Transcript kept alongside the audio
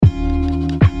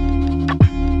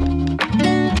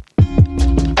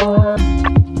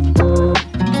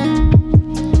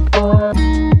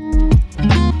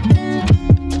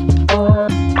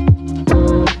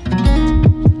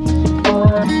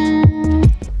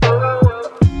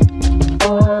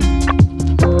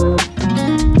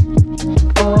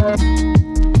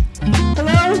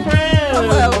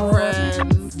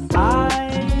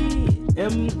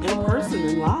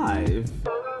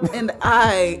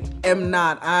am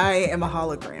not. I am a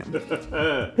hologram.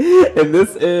 And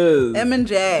this is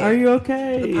M&J. Are you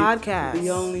okay? The podcast.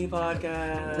 The only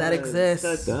podcast that exists.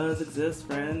 That does exist,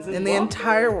 friends. In the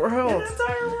entire world. In the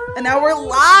entire world. And now we're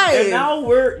live. And now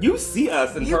you see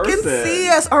us in person. You can see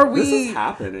us. This is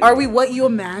happening. Are we what you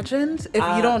imagined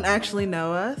if you don't actually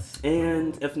know us?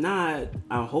 And if not,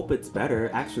 I hope it's better.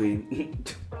 Actually,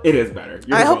 it is better.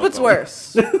 I hope it's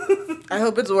worse. I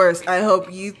hope it's worse. I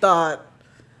hope you thought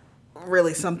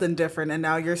really something different and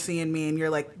now you're seeing me and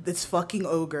you're like, this fucking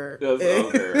ogre. This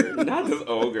ogre. Not this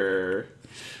ogre.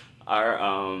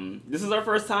 This is our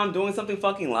first time doing something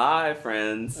fucking live,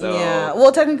 friends. So. Yeah.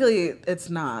 Well, technically, it's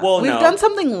not. Well, We've done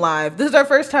something live. This is our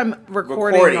first time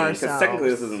recording ourselves. Because technically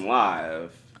this isn't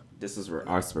live. This is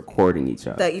us recording each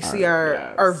other. That you see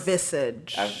our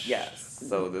visage. Yes.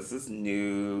 So this is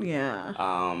new. Yeah.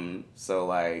 So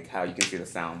like how you can see the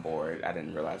soundboard. I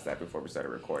didn't realize that before we started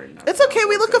recording. It's okay.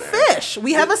 We look a fish.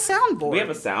 We have a soundboard.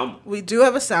 We do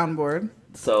have a soundboard.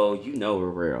 So you know we're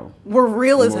real. We're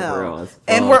real as hell.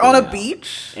 And we're on a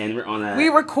beach. And we're on a. We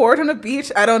record on a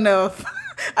beach. I don't know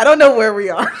where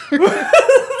we are.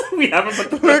 We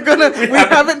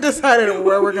haven't decided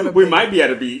where we're gonna be. We might be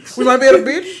at a beach. We might be at a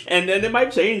beach. And then it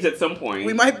might change at some point.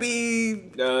 We might be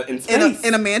in space.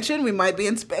 In a mansion. We might be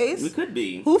in space. We could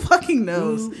be. Who fucking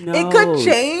knows? It could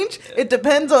change. It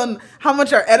depends on how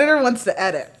much our editor wants to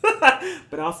edit.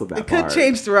 But also that it could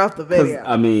change throughout the video.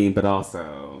 But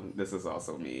also this is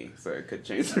also me, so it could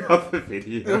change throughout the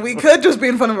video. We could just be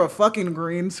in front of a fucking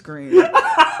green screen.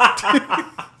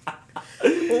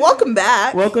 Well, welcome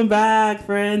back,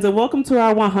 friends, and welcome to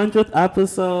our 100th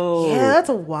episode. Yeah, that's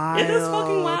a wild. It is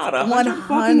fucking wild.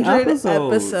 100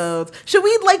 episodes. Should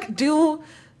we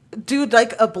do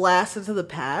like a blast into the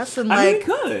past and we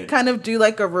could kind of do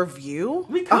like a review?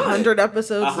 We could 100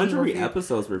 episodes. 100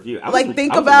 episodes review.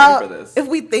 If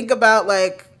we think about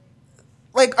like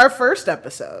our first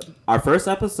episode. Our first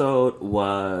episode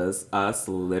was us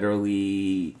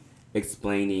literally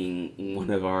explaining one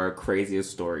of our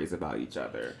craziest stories about each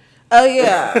other. Oh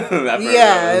yeah. That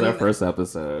was our first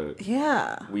episode.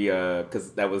 Yeah. We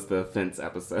because that was the fence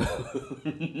episode.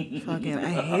 Fucking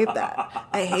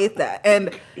I hate that.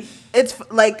 And it's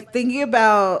like thinking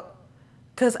about,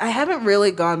 because I haven't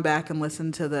really gone back and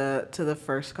listened to the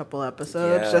first couple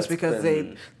episodes just because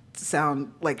they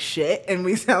sound like shit and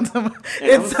we sound so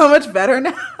much better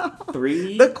now.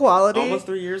 The quality almost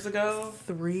 3 years ago.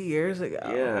 3 years ago.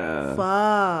 Yeah.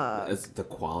 Fuck. It's the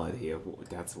quality of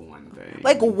that's one thing.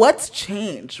 Like what's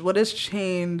changed? What has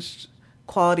changed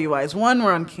quality wise? One,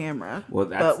 we're on camera. Well,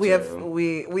 that's but we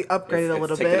upgraded a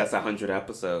little bit. It's taken us 100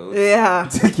 episodes. Yeah.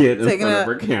 To get in front of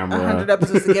a camera. 100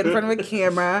 episodes to get in front of a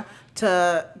camera,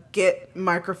 to get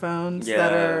microphones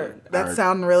that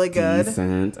sound really good.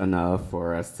 Decent enough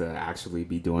for us to actually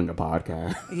be doing a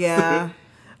podcast. Yeah.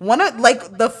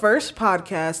 The first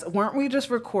podcast, weren't we just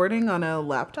recording on a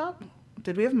laptop?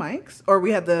 Did we have mics? Or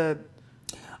we had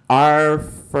I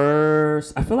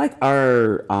feel like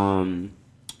our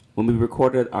when we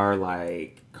recorded our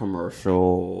like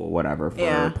commercial whatever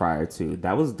for prior to,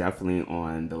 that was definitely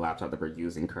on the laptop that we're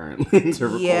using currently to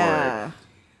record. Yeah.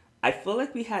 I feel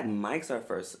like we had mics our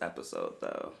first episode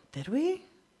though. Did we?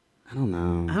 I don't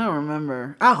know. I don't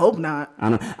remember. I hope not. I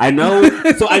don't. I know.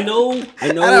 So I know.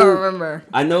 I don't remember.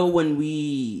 I know when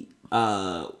we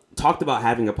talked about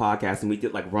having a podcast and we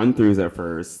did like run-throughs at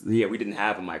first. Yeah, we didn't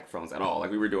have microphones at all.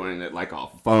 Like we were doing it like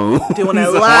off phone. Doing it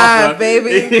live,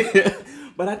 baby.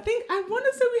 But I want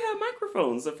to say we had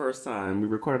microphones the first time we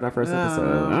recorded our first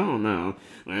episode. I don't know.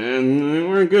 And they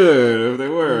weren't good if they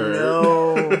were.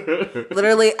 No.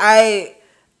 Literally, I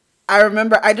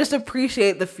remember, I just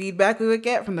appreciate the feedback we would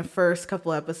get from the first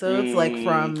couple episodes, like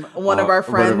from one of our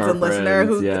friends and listener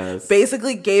who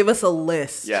basically gave us a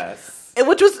list. Yes.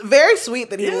 Which was very sweet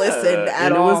that he listened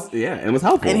at all. It was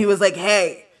helpful. And he was like,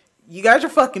 hey, you guys are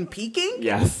fucking peaking.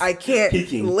 Yes. I can't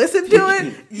listen to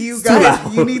it. You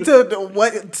guys, you need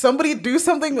to, somebody do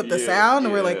something with the sound.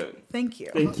 And we're like, thank you.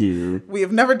 Thank you. We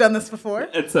have never done this before.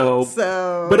 And so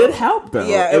but it helped though.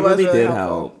 Yeah, it really did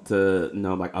help to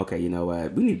know like, okay, you know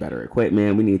what? We need better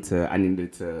equipment. I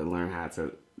needed to learn how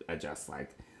to adjust like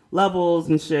levels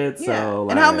and shit. Yeah. So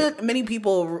and how many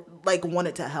people like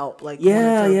wanted to help, like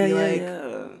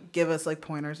give us like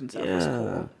pointers and stuff. It was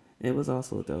cool. It was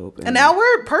also dope. And now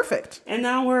we're perfect. And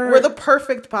now we're the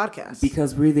perfect podcast.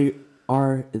 Because we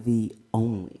are the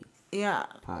only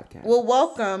podcast. Well,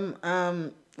 welcome.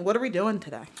 What are we doing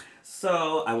today?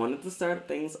 So I wanted to start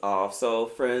things off. So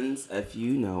friends, if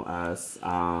you know us,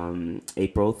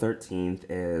 April 13th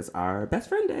is our best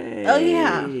friend day. Oh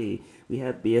yeah. We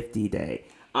have BFD day.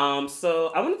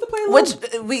 So I wanted to play a little...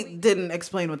 Which we didn't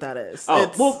explain what that is.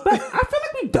 But I feel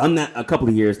like we've done that a couple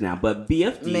of years now. But BFD,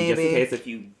 just in case if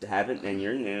you haven't and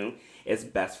you're new, it's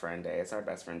Best Friend Day. It's our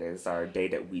best friend day. It's our day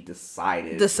that we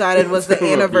decided was the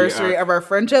anniversary of our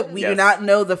friendship. We do not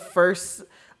know the first...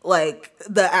 like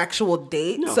the actual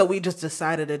date, so we just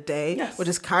decided a day, which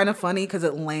is kind of funny because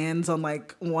it lands on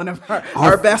like one of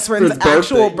our best friend's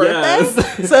actual birthday.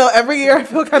 Yes. So every year I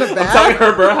feel kind of bad. I'm telling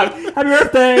her, bro, happy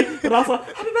birthday, but also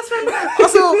happy best friend day.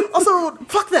 Also,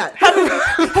 fuck that.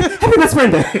 Happy best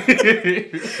friend day.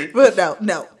 But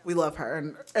no, we love her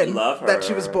and love her. that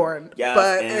she was born. Yes,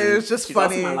 but it was just she's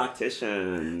funny. Also my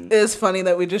loctician. It's funny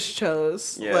that we just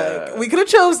chose. Yeah. Like we could have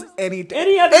chose any day.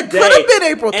 Any other day. It could have been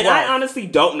April 12th. And I honestly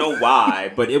don't know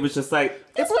why, but it was just like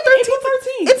April 13th.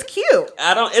 It's cute.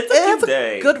 It's a cute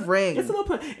day. Good ring. It's a little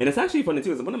fun. And it's actually funny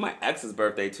too. It's one of my ex's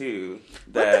birthday too.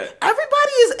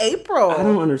 Everybody is April. I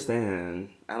don't understand.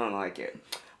 I don't like it.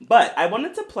 But I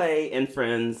wanted to play in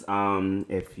Friends.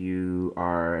 If you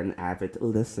are an avid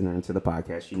listener to the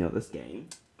podcast, you know this game.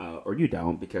 Or you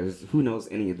don't, because who knows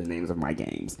any of the names of my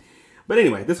games. But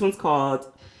anyway, this one's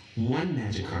called 1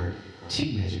 Magic Card,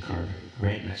 2 Magic Card,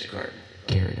 Red Magic Card,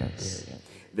 Gyarados.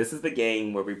 This is the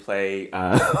game where we play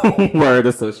word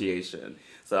association.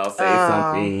 So I'll say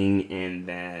something and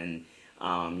then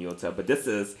you'll tell. But this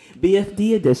is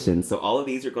BFD edition. So all of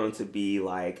these are going to be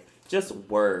like just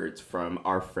words from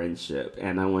our friendship.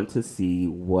 And I want to see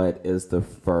what is the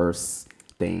first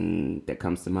thing that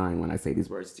comes to mind when I say these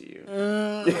words to you.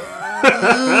 I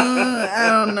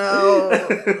don't know.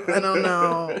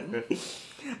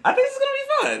 I think it's going to be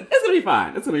fun. It's going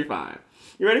to be fine.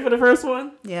 You ready for the first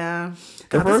one? Yeah.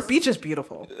 God, this beach is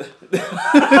beautiful. Do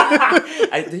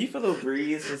you feel the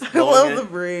breeze just blowing? I love the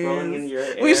breeze. Blowing in your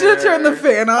air? We should have turned the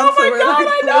fan on. Oh my God,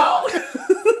 I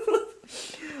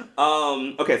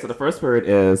know. Okay, so the first word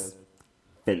is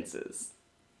fences.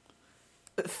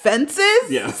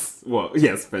 Fences? Yes. Well,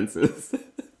 yes, fences.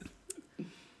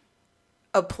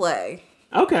 A play.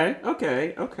 Okay.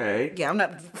 Yeah, I'm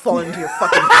not falling into your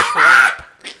fucking trap.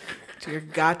 To your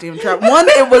goddamn trap. One,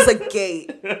 it was a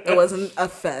gate. It wasn't a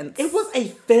fence. It was a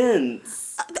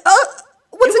fence.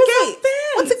 What's a gate?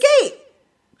 What's a gate?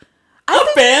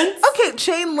 Fence? Okay,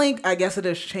 chain link. I guess it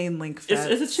is chain link fence.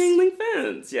 It's a chain link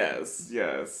fence. Yes.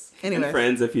 Anyway. And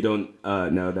Friends, if you don't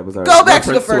know, that was our Go back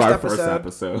to the first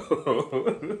episode.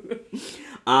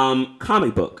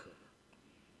 Comic book.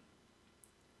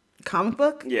 Comic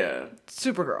book? Yeah.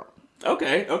 Supergirl.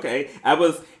 Okay.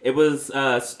 It was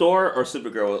Store or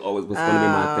Supergirl always was going to be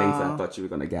my thing, so I thought you were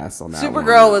going to guess on that.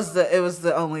 Supergirl was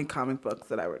the only comic book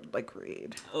that I would like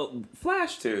read. Oh,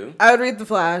 Flash too. I would read the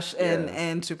Flash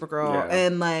and Supergirl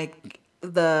and like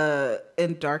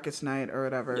in Darkest Night or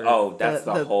whatever. Oh, that's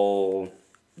the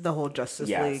whole Justice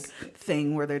League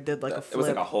thing where they did like a flip. It was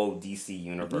like a whole DC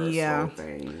universe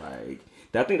thing. Like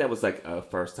I think that was like a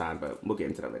first time, but we'll get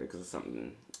into that later because it's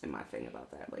something in my thing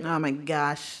about that later. Oh my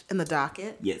gosh. In the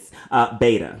docket? Yes.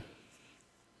 Beta.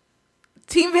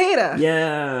 Team Beta.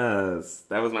 Yes.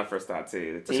 That was my first thought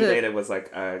too. Team Beta was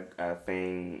like a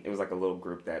thing. It was like a little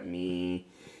group that me,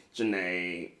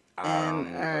 Janae,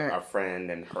 and our friend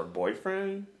and her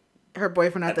boyfriend. Her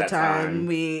boyfriend at the time.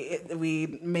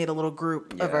 We made a little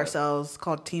group of ourselves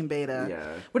called Team Beta. Yeah.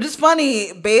 Which is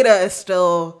funny. Beta is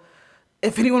still...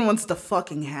 If anyone wants to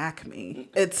fucking hack me,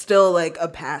 it's still like a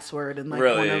password and like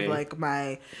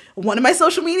one of my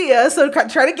social media. So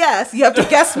try to guess. You have to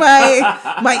guess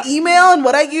my email and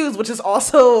what I use, which is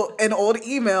also an old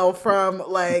email from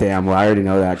like. Damn, well I already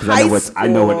know that because I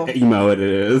know what email it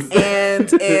is. And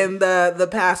the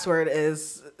password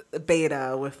is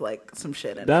beta with like some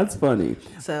shit in it. That's funny.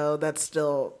 So that's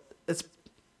still it's.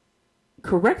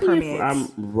 Correct me if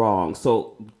I'm wrong.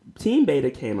 So Team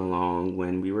Beta came along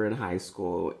when we were in high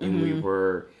school, and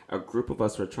a group of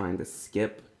us were trying to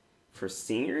skip for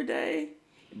senior day,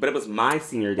 but it was my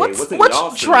senior day.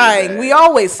 What's trying? We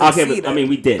always succeeded. Okay, but I mean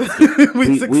we did.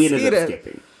 we ended up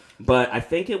skipping. But I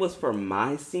think it was for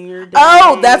my senior day.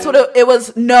 Oh, that's what it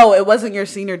was. No, it wasn't your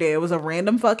senior day. It was a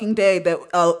random fucking day that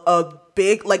a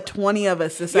big, like 20 of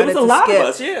us decided to skip. It was a lot of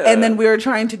us, yeah. And then we were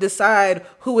trying to decide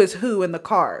who is who in the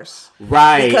cars.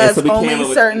 Right. Because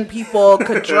only certain people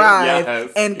could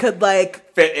drive and could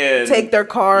like fit in, take their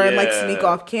car and like sneak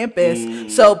off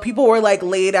campus. So people were like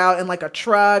laid out in like a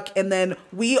truck, and then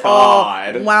we all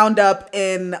wound up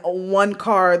in one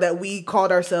car that we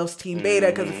called ourselves Team Beta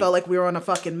because it felt like we were on a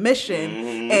fucking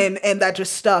mission, and that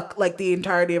just stuck like the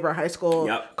entirety of our high school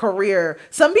career.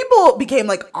 Some people became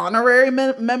like honorary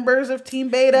members of of Team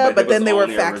Beta, but then they were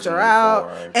Factor Out.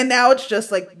 4. And now it's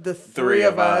just like the three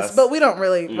of us. But we don't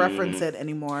really reference it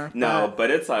anymore. No,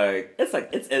 but it's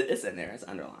in there. It's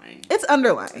underlying. It's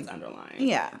underlying. It's underlying.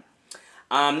 Yeah.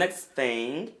 Next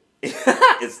thing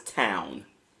is Town.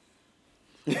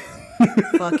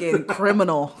 Fucking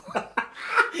criminal.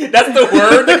 That's the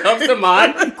word that comes to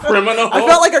mind. Criminal. I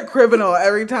felt like a criminal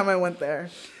every time I went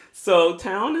there. So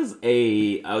Town is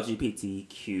a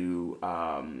LGBTQ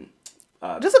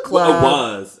just a club.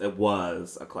 Well, it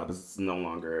was a club. It's no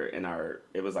longer in our.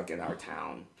 It was like in our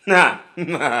town. All right.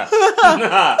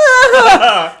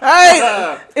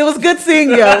 It was good seeing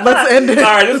you. Let's end it. All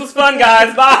right. This was fun,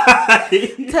 guys.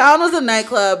 Bye. Town was a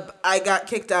nightclub I got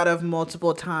kicked out of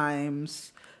multiple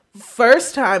times.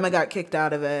 First time I got kicked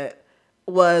out of it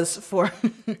was for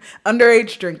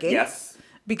underage drinking. Yes.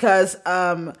 Because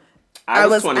I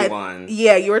was 21.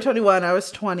 Yeah, you were 21. I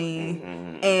was 20.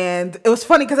 Mm-hmm. And it was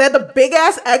funny because I had the big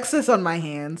ass X's on my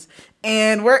hands.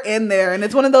 And we're in there. And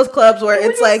it's one of those clubs where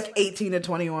it's like 18 to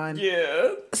 21.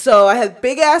 Yeah. So I had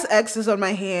big ass X's on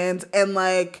my hands. And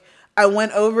like, I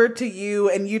went over to you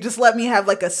and you just let me have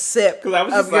like a sip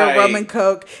of your rum and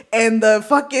coke. And the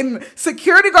fucking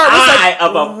security guard was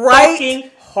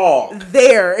fucking hog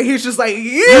there. And he's just like,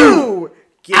 you!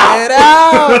 Get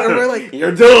out! And we're like,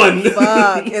 you're done.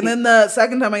 Fuck. And then the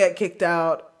second time I got kicked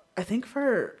out, I think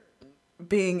for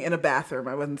being in a bathroom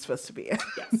I wasn't supposed to be in.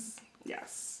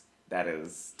 Yes. That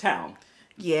is Town.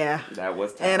 Yeah. That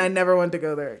was Town. And I never wanted to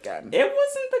go there again. It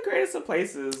wasn't the greatest of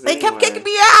places. They kept kicking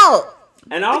me out.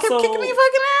 And also, they kept kicking me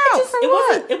fucking out.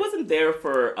 It wasn't there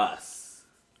for us.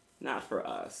 Not for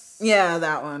us. Yeah,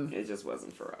 that one. It just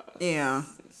wasn't for us. Yeah.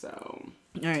 So.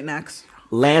 All right, next.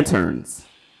 Lanterns.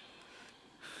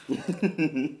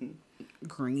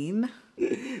 Green.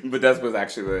 But that was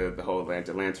actually the whole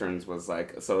Lanterns was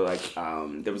like, so like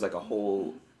there was like a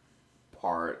whole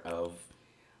part of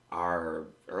our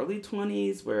early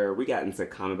 20s where we got into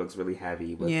comic books really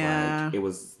heavy with like, it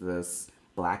was this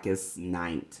Blackest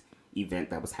Night event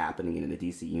that was happening in the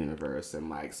DC universe, and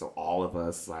like so all of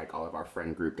us, like all of our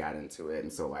friend group got into it,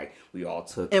 and so like we all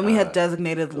took and we had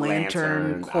designated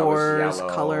lantern cores,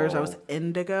 colors. I was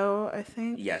indigo, I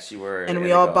think. Yes, you were. And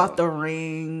we all bought the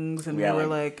rings, and we were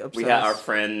like obsessed. We had our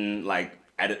friend like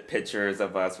edit pictures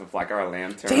of us with like our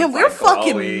lanterns. Damn, we're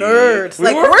fucking nerds.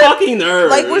 We were fucking nerds.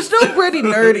 Like we're still pretty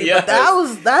nerdy, yes.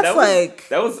 But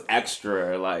that was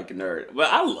extra like nerd. But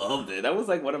I loved it. That was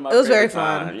like one of my. It was very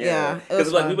fun. Fun. Yeah,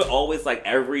 because like we would always like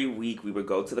every week we would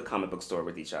go to the comic book store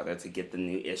with each other to get the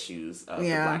new issues of the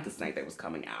Blackest Night that was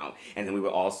coming out, and then we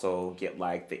would also get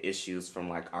like the issues from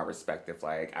like our respective.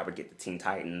 Like I would get the Teen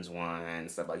Titans one and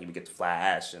stuff like you would get the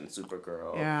Flash and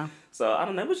Supergirl. Yeah. So I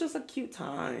don't know. It was just a cute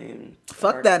time.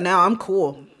 Fuck that. Now I'm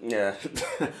cool. Yeah,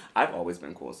 I've always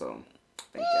been cool. So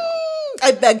thank you.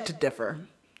 I beg to differ.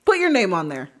 Put your name on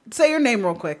there. Say your name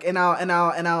real quick, and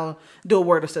I'll do a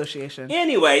word association.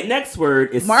 Anyway, next word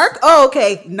is Mark. Oh,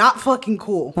 okay. Not fucking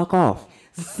cool. Fuck off.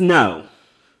 Snow.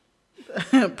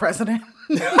 President.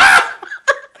 Good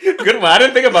one. I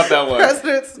didn't think about that one.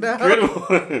 President Snow. Good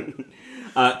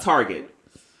one. Target.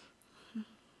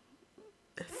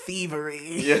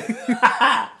 Thievery.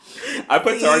 Yeah. I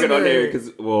put Target on there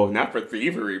because, well, not for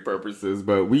thievery purposes,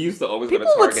 but we used to always go to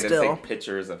Target and take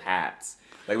pictures of hats.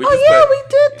 Like we we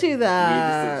did do that. We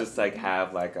used to just like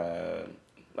have like a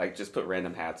just put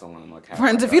random hats on them. Like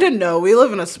friends, if you didn't know, we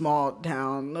live in a small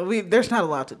town. There's not a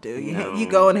lot to do. You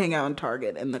go and hang out in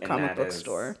Target in the comic book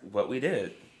store. What we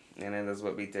did, and that is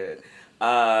what we did.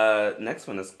 Next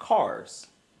one is Cars.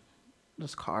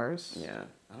 Just Cars. Yeah,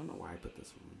 I don't know why I put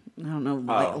this one. I don't know,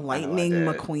 Lightning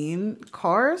McQueen.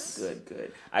 Cars?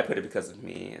 Good. I put it because of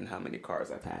me and how many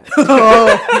cars I've had. Oh,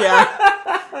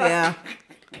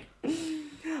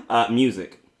 yeah.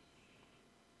 Music.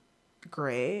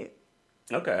 Great.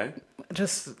 Okay.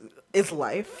 Just, it's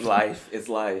life. Life is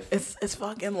life. It's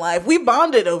fucking life. We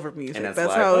bonded over music. And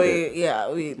that's how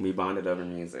we bonded over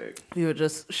music. We would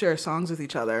just share songs with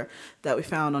each other that we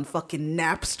found on fucking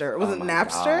Napster. Was it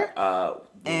Napster?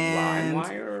 And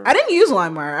LimeWire? I didn't use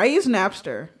LimeWire. I used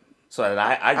Napster. So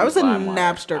I was a LimeWire.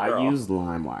 Napster girl. I used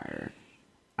LimeWire.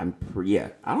 I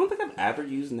don't think I've ever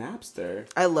used Napster.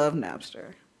 I love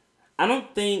Napster. I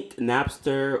don't think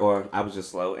Napster, or I was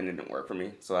just slow and it didn't work for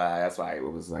me. So that's why it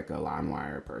was like a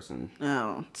LimeWire person.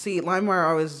 Oh. See, LimeWire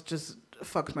always just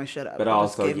fucked my shit up. But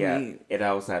also, it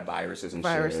also had viruses and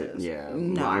shit. Yeah.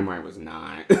 No. LimeWire was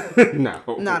not. No.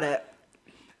 Not it.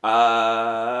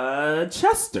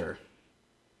 Chester.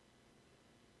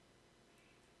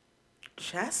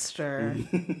 Chester?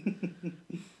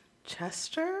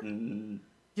 Chester? Mm-hmm.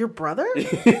 Your brother?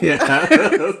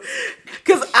 Yeah.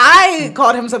 Because I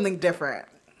called him something different.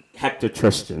 Hector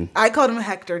Tristan. I called him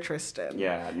Hector Tristan.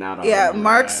 Yeah, now that yeah.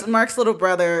 Mark's little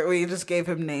brother. We just gave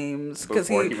him names because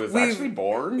he was actually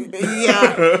born.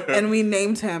 Yeah, and we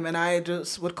named him, and I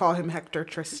just would call him Hector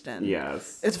Tristan.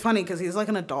 Yes, it's funny because he's like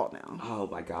an adult now. Oh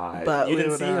my god! But you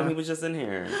didn't see him; he was just in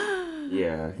here.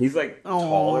 Yeah, he's like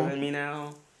taller than me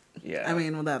now. Yeah, I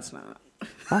mean, well, that's not.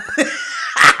 Fuck.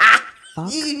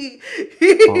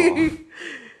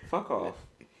 Fuck off.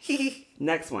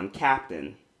 Next one,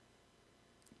 Captain.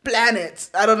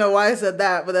 Planets. I don't know why I said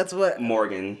that, but that's what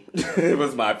Morgan. It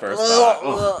was my first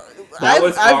thought.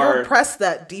 I've repressed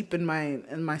that deep in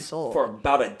my soul for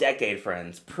about a decade,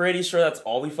 friends. Pretty sure that's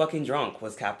all we fucking drunk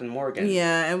was Captain Morgan.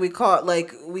 Yeah, and we thought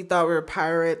we were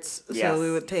pirates, so we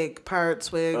would take pirate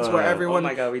swigs where everyone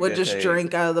would just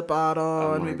drink out of the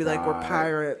bottle, and we'd be like, we're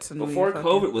pirates. And before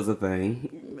COVID was a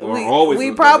thing,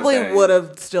 we probably would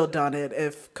have still done it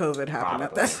if COVID happened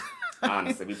at that time.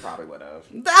 Honestly, we probably would have.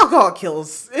 The alcohol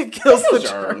kills the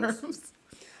germs.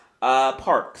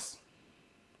 Parks.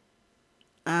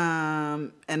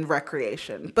 And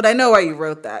recreation. But I know why you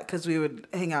wrote that, because we would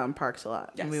hang out in parks a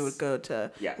lot. Yes. And we would go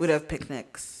to, we'd have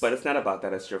picnics. But it's not about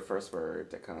that. It's your first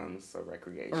word that comes, so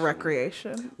recreation.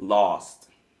 Recreation. Lost.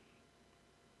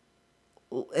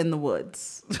 In the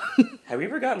woods. Have we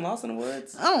ever gotten lost in the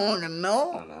woods? I don't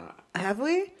know. Oh, no. Have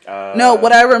we? No,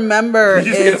 what I remember is...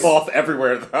 You get lost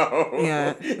everywhere, though.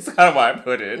 Yeah. It's kind of why I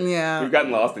put it. Yeah. We've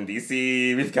gotten lost in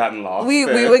D.C. We've gotten lost. We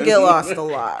would get lost a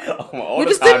lot. We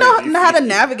just didn't know how to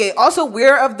navigate. Also,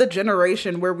 we're of the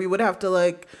generation where we would have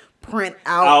to, print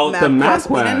out MapQuest.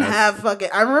 We didn't have fucking...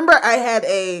 I remember I had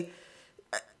a...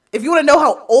 If you want to know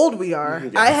how old we are,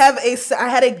 yes. I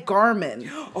had a Garmin.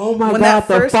 Oh my god, that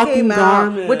first came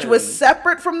Garmin. Out, which was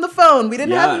separate from the phone. We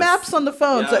didn't have maps on the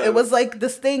phone, so it was like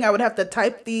this thing. I would have to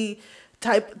type the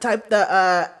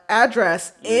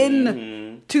address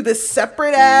in to this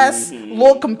separate ass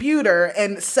little computer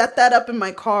and set that up in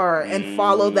my car and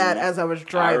follow that as I was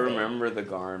driving. I remember the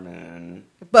Garmin.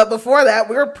 But before that,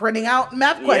 we were printing out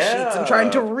MapQuest sheets and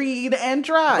trying to read and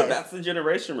drive. But that's the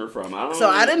generation we're from.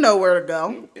 I didn't know where to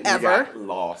go ever. Got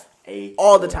lost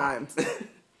all the time.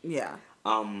 Yeah.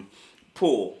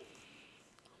 Pool.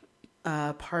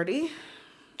 Party.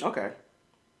 Okay.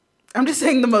 I'm just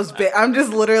saying the most big. I'm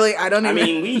just literally. I don't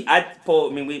even. we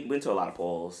went to a lot of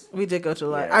pools. We did go to a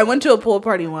lot. Yeah. I went to a pool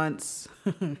party once.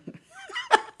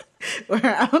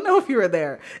 Where I don't know if you were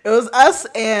there. It was us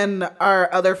and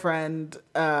our other friend,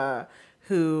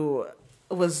 who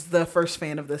was the first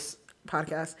fan of this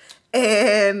podcast,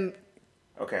 and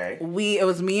it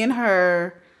was me and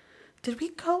her. Did we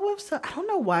go with some? I don't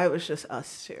know why it was just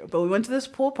us two, but we went to this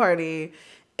pool party,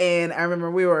 and I remember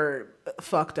we were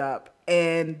fucked up,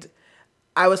 and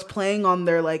I was playing on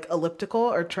their elliptical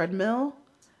or treadmill,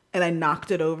 and I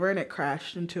knocked it over and it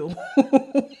crashed into a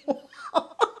wall.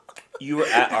 You were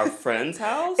at our friend's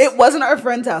house? It wasn't our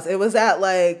friend's house. It was at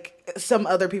some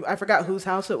other people. I forgot whose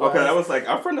house it was. Okay, I was like,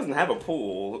 our friend doesn't have a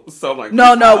pool, so I'm like,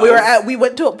 no. We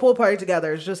went to a pool party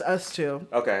together. It's just us two.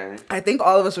 Okay. I think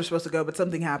all of us were supposed to go, but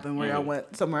something happened where y'all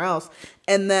went somewhere else,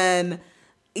 and then.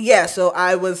 So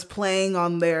I was playing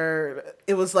on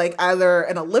it was either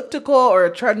an elliptical or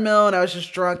a treadmill, and I was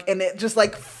just drunk, and it just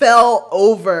fell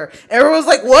over. Everyone was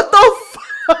like, what the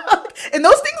fuck? And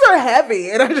those things are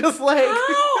heavy, and I'm just like,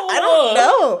 I don't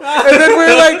know. And then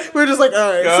we're just like, all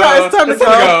right, so it's time to go.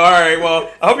 All right, well,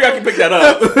 I hope y'all can pick that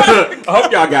up. I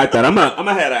hope y'all got that. I'm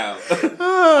gonna head out.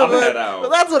 But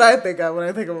that's what I think of when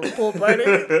I think of a pool party.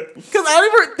 Because I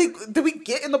don't even think, did we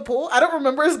get in the pool? I don't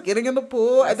remember us getting in the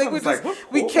pool. I think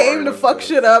we came to fuck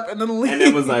shit up and then leave. And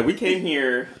it was we came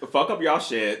here, fuck up y'all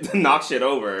shit, knock shit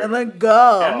over. And then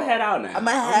go. I'm gonna head out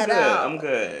now. I'm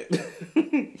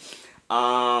good.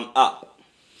 Up.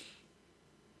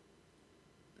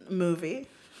 Movie.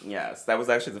 Yes, that was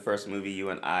actually the first movie you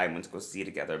and I went to go see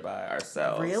together by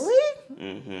ourselves. Really?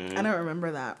 Mm-hmm. I don't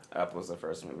remember that. Up was the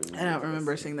first movie. I don't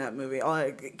remember seeing that movie.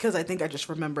 Because I think I just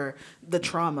remember the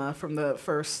trauma from the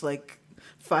first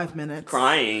 5 minutes.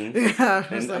 Crying. Yeah.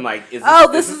 And I'm like,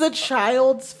 this is a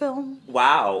child's film?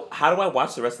 Wow. How do I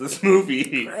watch the rest of this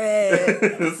movie?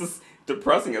 This is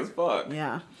depressing as fuck.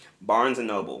 Yeah. Barnes and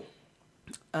Noble.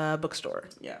 Bookstore.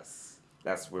 Yes.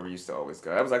 That's where we used to always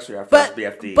go. That was actually our first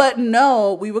BFD. But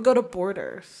no, we would go to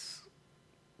Borders.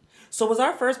 So was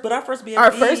our first BFD?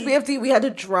 Our first BFD, we had to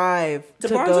drive to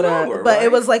Barnes go and to, Noble, but right?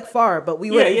 it was far. But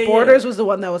we would. Borders was the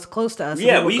one that was close to us.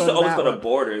 Yeah, we used to always go to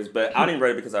Borders, but I didn't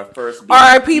read it because our first BFD.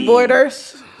 R.I.P.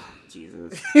 Borders.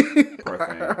 Jesus.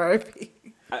 R.I.P.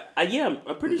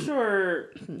 I'm pretty sure.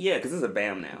 Yeah, because it's a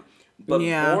BAM now. But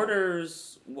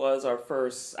Borders was our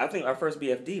first. I think our first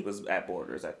BFD was at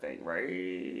Borders. I think,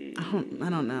 right? I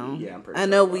don't know. Yeah, I'm pretty. I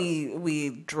know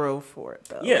we drove for it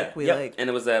though. Yeah, like, we and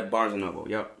it was at Barnes and Noble.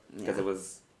 Yep, because it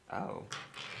was. Oh,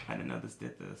 I didn't know this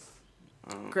did this.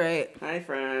 Great. Hi,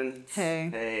 friends. Hey.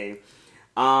 Hey.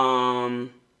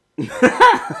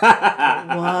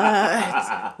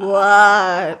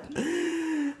 What?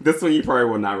 This one you probably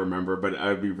will not remember, but it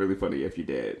would be really funny if you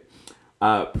did.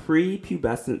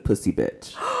 Prepubescent pussy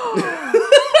bitch.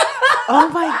 Oh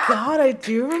my god, I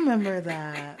do remember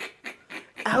that.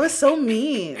 I was so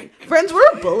mean. Friends, we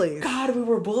were bullies. God, we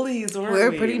were bullies, weren't we? We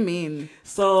were pretty mean.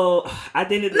 So I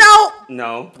didn't.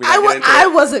 No. I I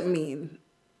wasn't mean.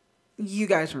 You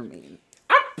guys were mean.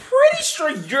 I'm pretty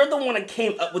sure you're the one that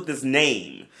came up with this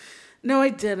name. No, I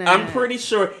didn't. I'm pretty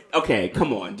sure. Okay,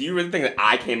 come on. Do you really think that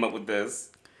I came up with this?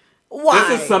 Why?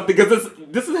 This is something because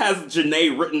this has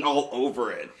Janae written all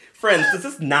over it. Friends, does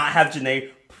this not have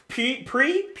Janae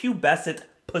prepubescent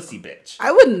pussy bitch?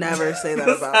 I would never say that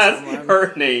about someone. That's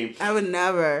her name. I would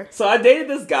never. So I dated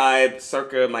this guy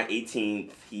circa my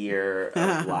 18th year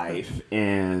of life,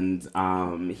 and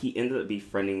he ended up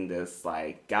befriending this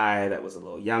like guy that was a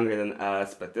little younger than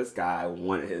us, but this guy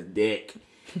wanted his dick.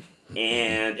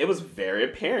 And it was very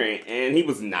apparent, and he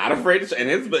was not afraid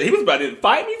to. But he was about to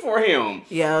fight me for him.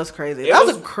 Yeah, it was crazy. That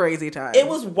was a crazy time. It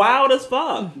was wild as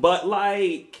fuck. But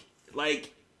like,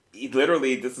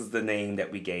 literally, this is the name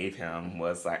that we gave him.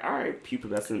 Was like, all right,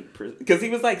 pubescent, because he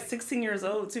was like 16 years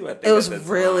old too. I think it was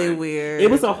really weird.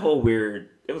 It was a whole weird.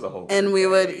 And we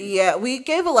would, we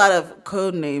gave a lot of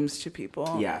code names to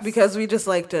people. Yes, because we just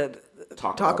like to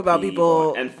talk about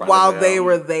people while they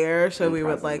were there, so we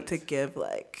would like to give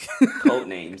like code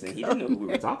names, and he didn't know who we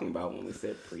were talking about when we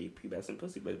said prepubescent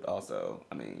pussy, but also,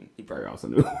 I mean, he probably also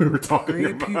knew who we were talking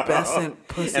about. Prepubescent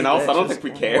pussy, and also, I don't think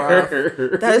we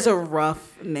care. That is a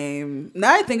rough name.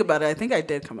 Now I think about it, I think I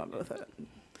did come up with it.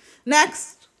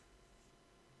 Next.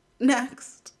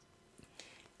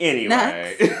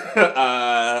 Anyway,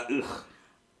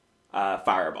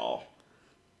 Fireball.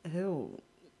 Ew.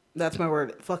 That's my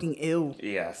word. Fucking ew.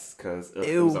 Yes, because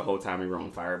it was the whole time we were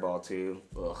on Fireball too.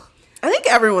 Ugh. I think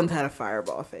everyone's had a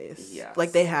Fireball phase. Yes.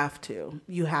 Like they have to.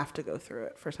 You have to go through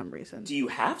it for some reason. Do you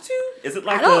have to? Is it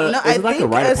like I don't know. Is it like a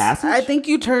rite of passage? I think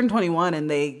you turn 21 and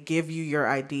they give you your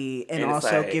ID and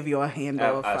also give you a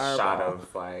handle of Fireball. A shot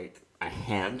of like a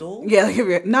handle? Yeah, they give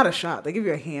you not a shot. They give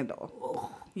you a handle. Ugh.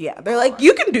 Yeah, they're like,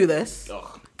 you can do this.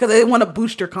 Because they want to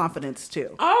boost your confidence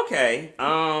too. Okay.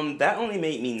 That only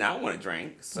made me not want to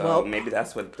drink. So maybe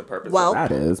that's what the purpose of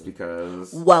that is.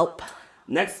 Because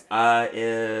next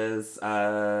is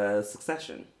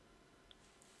Succession.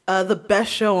 The best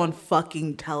show on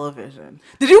fucking television.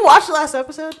 Did you watch the last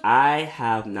episode? I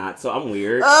have not. So I'm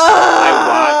weird. I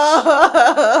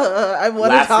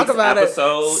want to talk about it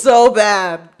so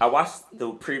bad. I watched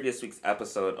the previous week's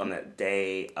episode on that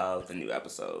day of the new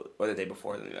episode, or the day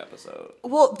before the new episode.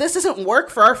 Well, this doesn't work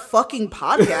for our fucking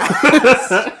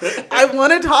podcast. I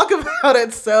want to talk about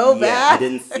it so bad. I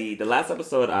didn't see. The last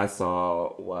episode I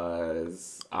saw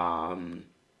was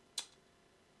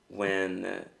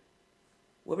when...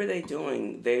 What were they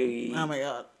doing? Oh my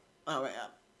god.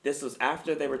 This was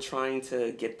after they were trying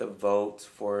to get the vote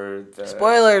for the...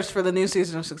 Spoilers for the new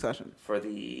season of Succession. For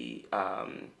the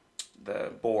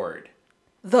board.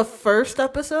 The first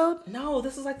episode? No,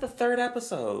 this is like the third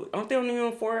episode. Aren't they only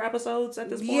on 4 episodes at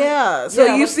this point? Yeah. So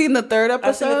you've seen the third episode?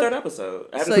 I've seen the third episode.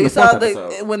 So you saw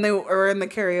when they were in the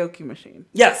karaoke machine?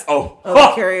 Yes. The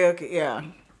karaoke, yeah.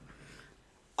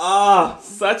 Ah,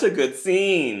 such a good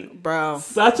scene. Bro.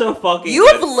 Such a fucking You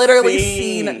have literally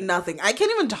seen nothing. I can't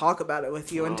even talk about it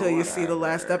with you until you see the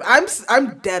last episode.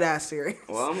 I'm dead ass serious.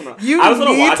 Well, I was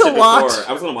gonna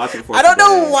watch it before I don't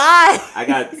know why. I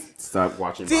got stuck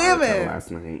watching Naruto last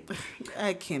night.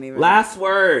 I can't even. Last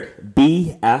word.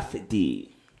 BFD.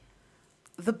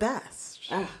 The best.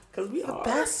 Because we are. The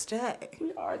best day.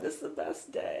 We are. This is the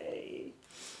best day.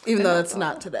 Even though it's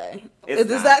not today.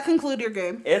 Does that conclude your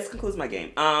game? It concludes my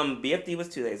game. BFD was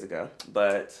 2 days ago,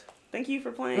 but thank you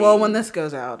for playing. Well, when this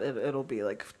goes out, it'll be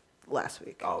like last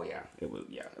week. Oh yeah, it was.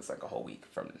 Yeah, it's like a whole week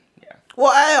from. Yeah.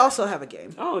 Well, I also have a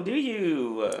game. Oh, do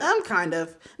you? I'm kind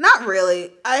of not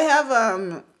really. I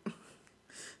have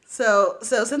So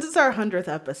since it's our 100th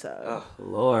episode. Oh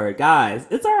Lord, guys,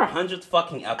 it's our 100th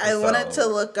fucking episode. I wanted to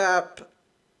look up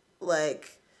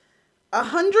like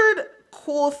 100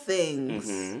 cool things.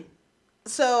 Mm-hmm.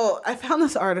 So I found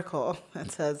this article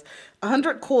that says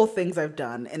 100 cool things I've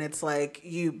done, and it's like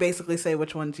you basically say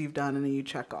which ones you've done and then you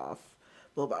check off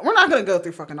We're not going to go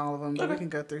through fucking all of them, but we can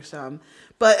go through some.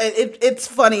 But it's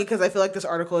funny because I feel like this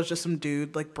article is just some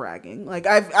dude like bragging. Like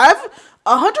I've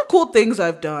 100 cool things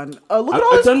I've done. Look at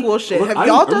all this cool shit. Have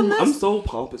y'all done this? I'm so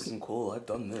pompous and cool. I've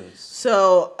done this.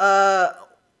 So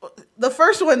the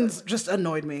first one's just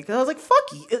annoyed me because I was like,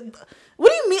 fuck you. What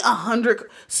do you mean 100?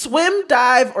 Swim,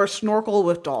 dive, or snorkel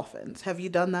with dolphins? Have you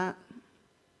done that?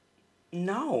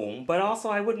 No, but also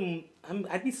I wouldn't.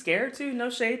 I'd be scared too. No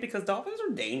shade, because dolphins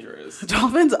are dangerous.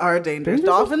 Dolphins are dangerous.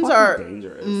 Dolphins are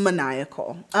dangerous.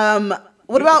 Maniacal.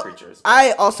 What about? Creatures.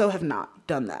 I also have not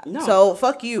done that. No. So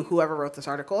fuck you, whoever wrote this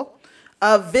article.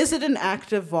 Visit an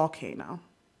active volcano.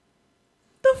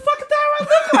 The fuck does that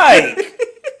look like?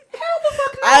 Hell the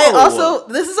fuck no. I also,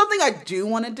 this is something I do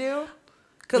want to do.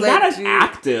 Not an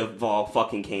active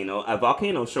volcano. A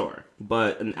volcano, sure.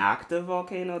 But an active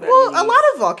volcano? A lot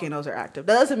of volcanoes are active.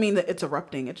 That doesn't mean that it's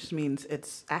erupting. It just means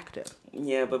it's active.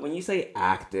 Yeah, but when you say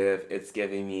active, it's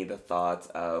giving me the thoughts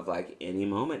of, like, any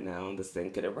moment now, this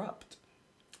thing could erupt.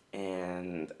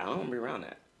 And I don't want to be around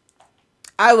that.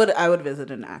 I would visit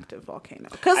an active volcano.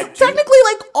 Because technically,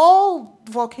 like, all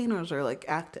volcanoes are, like,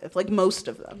 active. Like, most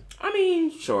of them. I mean,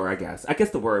 sure, I guess. I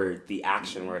guess the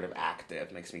action word of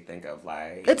active makes me think of,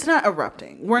 like... It's not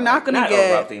erupting. We're not going to get...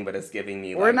 Not erupting, but it's giving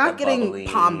me, like, we're not getting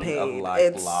Pompeii. Of,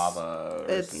 like, lava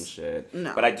or some shit.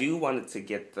 No. But I do want to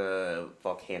get the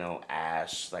volcano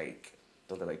ash, like...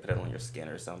 Don't they, like, put it on your skin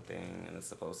or something? And it's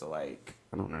supposed to, like...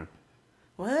 I don't know.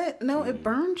 What? No, it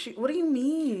burns you. What do you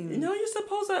mean? No, you're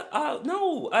supposed to.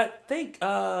 No, I think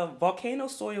volcano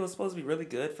soil is supposed to be really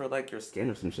good for like your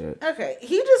skin or some shit. Okay,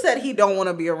 he just said he don't want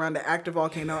to be around an active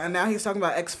volcano, and now he's talking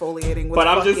about exfoliating with. But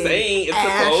I'm just saying it's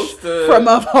supposed to from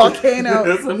a volcano.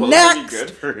 It's supposed Next, to be good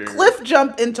for you. Cliff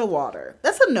jump into water.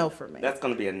 That's a no for me. That's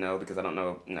gonna be a no because I don't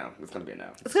know. No, it's gonna be a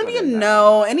no. It's gonna be a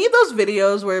no. Any of those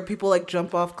videos where people like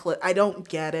jump off cliff, I don't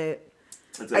get it.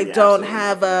 I don't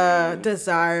have a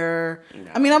desire.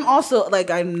 No. I mean, I'm also,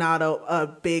 like, I'm not a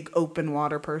big open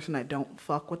water person. I don't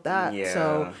fuck with that. Yeah.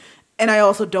 So, and I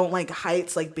also don't like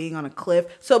heights, like being on a cliff.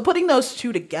 So putting those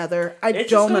two together, I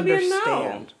don't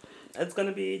understand. It's going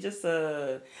to be just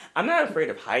I'm not afraid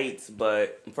of heights,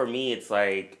 but for me, it's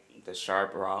like the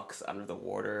sharp rocks under the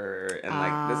water and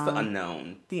like this is the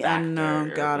unknown. The factor.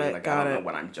 unknown. Got it. Like, got I don't it. know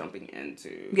what I'm jumping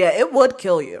into. Yeah, it would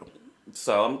kill you.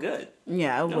 So I'm good.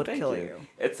 Yeah, it would kill you.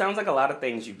 It sounds like a lot of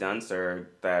things you've done, sir,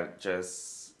 that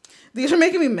just... These are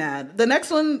making me mad. The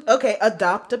next one, okay,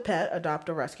 adopt a pet, adopt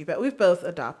a rescue pet. We've both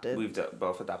adopted. We've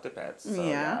both adopted pets. So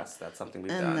yes, that's something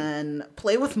we've done. And then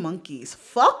play with monkeys.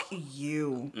 Fuck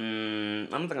you. I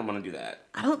don't think I'm going to do that.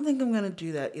 I don't think I'm going to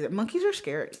do that either. Monkeys are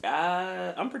scary.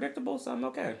 Unpredictable, so I'm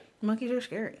okay. Monkeys are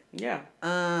scary. Yeah.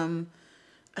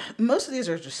 Most of these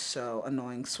are just so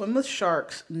annoying. Swim with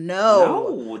sharks. No.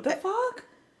 What the fuck?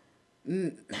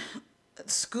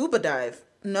 Scuba dive.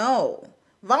 No.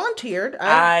 Volunteered.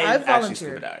 I've volunteered.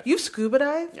 Scuba dived. You've scuba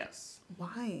dived? Yes.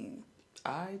 Why?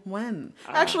 When?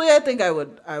 Actually, I think I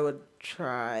would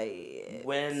try it.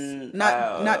 When?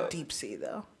 Not deep sea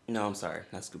though. No, I'm sorry.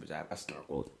 Not scuba dive. I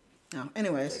snorkeled. No.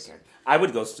 Anyways. I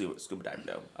would go scuba dive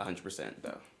though. 100%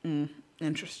 though.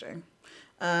 Interesting.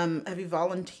 Have you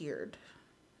volunteered?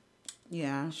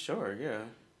 Yeah. Sure, yeah.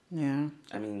 Yeah.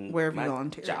 I mean, where have you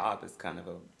volunteered? My job is kind of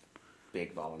a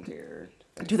big volunteer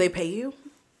thing. Do they pay you?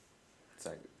 It's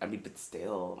like, I mean, but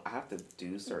still, I have to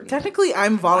do certain... Technically,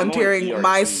 I'm volunteering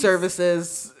my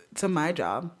services to my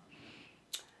job.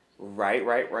 Right.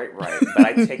 But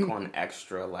I take on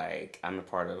extra, like, I'm a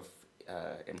part of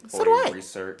employee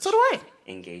research. So do I.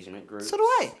 Engagement groups. So do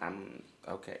I.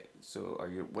 Okay. So are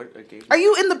you, what engagement? Are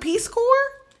you in the Peace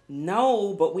Corps?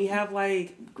 No, but we have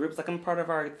like groups, like I'm part of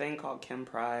our thing called Chem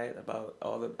Pride about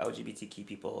all the LGBTQ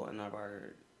people in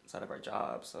our side of our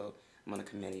job. So I'm on a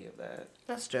committee of that.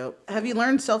 That's dope. Have you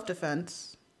learned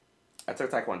self-defense? I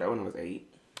took Taekwondo when I was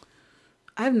 8.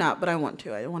 I have not, but I want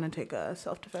to. I want to take a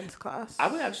self-defense class.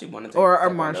 I would actually want to take or a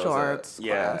martial arts class.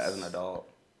 Yeah, as an adult.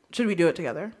 Should we do it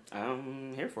together?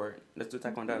 I'm here for it. Let's do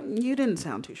Taekwondo. You didn't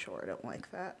sound too sure. I don't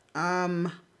like that.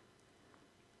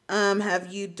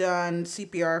 Have you done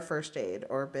CPR, first aid,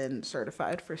 or been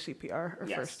certified for CPR or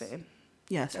first aid?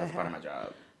 Yes, that was part of my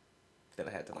job that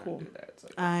I had to learn to do that. So.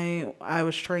 I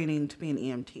was training to be an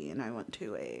EMT, and I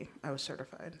was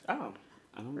certified. Oh,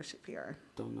 for CPR.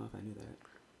 Don't know if I knew that.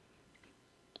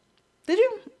 Did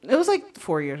you? It was like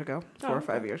 4 years ago, 4 or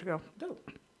 5 years ago.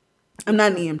 Dope. I'm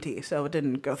not an EMT, so it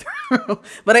didn't go through.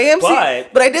 But I am.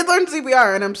 But I did learn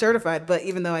CPR, and I'm certified. But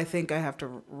even though I think I have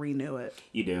to renew it.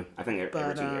 You do. I think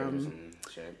every 2 years and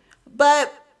shit.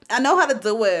 But I know how to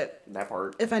do it. That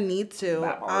part. If I need to.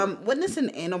 That part. Witness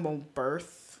an animal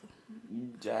birth.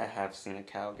 I have seen a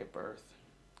cow give birth.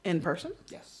 In person?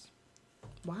 Yes.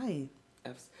 Why? I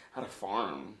had a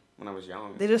farm when I was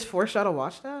young. They just forced y'all to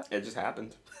watch that? It just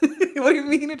happened. What do you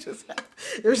mean it just happened?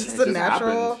 It was just It a just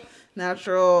natural. happened.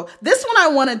 Natural. This one I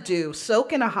want to do.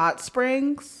 Soak in a hot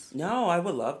springs. No, I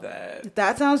would love that.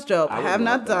 That sounds dope. I I would have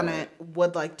not love done that. it.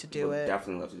 Would like to do Would it.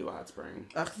 definitely love to do a hot spring.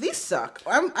 Ugh, these suck.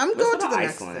 I'm Let's going go to the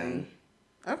Iceland. next thing.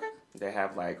 Okay. They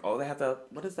have they have the,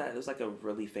 what is that? It was like a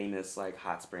really famous like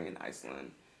hot spring in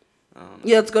Iceland.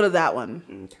 Yeah, let's go to that one.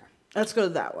 Okay. Let's go to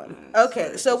that one. Nice. Okay,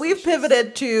 Very so we've facetious.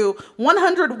 pivoted to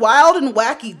 100 wild and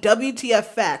wacky WTF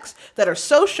facts that are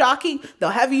so shocking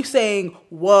they'll have you saying,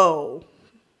 whoa.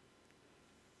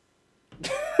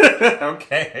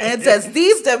 Okay. And it says,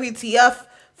 these WTF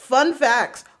fun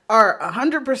facts are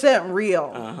 100%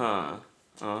 real.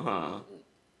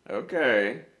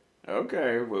 Okay.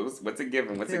 What's it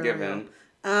given? What's it Here we given?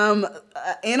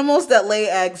 Animals that lay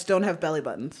eggs don't have belly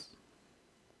buttons.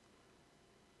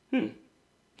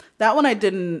 That one I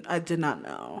did not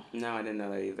know. No, I didn't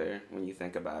know that either. When you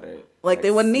think about it, Like,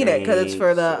 they wouldn't need it 'cause it's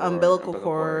for the snakes or umbilical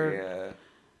cord. Yeah.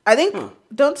 I think,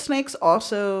 don't snakes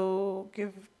also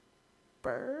give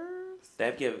birth?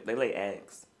 They lay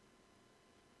eggs.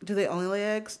 Do they only lay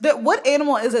eggs? What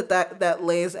animal is it that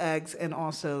lays eggs and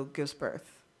also gives birth?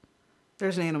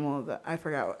 There's an animal that I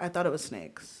forgot. I thought it was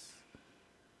snakes.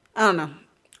 I don't know.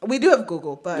 We do have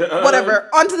Google, but whatever.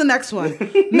 On to the next one.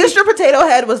 Mr. Potato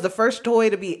Head was the first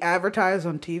toy to be advertised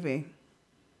on TV.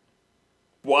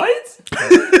 What?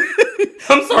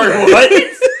 I'm sorry. What?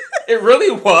 It really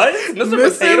was? Mr.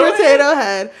 Potato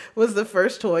Head was the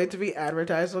first toy to be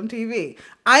advertised on TV.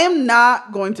 I am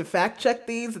not going to fact check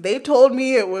these. They told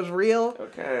me it was real.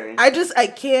 Okay. I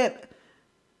can't.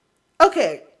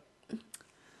 Okay.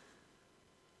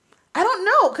 I don't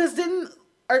know, because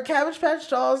are Cabbage Patch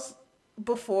Dolls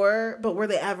before, but were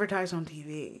they advertised on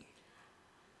TV?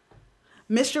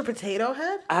 Mr. Potato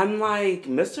Head? I'm like,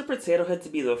 Mr. Potato Head to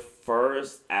be the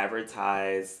first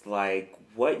advertised, like,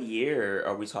 what year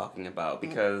are we talking about?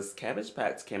 Because Cabbage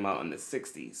Patch came out in the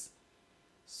 60s.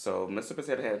 So Mr.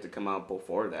 Potato Head had to come out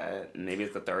before that. Maybe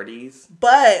it's the 30s.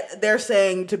 But they're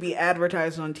saying to be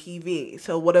advertised on TV.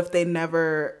 So what if they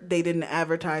didn't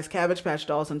advertise Cabbage Patch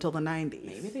Dolls until the 90s?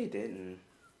 Maybe they didn't.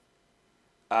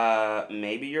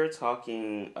 Maybe you're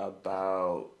talking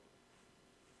about...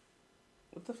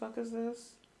 What the fuck is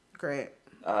this? Great.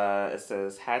 It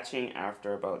says hatching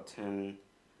after about 10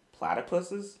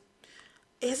 platypuses.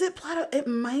 Is it It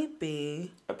might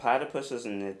be. A platypus is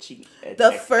in the cheek.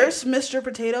 The first Mr.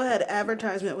 Potato Head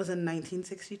advertisement was in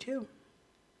 1962.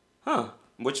 Huh.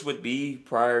 Which would be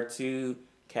prior to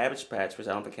Cabbage Patch, which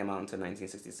I don't think came out until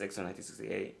 1966 or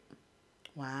 1968.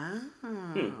 Wow.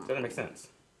 Doesn't make sense.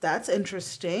 That's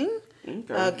interesting.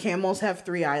 Okay. Camels have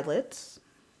 3 eyelets.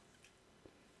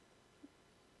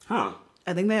 Huh.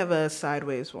 I think they have a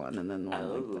sideways one and then one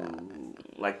like that. Oh.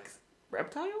 Like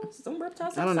reptiles? Some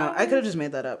reptiles I don't know. I sideways? could have just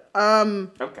made that up.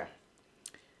 Okay.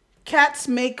 Cats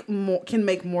can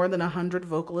make more than 100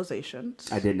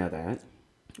 vocalizations. I did know that.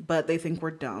 But they think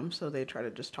we're dumb, so they try to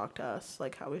just talk to us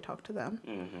like how we talk to them.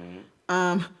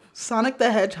 Mm-hmm. Sonic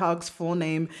the Hedgehog's full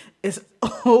name is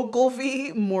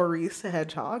Ogilvy Maurice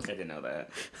Hedgehog. I didn't know that.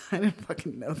 I didn't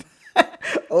fucking know that.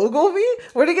 Ogilvy?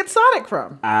 Where'd he get Sonic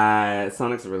from?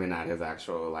 Sonic's really not his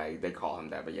actual, like, they call him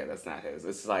that, but yeah, that's not his.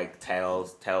 It's like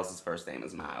Tails. Tails' first name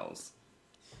is Miles.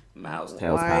 Miles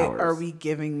Tails Why Powers. are we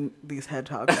giving these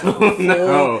hedgehogs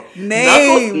No.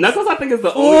 names? Knuckles, I think, is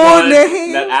the Full only one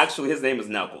names? that actually, his name is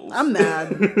Knuckles. I'm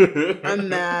mad. I'm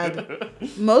mad.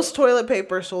 Most toilet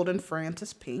paper sold in France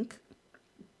is pink.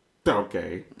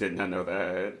 Okay. Did not know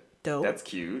that. Dope. That's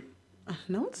cute.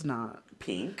 No, it's not.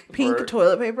 Pink. Pink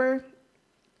toilet paper?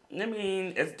 I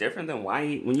mean, it's different than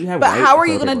white. When you have But white how are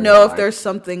you toilet going to paper, know it's if there's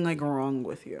something like wrong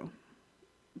with you?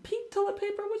 pink toilet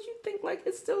paper, what you think, like,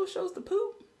 it still shows the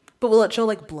poop? But will it show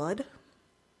like blood?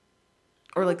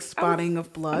 Or like spotting of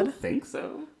I blood? don't think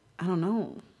so. I don't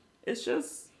know. It's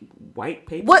just white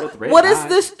paper with red What is eyes.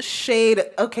 this shade?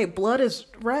 Okay, blood is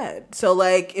red. So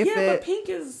like if Yeah, but it pink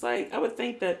is like, I would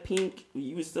think that pink,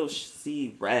 you would still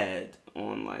see red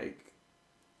on, like,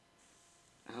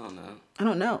 I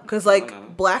don't know. Cuz I like don't know.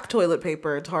 black toilet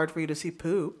paper, it's hard for you to see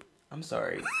poop. I'm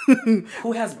sorry.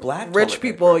 Who has black Rich toilet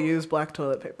people paper? use black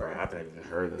toilet paper. Bro, I've never even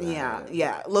heard of that.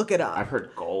 Yeah, look it up. I've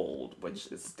heard gold, which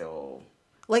is still,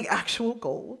 Like actual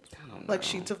gold. I don't Like know.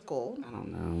 sheets of gold. I don't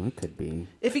know. It could be.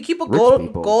 If you keep a Rich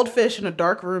people. goldfish in a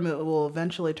dark room, it will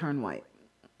eventually turn white.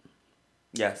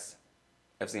 Yes,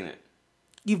 I've seen it.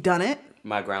 You've done it?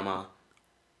 My grandma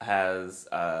has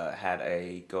had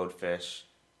a goldfish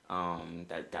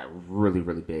that got really,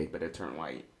 really big, but it turned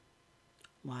white.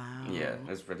 Wow. Yeah,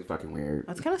 it's really fucking weird.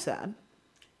 That's kind of sad.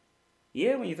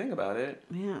 Yeah, when you think about it.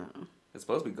 Yeah. It's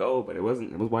supposed to be gold, but it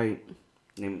wasn't. It was white.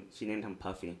 She named him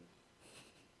Puffy.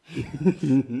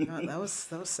 That was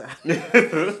sad.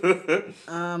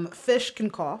 Fish can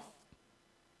cough.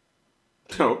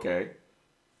 Okay.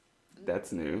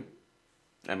 That's new.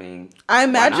 I mean, I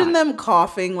imagine them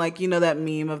coughing like, that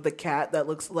meme of the cat that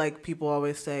looks like people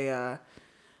always say,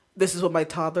 this is what my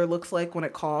toddler looks like when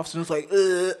it coughs, and it's like,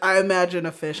 ugh. I imagine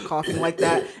a fish coughing like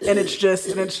that, and it's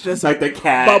just like the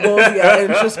cat bubbles, yeah,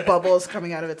 and it's just bubbles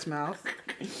coming out of its mouth.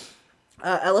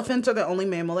 Elephants are the only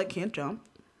mammal that can't jump.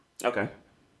 Okay,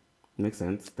 makes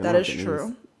sense. That is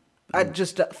true. I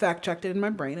just fact checked it in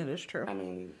my brain. It is true. I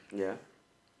mean, yeah.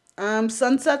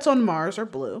 Sunsets on Mars are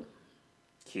blue.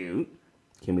 Cute.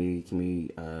 Can we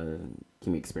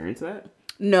experience that?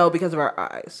 No, because of our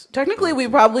eyes. Technically, we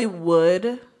probably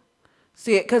would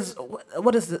see it because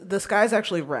what is the sky's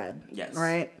actually red? Yes.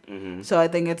 Right. Mm-hmm. So I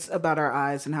think it's about our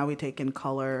eyes and how we take in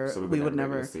color. So we would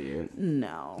never see it.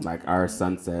 No. Like our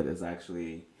sunset is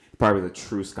actually probably the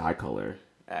true sky color.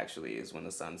 Actually, is when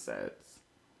the sun sets.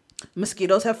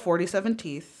 Mosquitoes have 47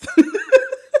 teeth.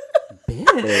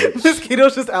 Bitch.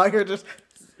 Mosquitoes just out here just.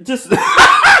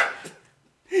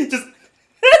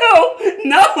 Ew,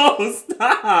 no,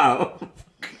 stop.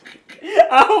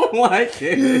 I don't like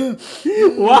it.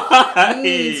 Why?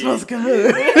 It smells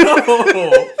good.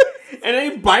 Ew. And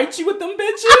they bite you with them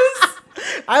bitches?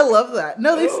 I love that.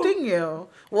 No, they sting you.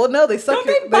 Well, no, they suck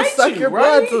No, they suck your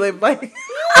right? blood, so they bite.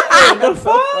 That's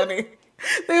so funny.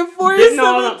 They have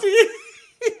 47 teeth.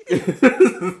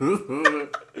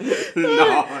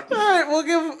 No. All right,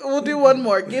 we'll do one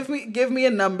more. Give me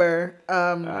a number.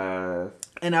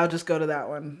 And I'll just go to that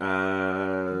one.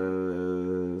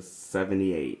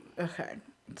 78. Okay.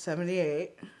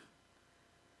 78.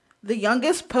 The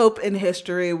youngest pope in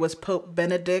history was Pope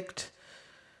Benedict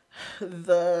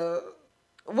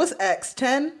what's X?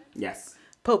 10? Yes.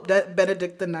 Pope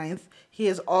Benedict the Ninth. He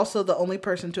is also the only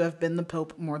person to have been the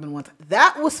Pope more than once.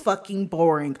 That was fucking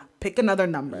boring. Pick another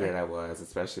number. Yeah, that was,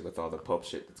 especially with all the Pope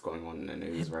shit that's going on in the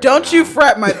news right Don't now. you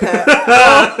fret, my pet.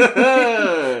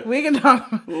 We can talk.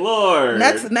 Lord.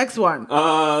 Next one.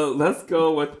 Let's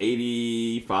go with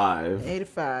 85.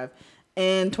 85.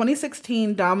 In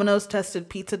 2016, Domino's tested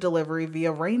pizza delivery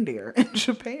via reindeer in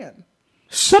Japan.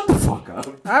 Shut the fuck up.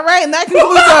 All right, and that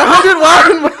concludes our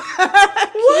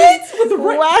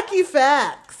 100 wacky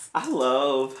facts. I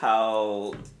love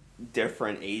how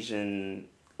different Asian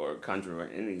or country or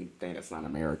anything that's not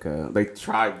America, they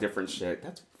try different shit.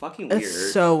 That's fucking weird.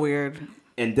 It's so weird.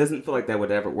 And doesn't feel like that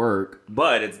would ever work,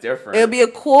 but it's different. It would be a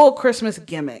cool Christmas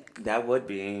gimmick. That would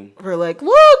be. We're like,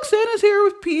 look, Santa's here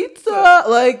with pizza.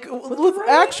 Like, with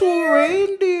actual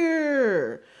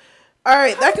reindeer. All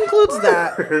right, that concludes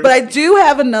that. But I do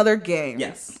have another game.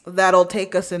 Yes. That'll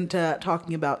take us into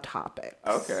talking about topics.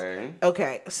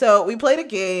 Okay, so we played a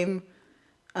game.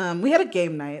 We had a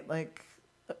game night like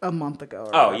a month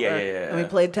ago. Oh, yeah. And we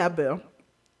played Taboo.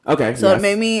 Okay. So it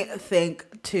made me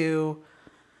think to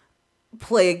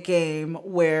play a game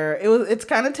where it's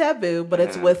kind of taboo, but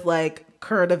it's with like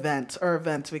current events or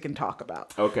events we can talk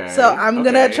about. Okay. So I'm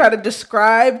going to try to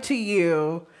describe to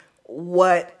you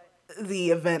what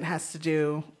the event has to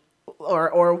do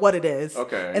or what it is.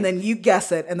 Okay. And then you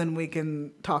guess it and then we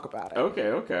can talk about it.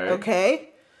 Okay?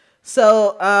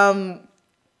 So,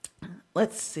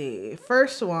 let's see.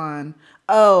 First one.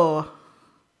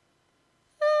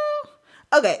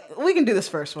 Okay, we can do this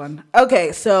first one.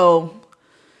 Okay, so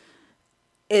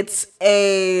it's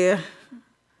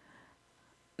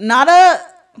not a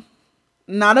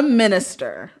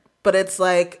minister, but it's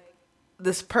like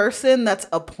this person that's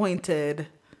appointed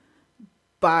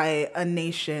by a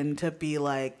nation to be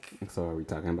like. So are we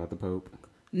talking about the Pope?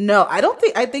 No,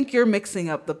 I think you're mixing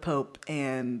up the Pope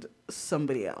and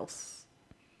somebody else.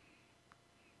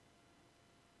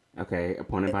 Okay,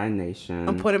 appointed by a nation.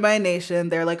 Appointed by a nation.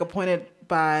 They're like appointed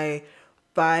by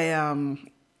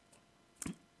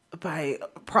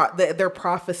their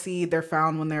prophecy. They're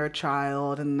found when they're a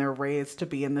child and they're raised to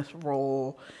be in this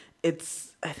role.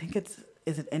 Is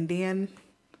it Indian?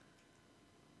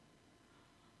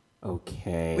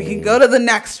 Okay. We can go to the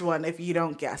next one if you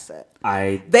don't guess it.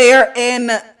 They are in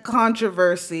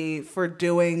controversy for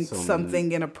doing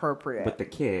something inappropriate. But the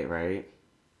kid, right?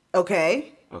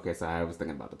 Okay. Okay, so I was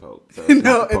thinking about the Pope. So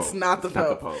it's not the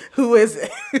Pope. Who is it?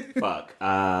 Fuck.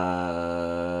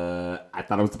 I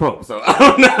thought it was the Pope, so I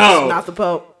don't know. It's not the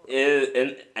Pope.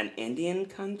 In an Indian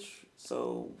country?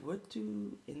 So what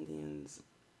do Indians,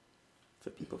 for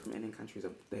people from Indian countries,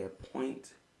 they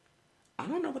appoint? I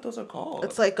don't know what those are called.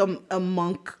 It's like a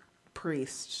monk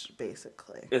priest,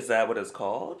 basically. Is that what it's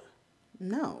called?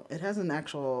 No, it has an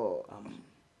actual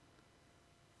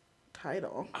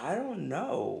title? I don't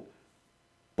know.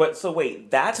 But so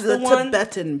wait, that's the one?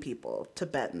 Tibetan people.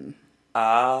 Tibetan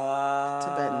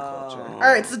culture. All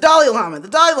right, it's the Dalai Lama. The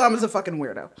Dalai Lama's a fucking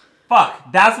weirdo.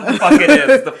 Fuck, that's what the fuck it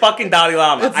is. The fucking Dalai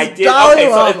Lama. It's Dalai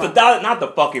Lama. So it's the Dalai, not the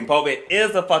fucking Pope. It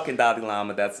is the fucking Dalai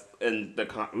Lama that's in the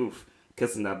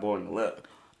kissing that boy in the lip.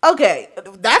 Okay,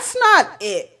 that's not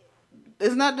it.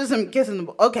 It's not just him kissing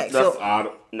the. Okay, that's so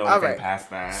odd. No one can pass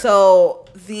that. So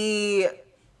the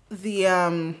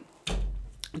Dalai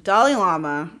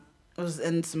Lama was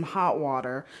in some hot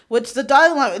water, which the Dalai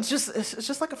Lama, it's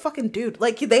just like a fucking dude.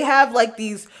 Like they have like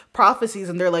these prophecies,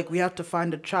 and they're like, we have to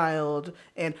find a child,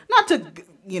 and not to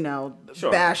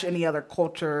bash any other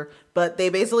culture, but they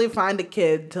basically find a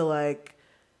kid to like.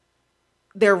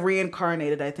 They're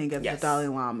reincarnated, I think, as the Dalai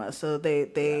Lama. So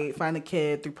they find the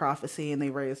kid through prophecy and they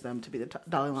raise them to be the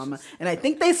Dalai Lama. And I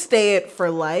think they stay it for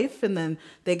life, and then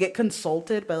they get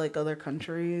consulted by like other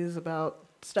countries about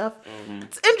stuff. Mm-hmm.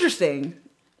 It's interesting.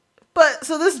 But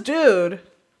so this dude,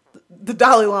 the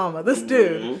Dalai Lama, this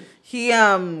dude, he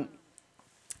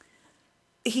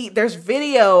there's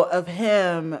video of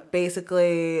him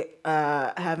basically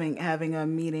having a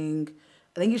meeting.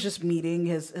 I think he's just meeting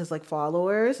his like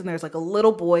followers, and there's like a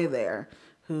little boy there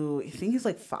who I think he's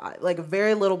like 5, like a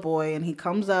very little boy, and he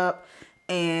comes up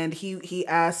and he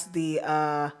asked the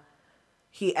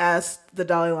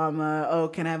Dalai Lama, "Oh,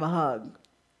 can I have a hug?"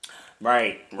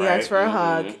 Right. He asked for a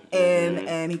hug,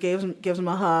 and he gives him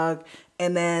a hug,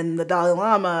 and then the Dalai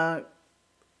Lama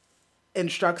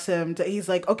instructs him to. He's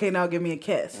like, "Okay, now give me a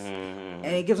kiss," and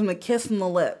he gives him a kiss on the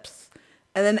lips,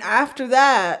 and then after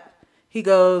that he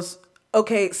goes,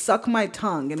 "Okay, suck my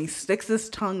tongue," and he sticks his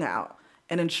tongue out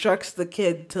and instructs the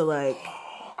kid to like.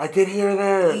 I did hear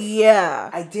this. Yeah,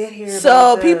 I did hear.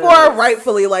 So people are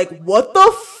rightfully like, "What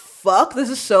the fuck? This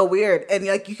is so weird." And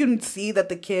like you can see that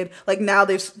the kid, like now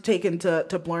they've taken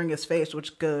to blurring his face,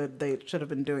 which good. They should have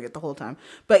been doing it the whole time.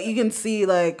 But you can see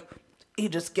like he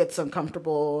just gets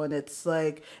uncomfortable, and it's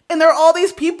like, and there are all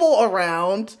these people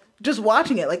around just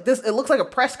watching it. Like this, it looks like a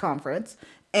press conference.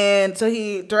 And so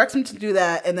he directs him to do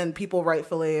that, and then people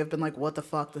rightfully have been like, "What the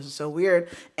fuck? This is so weird."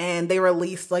 And they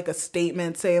released like a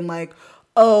statement saying like,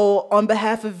 "Oh, on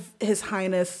behalf of His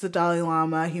Highness the Dalai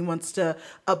Lama, he wants to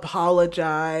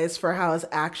apologize for how his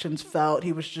actions felt.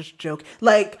 He was just joking."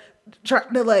 Like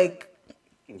trying to like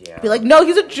be like, "No,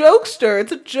 he's a jokester.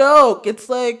 It's a joke." It's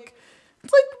like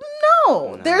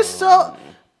no. There's so,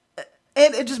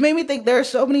 and it just made me think there are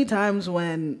so many times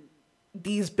when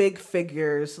these big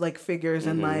figures, like figures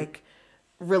in like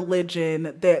religion,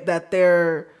 that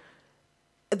their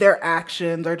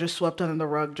actions are just swept under the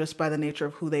rug just by the nature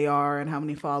of who they are and how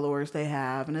many followers they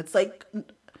have. And it's like,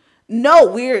 no,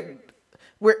 we're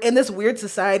in this weird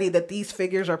society that these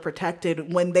figures are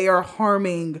protected when they are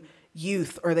harming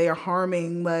youth, or they are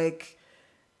harming like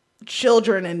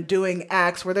children and doing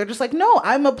acts where they're just like, "No,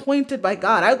 I'm appointed by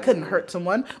God. I couldn't hurt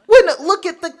someone." Look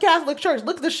at the Catholic Church.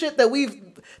 Look at the shit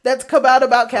that's come out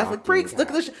about Catholic priests.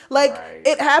 Look at the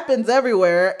it happens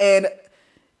everywhere. And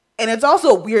it's also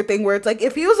a weird thing where it's like,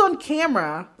 if he was on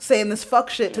camera saying this fuck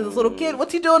shit to this little kid,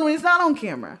 what's he doing when he's not on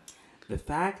camera? The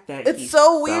fact that it's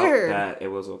so weird that it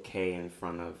was okay in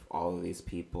front of all of these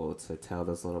people to tell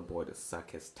this little boy to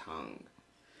suck his tongue.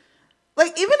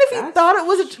 Like, even if he thought it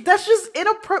was that's just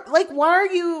inappropriate. Like, why are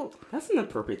you... That's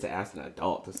inappropriate to ask an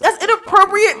adult. That's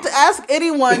inappropriate to ask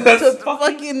anyone to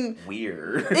fucking...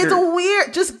 weird. It's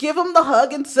weird. Just give him the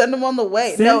hug and send him on the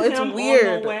way. Send it's him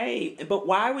weird. On the way. But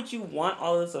why would you want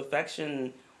all this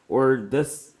affection or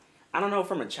this... I don't know,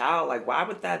 from a child? Like, why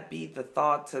would that be the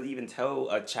thought to even tell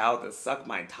a child to suck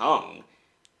my tongue?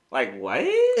 Like, what?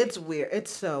 It's weird.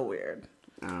 It's so weird.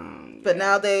 But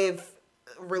now they've...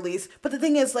 release, but the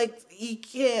thing is, like, he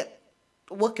can't.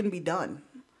 What can be done?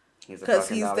 Because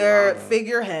he's their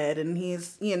figurehead, and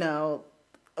he's,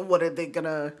 what are they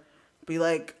gonna be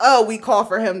like? "Oh, we call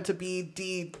for him to be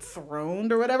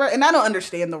dethroned," or whatever. And I don't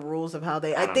understand the rules of how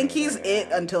they. I think he's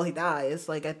it until he dies.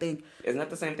 Like, I think. Isn't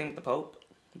that the same thing with the Pope?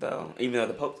 Though, even though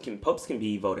the popes can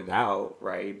be voted out,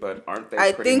 right? But aren't they?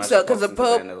 I think so, because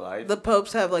the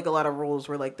popes have like a lot of rules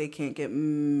where like they can't get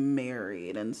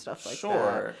married and stuff like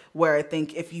that. Where I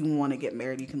think if you want to get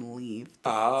married, you can leave.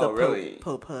 Really?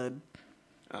 Popehood.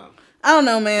 Oh. I don't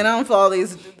know, man. I don't follow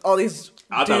all these.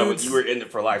 I thought you were in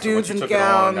it for life. So once you took it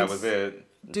on, that was it.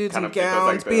 Dudes in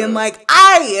gowns being like,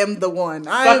 "I am the one.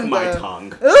 Suck my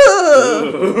tongue." Yeah,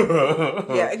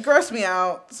 it grossed me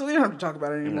out. So we don't have to talk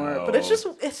about it anymore. No. But it's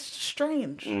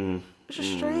strange. It's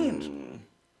just strange.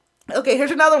 Okay, here's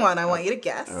another one I want you to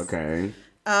guess. Okay.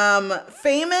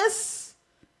 Famous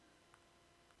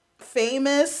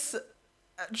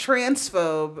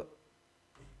transphobe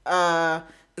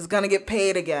is going to get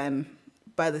paid again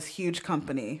by this huge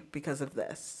company because of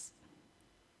this.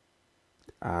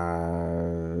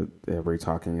 Are we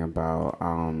talking about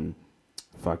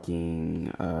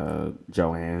fucking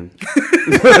Joanne?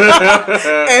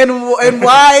 and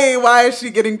why is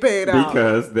she getting paid out?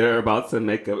 Because they're about to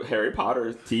make a Harry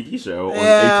Potter TV show on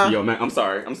HBO Max. I'm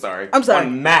sorry.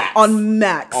 On Max. On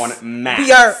Max.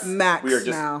 We are Max. We are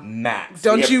just now. Max.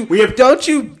 Don't you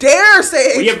dare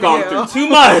say we HBO. have gone through too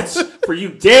much for you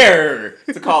dare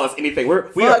to call us anything.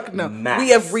 We are no. Max. We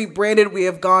have rebranded. We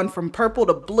have gone from purple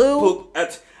to blue.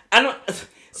 I don't.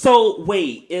 So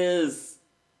wait, is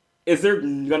there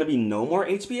gonna be no more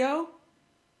HBO?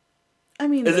 I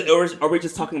mean, or are we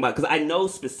just talking about? Because I know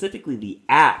specifically the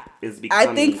app is becoming.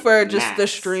 I think for just Max. the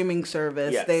streaming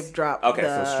service, they've dropped. Okay,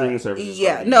 so streaming service.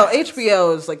 Yeah, no,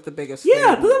 HBO is like the biggest.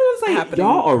 Yeah, thing but I was like, happening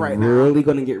y'all are right really now.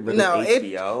 gonna get rid of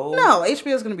HBO? No,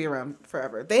 HBO is gonna be around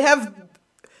forever. They have.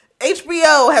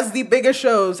 HBO has the biggest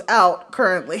shows out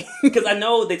currently. Because I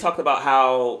know they talked about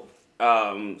how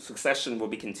Succession will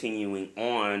be continuing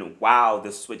on while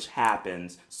the switch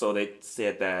happens. So they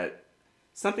said that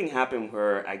something happened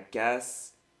where I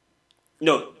guess...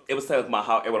 No, it was said about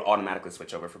how it would automatically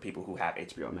switch over for people who have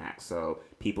HBO Max. So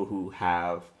people who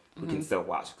can still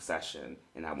watch Succession,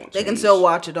 and that won't change. They can still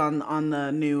watch it on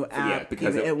the new app. Yeah,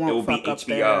 because it will be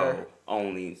HBO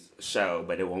only show,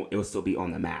 but it will still be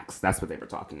on the Max. That's what they were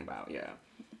talking about, yeah.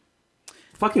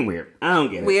 Fucking weird. I don't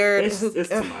get it. Weird. It's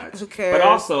too much. Who cares? But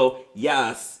also,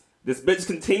 yes, this bitch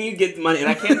continue to get money, and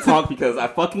I can't talk because I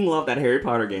fucking love that Harry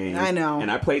Potter game. I know. And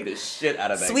I played the shit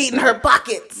out of that. Sweeten her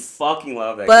pockets. Fucking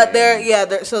love that but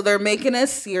game. they're making a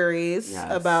series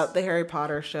about the Harry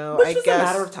Potter show. Which is a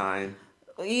matter of time.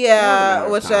 Yeah,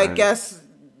 I guess,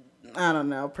 I don't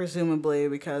know, presumably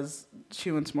because she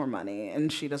wants more money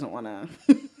and she doesn't want to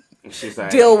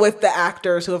deal with the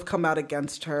actors who have come out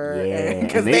against her. Yeah,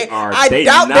 because I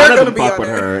doubt they're going to be on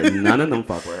her. None of them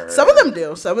fuck with her. Some of them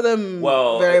do. Some of them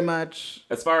very much.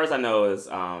 As far as I know is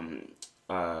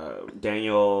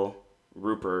Daniel,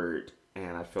 Rupert,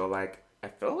 and I feel like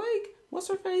what's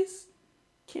her face?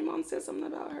 Came on and said something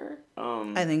about her.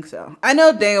 I think so. I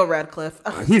know Daniel Radcliffe.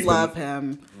 Love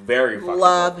him. Very fucking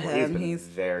love vocal. him. He's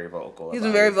very vocal. He's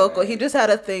been very vocal. He just had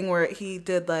a thing where he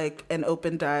did like an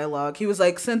open dialogue. He was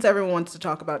like, since everyone wants to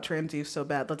talk about trans youth so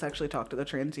bad, let's actually talk to the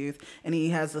trans youth. And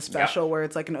he has the special where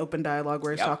it's like an open dialogue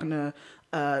where he's talking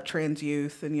to trans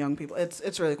youth and young people.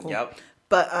 It's really cool. Yep.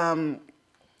 But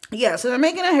yeah, so they're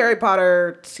making a Harry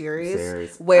Potter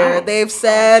series where they've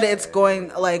said it's going,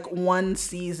 like, one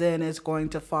season is going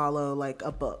to follow, like,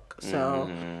 a book. So,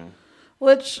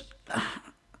 which,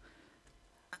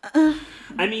 I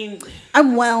mean...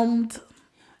 I'm whelmed.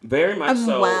 Very much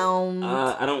so. I'm whelmed.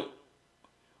 I don't...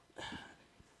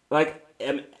 Like,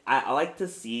 I like to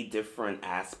see different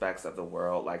aspects of the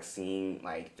world, like seeing,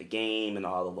 like, the game and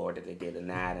all the lore that they did in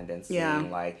that, and then seeing,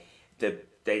 like,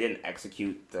 they didn't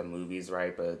execute the movies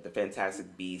right, but the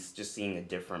Fantastic Beasts, just seeing a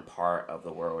different part of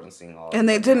the world and seeing all. And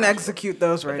they didn't execute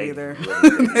those right either.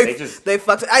 Really they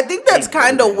fucked. I think that's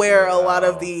kind of where a lot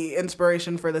of the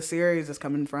inspiration for the series is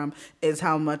coming from. Is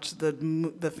how much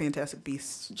the Fantastic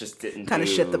Beasts just didn't kind of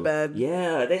shit the bed.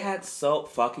 Yeah, they had so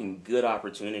fucking good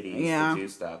opportunities to do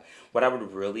stuff. What I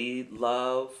would really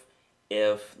love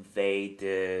if they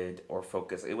did or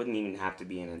focus, it wouldn't even have to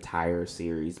be an entire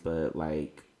series, but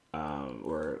like.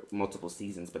 Or multiple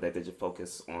seasons, but that they just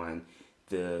focus on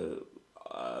the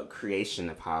creation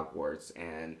of Hogwarts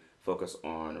and focus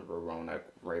on Verona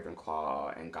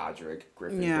Ravenclaw and Godric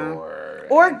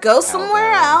Gryffindor. Or go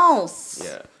somewhere else.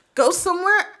 Yeah. Go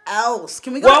somewhere else.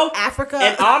 Can we go to Africa?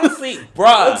 And honestly,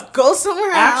 bruh. Let's go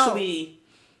somewhere else. Actually,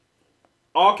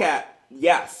 all cap,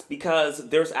 yes, because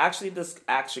there's actually this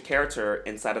actual character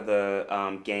inside of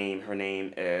the game. Her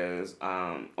name is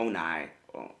Onai.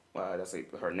 That's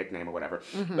like her nickname or whatever.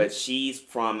 Mm-hmm. But she's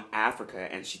from Africa,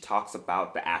 and she talks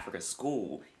about the African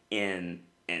school in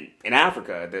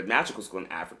Africa, the magical school in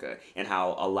Africa, and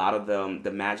how a lot of them,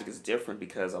 the magic is different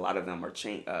because a lot of them are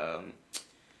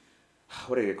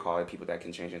what do they call it? People that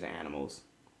can change into animals.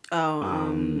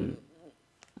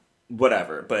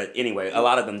 Whatever. But anyway, a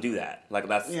lot of them do that. Like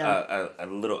that's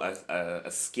a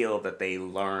skill that they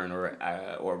learn,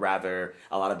 or rather,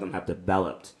 a lot of them have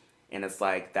developed. And it's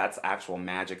like, that's actual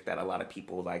magic that a lot of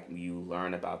people, like, you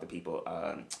learn about the people,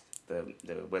 the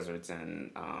wizards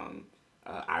in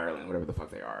Ireland, whatever the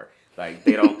fuck they are. Like,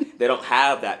 they don't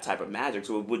have that type of magic.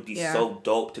 So it would be so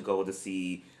dope to go to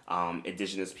see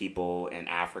indigenous people in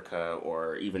Africa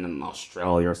or even in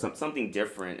Australia or something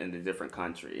different in a different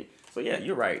country. So yeah,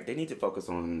 you're right. They need to focus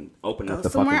on opening up the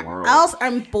fucking world. Else,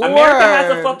 I'm bored. America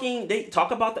has a fucking. They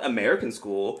talk about the American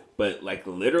school, but like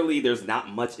literally, there's not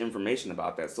much information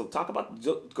about that. So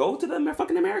go to the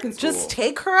fucking American school. Just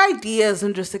take her ideas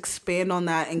and just expand on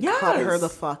that and cut her the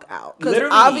fuck out. Because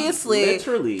obviously,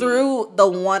 through the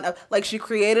one, like she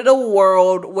created a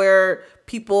world where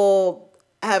people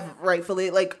have rightfully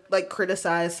like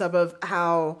criticized some of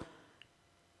how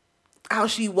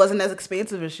she wasn't as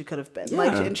expansive as she could have been. Yeah.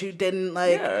 Like, and she didn't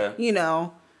you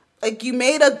know, like you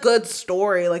made a good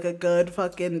story, like a good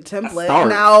fucking template.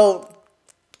 Now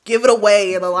give it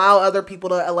away and allow other people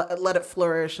to let it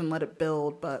flourish and let it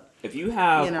build. But if you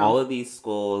have all of these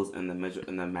schools in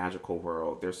the magical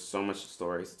world, there's so much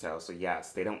stories to tell. So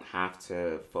yes, they don't have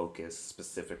to focus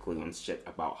specifically on shit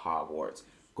about Hogwarts.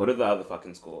 Go to the other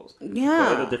fucking schools. Yeah.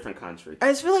 Go to the different country. I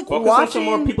just feel like focus on some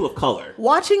more people of color.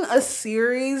 Watching a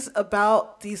series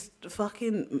about these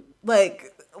fucking,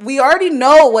 like, we already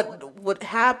know what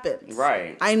happens.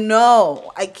 Right. I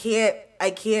know. I can't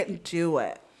do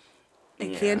it.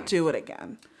 I can't do it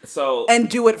again. So. And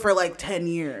do it for like 10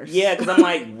 years. Yeah, because I'm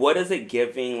like, what is it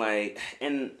giving? Like,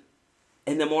 and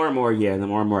the more and more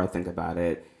I think about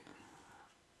it,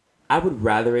 I would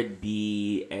rather it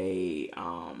be a,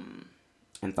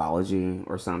 anthology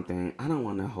or something. I don't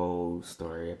want a whole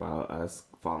story about us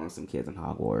following some kids in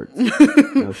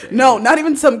Hogwarts. No, not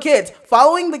even some kids.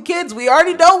 Following the kids, we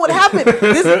already know what happened.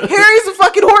 Harry's a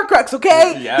fucking Horcrux,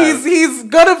 okay? Yes. He's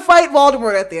gonna fight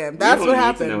Voldemort at the end. That's what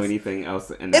happens. Don't need to know anything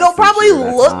else. It'll probably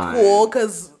look cool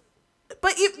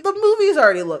but the movies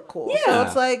already look cool. Yeah. So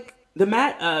it's like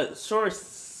sure,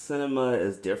 cinema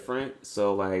is different.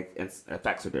 So like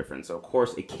effects are different. So of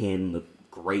course it can look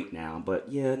great now, but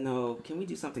can we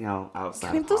do something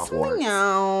outside of Hogwarts? Something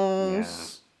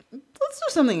else? Yeah. Let's do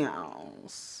something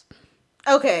else.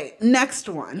 Okay, next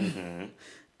one.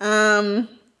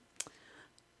 Mm-hmm.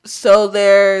 So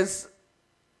there's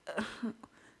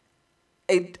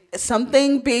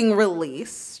something being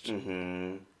released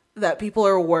that people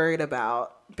are worried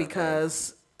about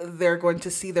because they're going to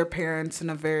see their parents in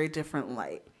a very different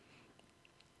light.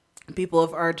 People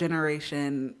of our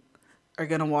generation are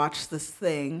gonna watch this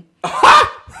thing.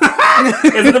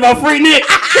 Is it about Freaknik?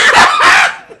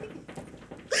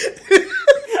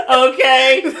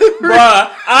 Okay,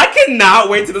 bruh. I cannot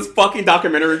wait till this fucking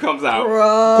documentary comes out.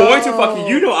 Going to fucking,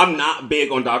 I'm not big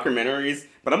on documentaries,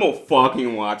 but I'm gonna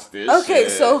fucking watch this. Okay,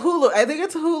 shit. So Hulu, I think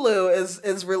it's Hulu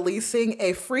is releasing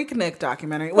a Freaknik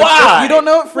documentary. Why? If you don't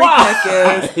know what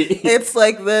Freaknik is, it's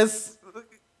like this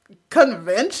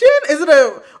convention?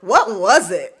 What was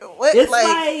it? It's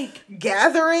like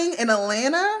gathering in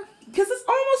Atlanta? Because it's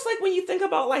almost like when you think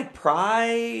about like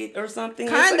Pride or something.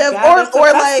 Kind of,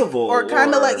 or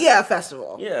kind of like a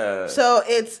festival. Yeah. So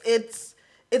it's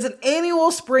an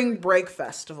annual spring break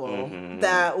festival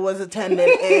that was attended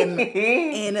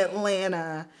in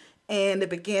Atlanta, and it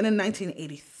began in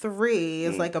 1983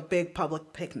 as like a big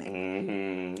public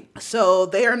picnic. So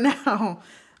they are now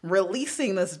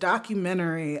releasing this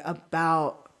documentary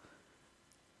about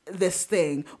this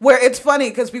thing where it's funny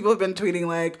because people have been tweeting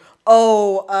like,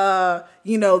 the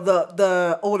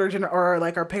older or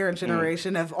like our parents'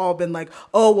 generation have all been like,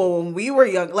 oh, well, when we were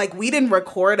young, like we didn't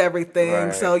record everything.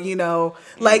 Right. So,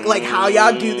 like how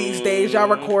y'all do these days, y'all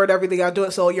record everything, y'all do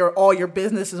it. So all your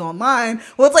business is online.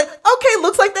 Well, it's like, okay,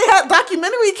 looks like they had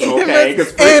documentary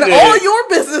cameras and all your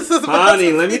businesses.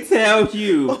 Honey, let me tell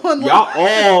you, y'all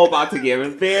all about to get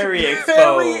very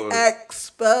exposed.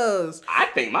 I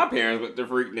think my parents went to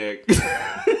Freaknik.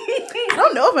 I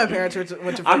don't know if my parents went to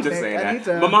Freaknik. I'm just saying that.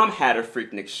 My mom had a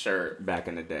Freaknik shirt back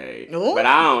in the day, but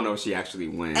I don't know if she actually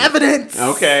went. Evidence.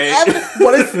 Okay.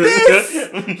 What is this?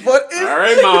 What is all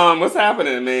right, this? Mom. What's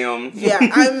happening, ma'am?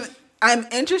 Yeah, I'm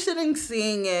interested in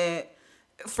seeing it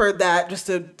for that, just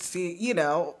to see,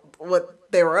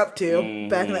 what they were up to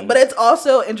back in that. But it's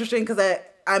also interesting because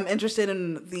I'm interested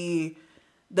in the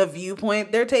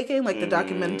viewpoint they're taking, like the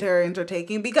documentarians are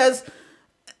taking, because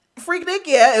Freaknik,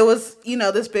 it was,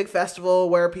 this big festival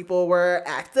where people were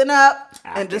acting up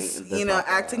and just,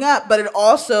 acting up. But it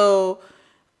also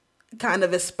kind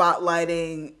of is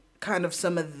spotlighting kind of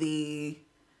some of the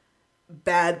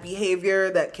bad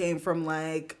behavior that came from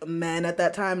like men at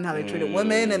that time and how they treated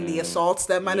women and the assaults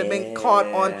that might have been caught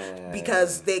on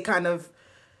because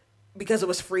it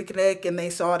was Freaknik and they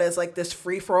saw it as like this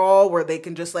free for all where they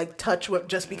can just like touch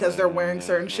just because they're wearing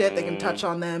certain shit, they can touch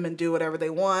on them and do whatever they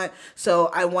want.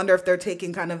 So I wonder if they're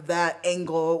taking kind of that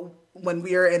angle when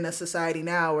we're in a society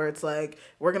now where it's like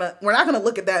we're not gonna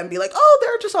look at that and be like, oh,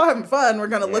 they're just all having fun. We're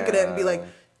gonna look at it and be like,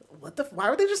 why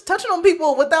were they just touching on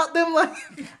people without them like?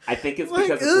 I think it's like,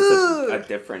 because it's such a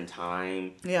different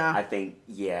time. Yeah. I think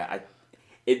I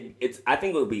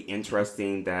think it would be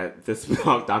interesting that this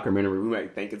documentary, we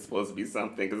might think it's supposed to be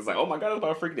something because it's like, oh my god, it's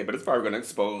about Freaknik, but it's probably going to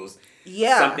expose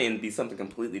something and be something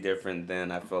completely different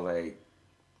than I feel like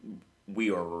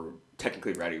we are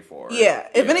technically ready for. Yeah.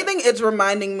 If anything, it's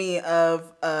reminding me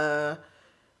of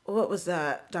what was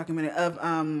that documentary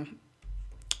of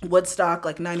Woodstock,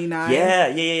 like 99.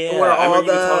 Yeah. Where all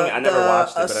I never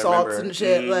watched it, assaults and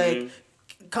shit like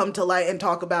come to light and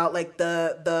talk about like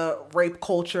the rape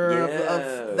culture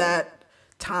of that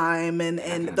time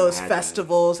and those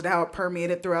festivals and how it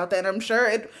permeated throughout that. And I'm sure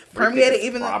it permeated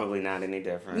even probably not any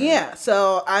different. Yeah,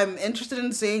 so I'm interested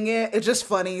in seeing it. It's just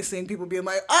funny seeing people being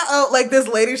like, uh-oh, like this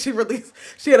lady she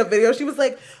had a video. She was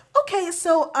like, okay,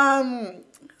 so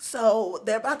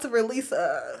they're about to release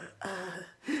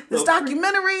this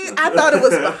documentary. I thought it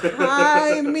was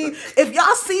behind me. If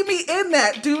y'all see me in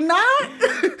that,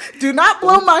 do not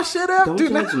blow my shit up. Don't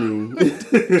judge me.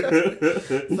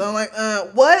 So I'm like,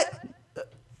 what?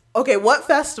 Okay, what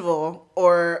festival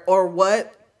or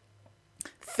what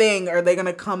thing are they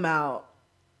gonna come out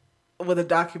with a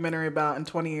documentary about in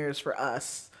 20 years for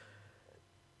us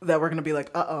that we're gonna be like,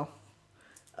 uh-oh.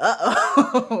 I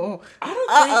don't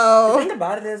think the thing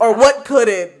about it is, or what could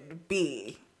it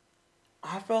be?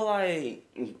 I feel like,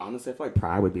 honestly, I feel like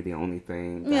Pride would be the only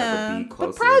thing that would be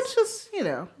closest. But Pride's just,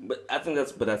 But I think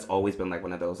that's always been like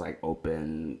one of those like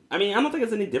open. I mean, I don't think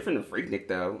it's any different than Freaknik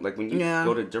though. Like when you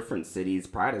go to different cities,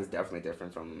 Pride is definitely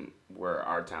different from where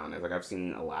our town is. Like I've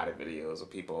seen a lot of videos of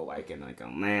people like in like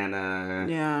Atlanta,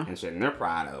 and shit, and their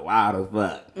Pride is wild as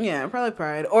fuck. Yeah, probably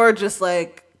Pride, or just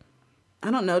like,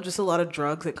 I don't know, just a lot of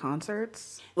drugs at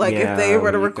concerts. Like if they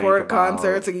were to record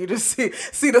concerts and you just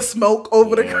see the smoke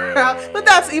over the crowd. But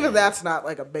that's not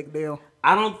like a big deal.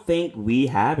 I don't think we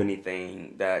have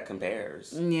anything that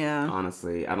compares. Yeah.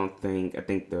 Honestly, I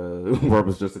think the world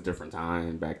was just a different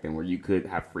time back then where you could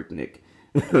have Freaknik.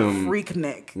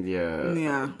 Freaknik. Yeah.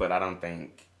 Yeah. But I don't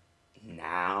think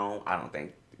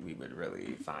we would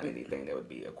really find anything that would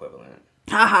be equivalent.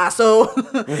 Haha, so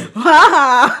you ain't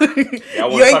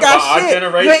got shit.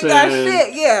 You ain't got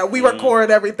shit. Yeah, we record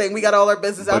everything. We got all our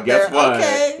business out there. Guess what?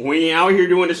 Okay. We ain't out here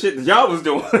doing the shit that y'all was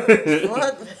doing.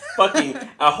 What? Fucking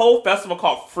a whole festival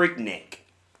called Freaknik.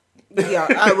 Yeah,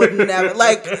 I would never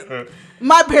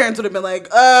my parents would have been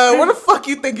like, where the fuck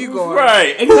you think you going?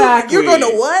 Right, exactly. You're going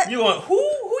to what? You going who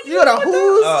you going to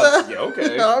who's? Yeah,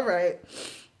 okay. All right.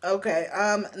 Okay.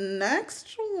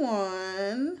 Next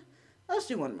one. Let's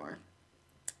do one more.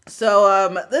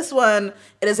 So, this one,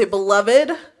 it is a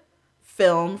beloved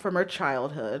film from her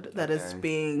childhood that is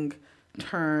being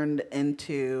turned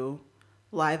into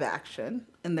live action.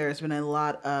 And there's been a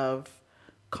lot of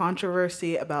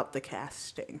controversy about the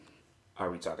casting.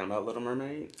 Are we talking about Little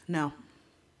Mermaid? No.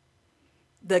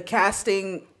 The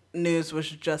casting news was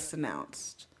just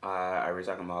announced. Are we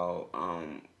talking about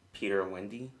Peter and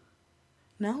Wendy?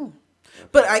 No.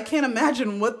 But I can't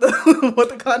imagine what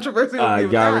the controversy would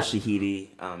be. Yara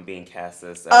Shahidi being cast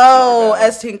as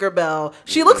as Tinkerbell.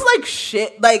 She looks like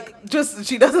shit. Like, just,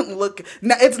 she doesn't look...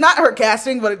 It's not her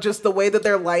casting, but it's just the way that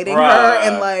they're lighting her.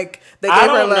 And, like, they gave her,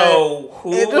 like... I don't know who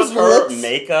was her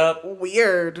makeup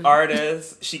weird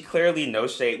artist. She clearly no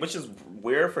shade, which is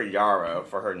weird for Yara,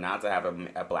 for her not to have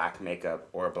a black makeup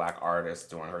or a black artist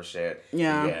doing her shit.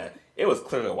 Yeah. It was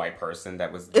clearly a white person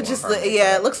that was doing her makeup.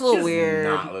 It looks a little weird. It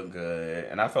does not look good.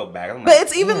 And I felt bad. But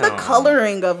it's even the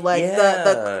coloring of, like,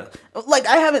 the like,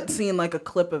 I haven't seen, like, a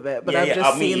clip of it, but I've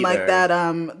just seen, like,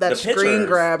 that screen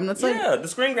grab. And it's like... Yeah, the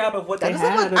screen grab of what they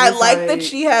had. I like that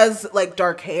she has, like,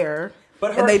 dark hair.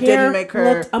 But her and they didn't make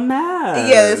her looked a mess.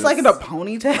 Yeah, it's like in a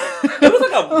ponytail. It was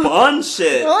like a bun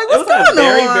shit. Like, it was like a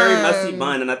very, very messy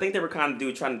bun, and I think they were trying to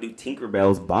do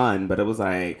Tinkerbell's bun, but it was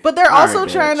like. But they're also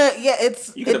trying to. Yeah,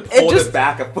 it's. You could have pulled it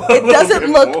back a little It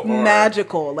doesn't look more.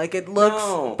 magical. Like it looks.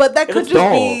 No, but that could just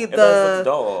dull. be It does look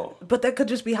dull. But that could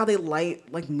just be how they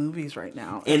light like movies right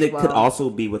now. And it could also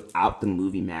be without the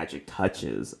movie magic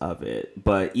touches of it.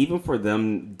 But even for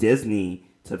them, Disney,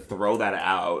 to throw that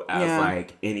out as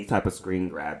like any type of screen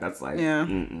grab, that's like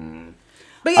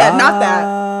But yeah, not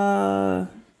that.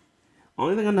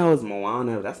 Only thing I know is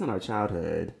Moana. That's not our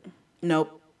childhood.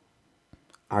 Nope.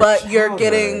 You're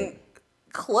getting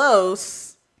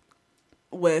close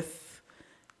with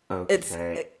it's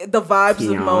the vibes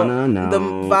Tiana, of the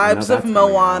vibes of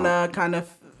Moana kind of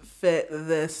fit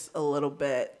this a little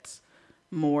bit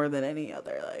more than any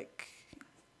other, like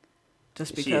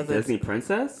just because she a Disney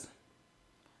princess.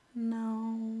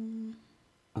 No.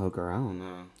 Oh, girl, I don't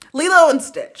know. Lilo and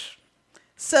Stitch.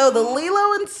 So the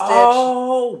Lilo and Stitch.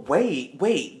 Oh,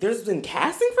 wait. There's been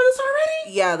casting for this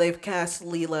already? Yeah, they've cast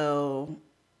Lilo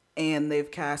and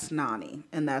they've cast Nani.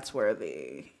 And that's where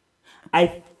the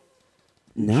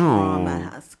drama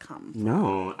has come from.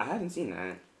 No, I haven't seen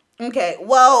that. Okay,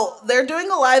 well, they're doing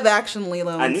a live action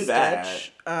Lilo and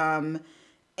Stitch. That.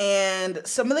 And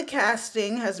some of the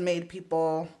casting has made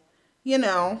people,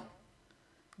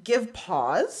 give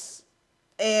pause.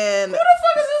 And who the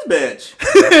fuck is this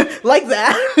bitch? Like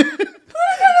that. Who the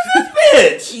fuck is this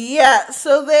bitch? Yeah,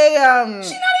 so they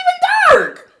she's not even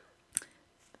dark.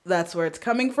 That's where it's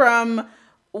coming from.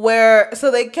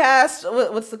 So they cast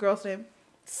what's the girl's name?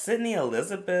 Sydney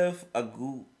Elizabeth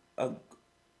Agudong.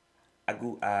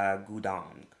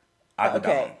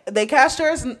 Okay, they cast her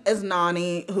as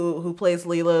Nani, who plays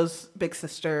Lilo's big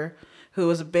sister, who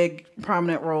was a big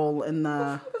prominent role in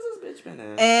the.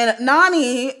 And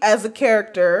Nani as a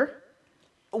character,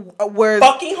 where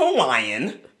fucking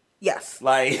Hawaiian. Yes,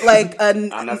 I'm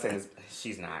not saying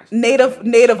she's not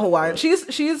native Hawaiian.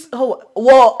 She's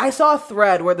well, I saw a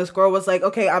thread where this girl was like,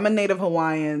 "Okay, I'm a native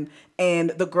Hawaiian,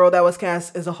 and the girl that was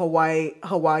cast is a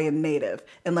Hawaiian native,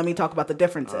 and let me talk about the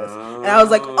differences." And I was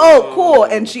like, "Oh, cool!"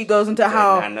 And she goes into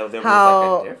how was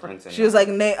a difference in she was like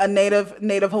a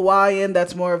native Hawaiian.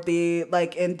 That's more of the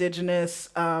indigenous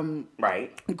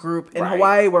group in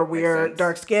Hawaii, where we're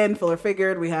dark skinned, fuller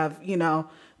figured. We have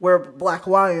we're Black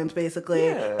Hawaiians basically,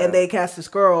 and they cast this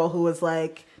girl who was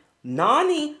like.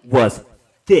 Nani was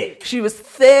thick. She was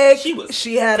thick.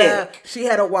 She had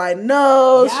a wide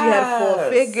nose. Yes. She had a full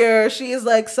figure. She is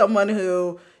like someone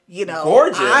who,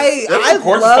 gorgeous. I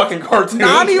gorgeous love, fucking cartoon.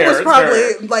 Nani was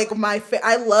probably like my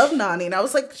I love Nani, and I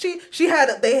was like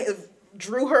they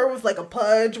drew her with like a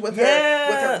pudge with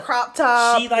her crop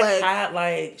top. She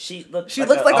had she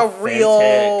looked like a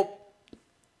real.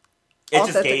 It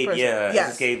just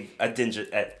gave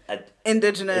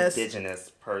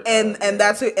indigenous person. And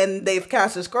that's it. And they've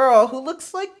cast this girl who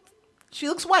looks like she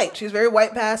looks white. She's very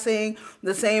white passing.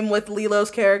 The same with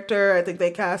Lilo's character. I think they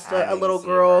cast a little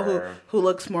girl who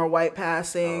looks more white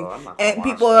passing. And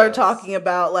people are talking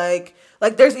about like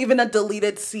there's even a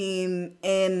deleted scene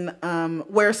in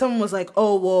where someone was like,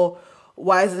 "Oh, well,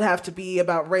 why does it have to be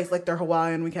about race? Like they're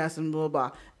Hawaiian, we cast them, blah blah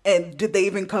blah." And did they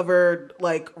even cover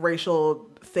like racial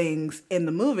things in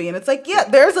the movie? And it's like, yeah,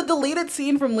 there's a deleted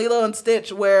scene from Lilo and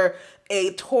Stitch where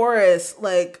a tourist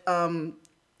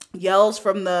yells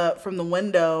from the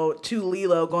window to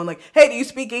Lilo, going like, "Hey, do you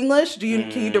speak English?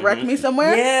 Can you direct me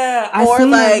somewhere?" Yeah,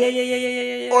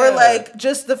 or like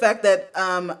just the fact that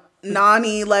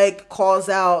Nani calls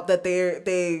out that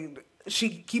she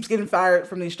keeps getting fired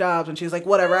from these jobs, and she's like,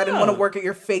 "Whatever, I didn't want to work at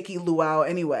your fakey luau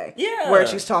anyway." Yeah. Where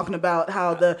she's talking about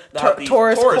how the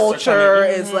tourist culture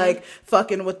is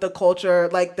fucking with the culture,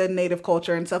 like the native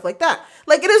culture and stuff like that.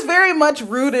 Like it is very much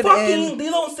rooted in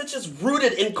Lilo and Stitch is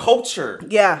rooted in culture.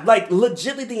 Yeah. Like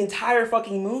legitimately the entire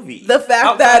fucking movie. The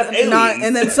fact that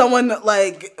and then someone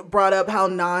brought up how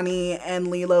Nani and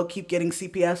Lilo keep getting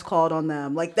CPS called on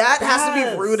them. Like that has to be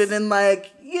rooted in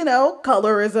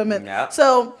colorism and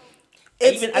so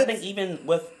I think even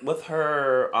with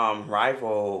her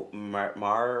rival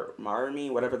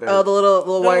Marmee, whatever the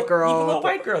little white girl, even the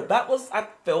white girl, that was, I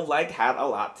feel like, had a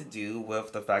lot to do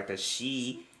with the fact that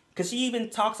because she even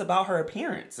talks about her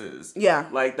appearances. Yeah,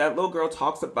 like that little girl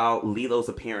talks about Lilo's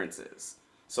appearances,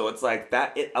 so it's like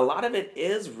that. A lot of it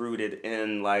is rooted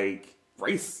in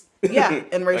race. Yeah,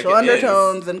 and racial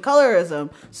undertones and colorism.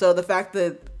 So the fact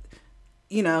that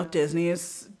Disney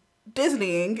is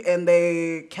Disneying and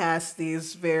they cast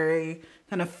these very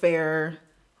kind of fair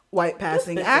white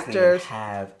passing actors.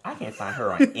 I can't find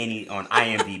her on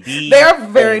IMDb. They are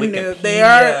very new. They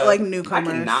are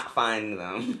newcomers. I cannot find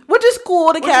them. Which is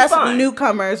cool to cast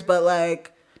newcomers, but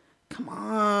come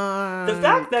on. The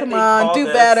fact that do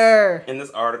better. In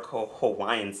this article,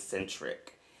 Hawaiian centric.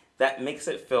 That makes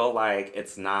it feel like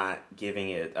it's not giving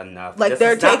it enough.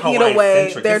 They're taking it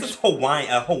away. This is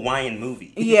a Hawaiian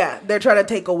movie. Yeah, they're trying to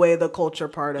take away the culture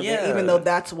part of it, even though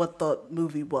that's what the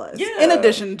movie was. Yeah. In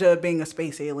addition to being a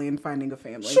space alien finding a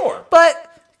family. Sure. But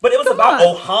it was about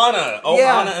Ohana.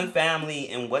 Ohana and family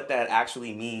and what that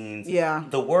actually means. Yeah.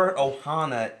 The word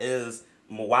Ohana is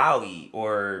Maui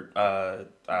or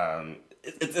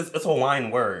it's a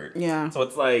Hawaiian word. Yeah. So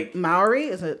it's like Maori.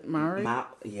 Is it Maori?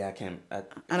 Yeah, I can't. I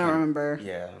don't remember.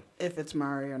 Yeah. If it's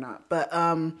Maori or not, but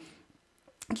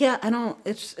yeah, I don't.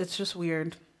 It's just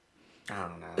weird. I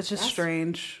don't know. It's just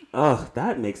strange. Oh,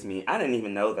 that makes me. I didn't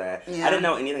even know that. Yeah. I didn't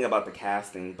know anything about the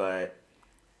casting, but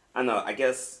I know. I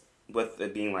guess with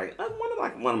it being one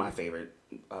of my favorite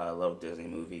little Disney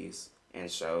movies. and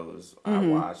shows I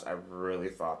watched, I really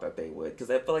thought that they would, because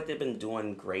I feel like they've been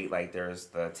doing great. Like there's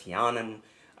the Tiana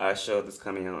show that's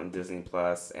coming out on Disney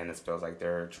Plus, and it feels like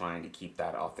they're trying to keep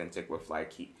that authentic with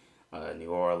like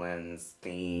New Orleans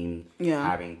theme,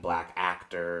 having black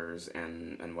actors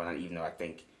and whatnot.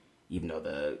 Even though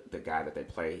the guy that they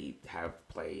play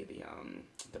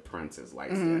the prince is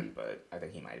light skinned, but I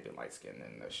think he might have been light skinned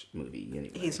in the movie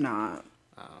anyway. He's not.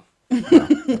 Well,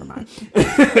 never mind.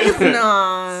 He's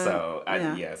not. So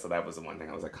so that was the one thing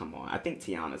I was like, come on. I think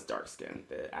Tiana's dark skinned,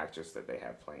 the actress that they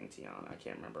have playing Tiana. I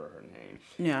can't remember her name.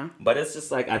 Yeah. But it's just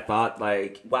like I thought,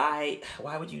 like, why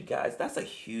would you guys? That's a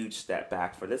huge step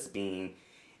back for this being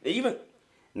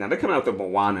now they're coming out with the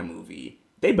Moana movie.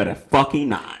 They better fucking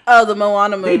not. Oh, the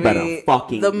Moana movie. They better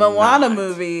fucking The Moana not.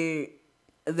 movie.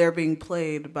 They're being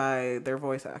played by their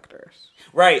voice actors.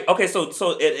 Right. Okay. So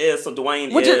it is. So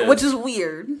Dwayne which is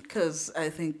weird because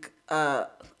I think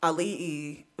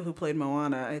Ali'i, who played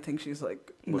Moana, I think she's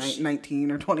like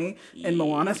 19 or 20, and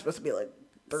Moana's supposed to be like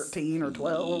 13 or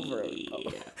 12 or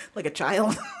like a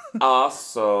child.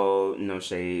 Also, no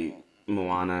shade.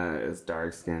 Moana is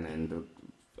dark skinned and the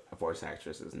voice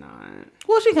actress is not.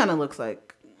 Well, she kind of looks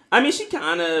like. I mean, she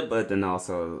kind of, but then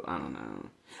also, I don't know.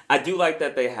 I do like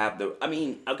that they have the. I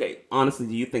mean, okay. Honestly,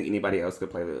 do you think anybody else could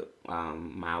play the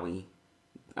Maui?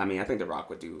 I mean, I think The Rock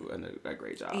would do a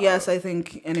great job. Yes, I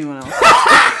think anyone else.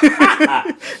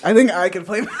 I think I could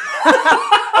play.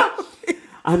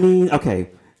 I mean, okay.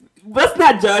 Let's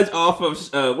not judge off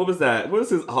of what was that? What was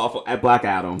his awful at Black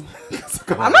Adam?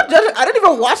 I'm not judging. I didn't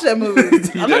even watch that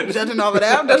movie. I'm not judging off of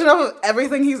that. I'm judging off of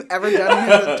everything he's ever done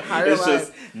in his entire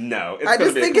life. I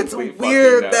just think it's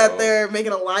weird that they're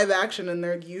making a live action and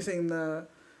they're using the.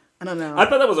 I don't know. I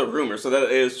thought that was a rumor, so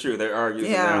that is true. They are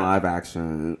using their live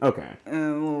action. Okay. A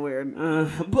little weird.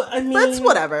 But I mean, but it's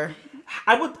whatever.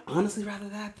 I would honestly rather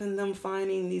that than them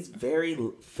finding these very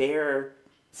fair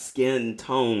skin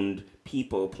toned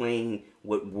people playing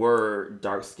what were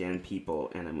dark skinned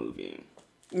people in a movie.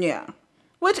 Yeah.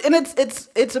 And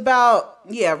it's about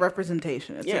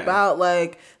representation. It's about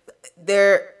like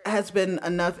there has been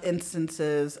enough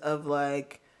instances of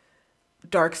like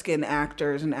dark skinned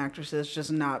actors and actresses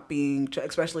just not being,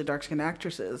 especially dark skinned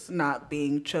actresses, not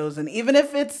being chosen. Even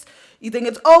if you think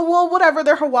it's, oh, well, whatever,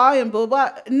 they're Hawaiian, blah, blah.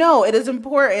 No, it is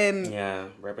important. Yeah,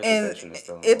 representation is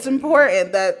still important. It's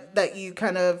important that you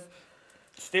kind of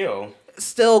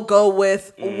still go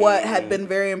with what had been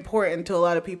very important to a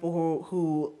lot of people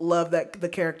who love the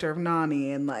character of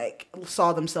Nani and like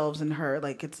saw themselves in her.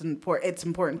 Like it's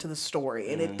important to the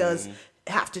story, and it does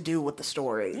have to do with the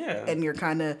story. Yeah. And you're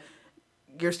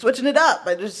switching it up.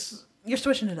 You're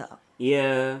switching it up.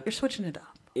 Yeah. You're switching it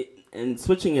up. And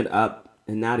switching it up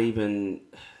and not even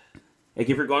like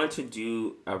if you're going to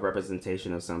do a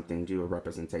representation of something, do a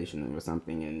representation of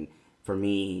something. And for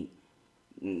me,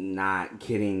 not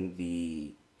getting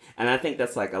and I think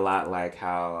that's like a lot like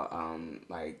how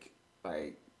like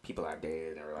people I've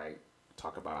dated or like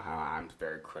talk about how I'm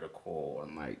very critical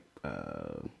and like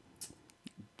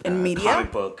in media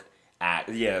comic book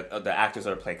the actors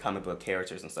that play comic book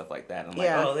characters and stuff like that. I'm like,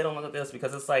 oh, they don't look at this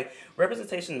because it's like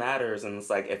representation matters, and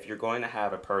it's like if you're going to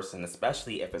have a person,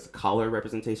 especially if it's color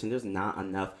representation, there's not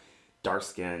enough dark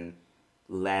skin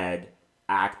led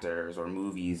actors or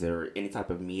movies or any type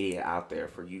of media out there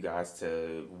for you guys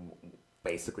to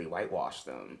basically whitewash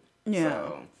them. Yeah.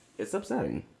 So it's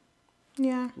upsetting.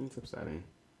 Yeah. It's upsetting.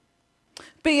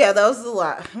 But yeah, that was the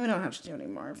last. We don't have to do any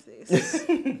more of these.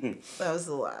 That was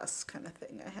the last kind of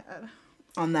thing I had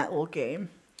on that little game.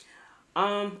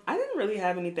 I didn't really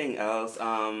have anything else.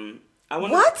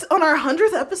 What? On our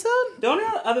 100th episode? The only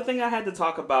other thing I had to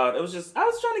talk about, I was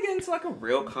trying to get into like a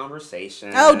real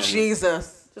conversation. Oh,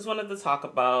 Jesus. Just wanted to talk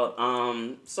about,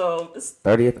 so it's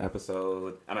 30th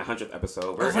episode, 100th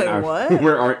episode. We're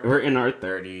in our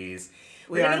 30s.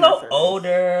 We're getting a little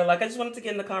older. Like, I just wanted to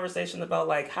get in the conversation about,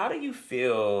 like, how do you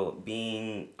feel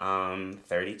being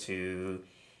 32?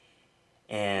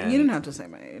 And you didn't have to say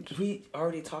my age. We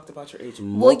already talked about your age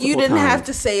Well, you didn't have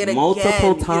to say it again.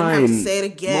 Multiple times. You didn't have to say it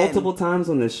again. Multiple times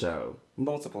on this show.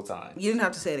 Multiple times. You didn't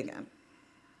have to say it again.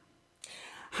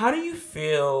 How do you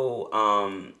feel,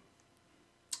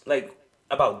 like,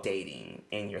 about dating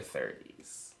in your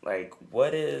 30s? Like,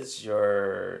 what is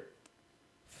your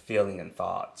feeling and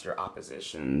thoughts, your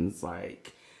oppositions?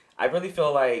 Like, I really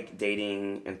feel like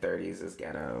dating in 30s is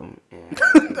ghetto. And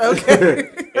okay.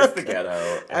 It's the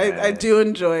ghetto. I do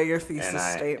enjoy your thesis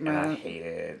statement. And I hate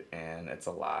it, and it's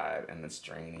a lot, and it's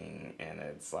draining, and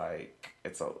it's like,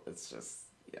 it's just,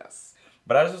 yes.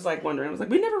 But I was just like wondering, I was like,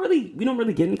 we don't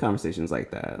really get in conversations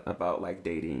like that about like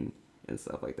dating and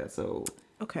stuff like that. So,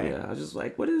 okay. Yeah, I was just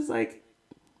like, what is like,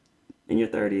 in your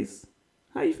 30s.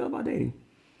 How you feel about dating?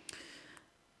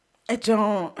 I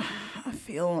don't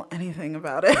feel anything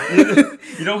about it.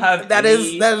 You don't have that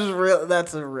is real.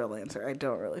 That's a real answer. I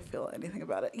don't really feel anything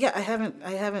about it. Yeah, I haven't.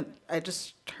 I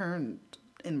just turned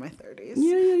in my 30s.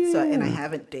 Yeah. So and I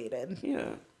haven't dated.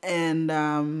 Yeah. And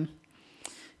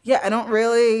I don't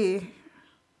really.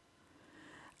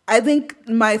 I think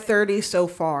my 30s so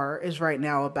far is right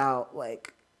now about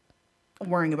like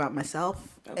worrying about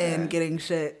myself and getting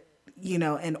shit,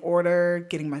 in order,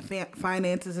 getting my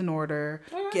finances in order,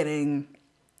 getting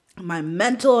my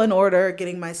mental in order,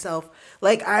 getting myself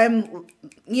like I'm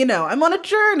on a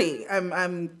journey.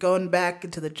 I'm going back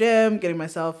into the gym, getting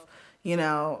myself,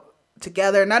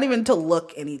 together, not even to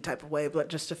look any type of way, but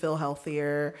just to feel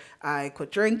healthier. I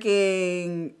quit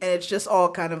drinking, and it's just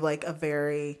all kind of like a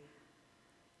very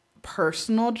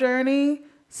personal journey.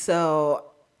 So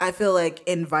I feel like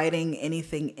inviting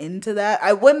anything into that,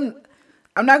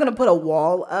 I'm not going to put a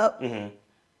wall up to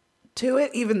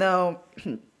it, even though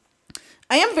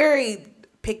I am very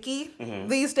picky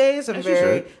these days. I'm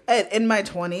in my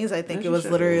 20s, I think it was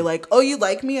literally like, oh, you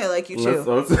like me? I like you too.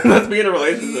 Let's be in a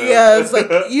relationship. Yeah, it's like,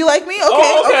 you like me?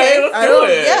 Okay, okay. Let's do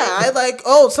it. Yeah, I like,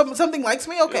 something likes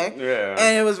me? Okay. Yeah.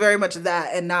 And it was very much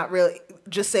that, and not really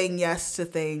just saying yes to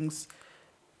things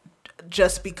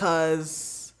just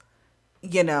because,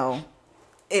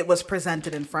 it was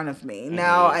presented in front of me.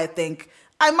 Now I think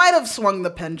I might have swung the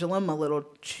pendulum a little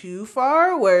too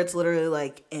far, where it's literally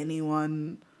like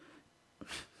anyone,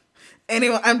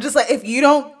 I'm just like, if you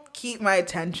don't keep my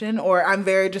attention, or I'm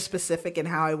very just specific in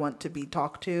how I want to be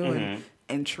talked to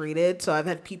and treated. So I've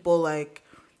had people like,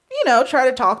 try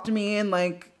to talk to me and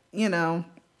like,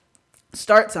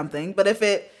 start something. But if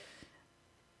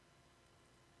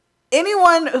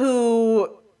anyone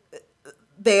who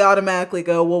they automatically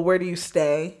go, well, where do you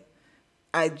stay?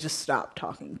 I just stop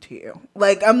talking to you.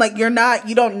 Like, I'm like, you're not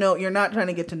trying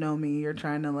to get to know me. You're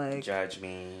trying to like judge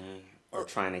me, or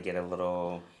trying to get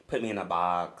put me in a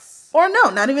box. Or no,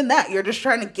 not even that. You're just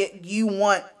trying to you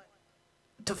want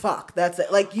to fuck. That's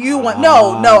it. Like you want,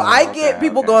 I get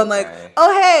people going like,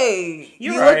 oh, hey,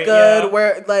 you look good. Yeah.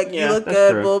 Where like, you look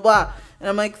good, true. Blah, blah, blah. And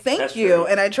I'm like, thank you. True.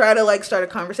 And I try to like start a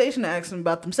conversation, ask them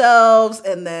about themselves.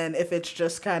 And then if it's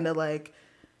just kind of like,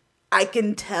 I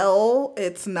can tell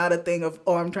it's not a thing of,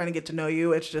 oh, I'm trying to get to know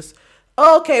you. It's just,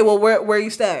 oh, okay, well, where you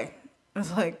stay?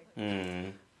 It's like,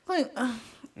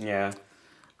 yeah.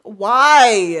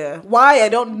 Why? I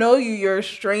don't know you. You're a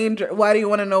stranger. Why do you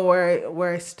want to know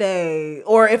where I stay?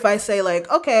 Or if I say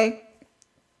like, okay,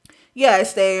 yeah, I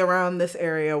stay around this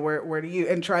area. Where do you?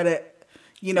 And try to,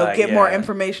 get more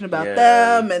information about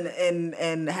them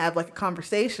and have like a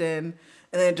conversation.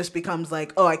 And then it just becomes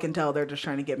like, oh, I can tell they're just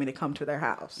trying to get me to come to their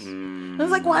house. And I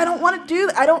was like, well, I don't want to do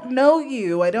that. I don't know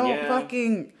you. I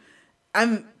don't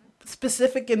I'm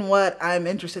specific in what I'm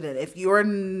interested in. If you're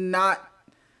not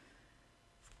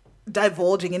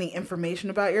divulging any information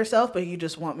about yourself, but you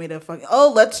just want me to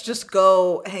let's just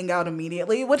go hang out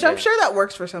immediately, which I'm sure that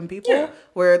works for some people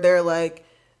where they're like,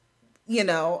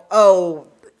 oh,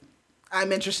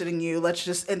 I'm interested in you. Let's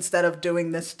just, instead of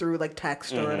doing this through like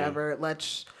text or whatever,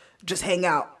 let's just hang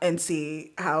out and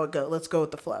see how it goes. Let's go with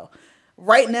the flow.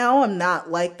 Right now, I'm not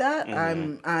like that.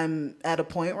 I'm at a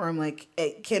point where I'm like,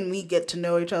 hey, can we get to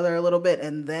know each other a little bit,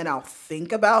 and then I'll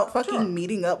think about fucking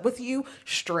meeting up with you,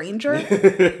 stranger.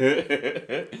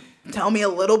 Tell me a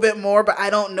little bit more, but I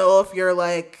don't know if you're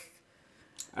like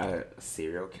a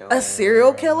serial killer. A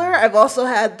serial killer. I've also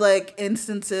had like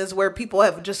instances where people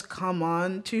have just come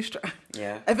on too strong.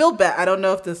 Yeah. I feel bad. I don't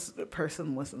know if this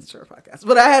person listens to our podcast,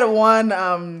 but I had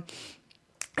an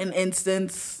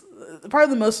instance,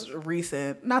 probably the most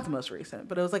recent, not the most recent,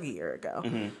 but it was like a year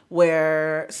ago,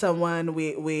 where someone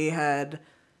we had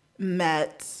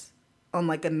met on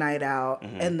like a night out,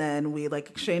 and then we like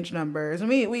exchanged numbers, and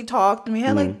we talked, and we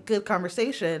had like good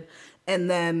conversation, and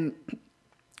then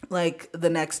like the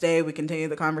next day we continued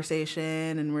the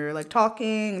conversation, and we were like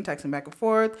talking and texting back and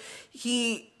forth.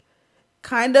 He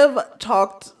kind of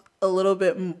talked a little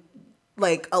bit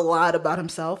like a lot about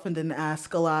himself and didn't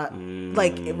ask a lot,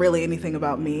 like really anything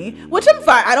about me, which I'm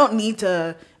fine. I don't need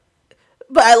to,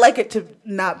 but I like it to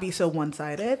not be so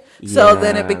one-sided. So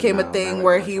then it became a thing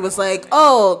where he was like,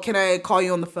 oh, can I call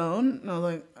you on the phone? And I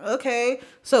was like, okay.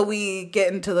 So we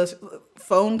get into this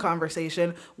phone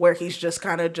conversation where he's just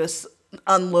kind of just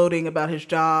unloading about his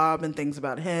job and things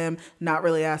about him, not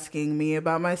really asking me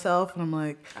about myself. And I'm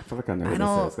like, I feel like I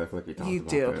know this. I feel like you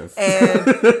talked about this.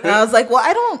 And I was like, well,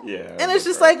 I don't. And it's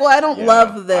just like, well, I don't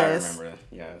love this. I remember.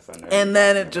 Yes, I know. And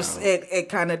then it just, it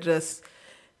kind of just,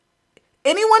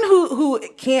 anyone who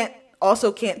can't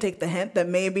take the hint that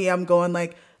maybe I'm going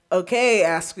like, okay,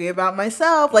 ask me about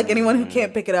myself. Like anyone who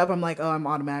can't pick it up, I'm like, oh, I'm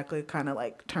automatically kind of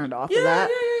like turned off of that.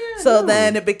 So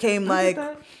then it became like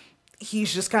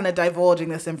he's just kind of divulging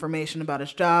this information about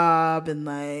his job and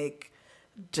like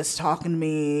just talking to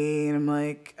me, and I'm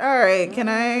like, all right, can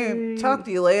I talk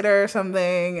to you later or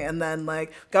something? And then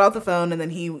like got off the phone, and then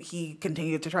he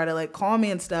continued to try to like call me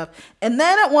and stuff. And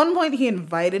then at one point he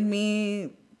invited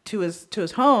me to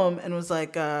his home and was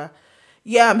like,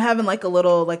 yeah, I'm having like a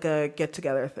little like a get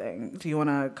together thing. Do you want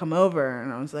to come over?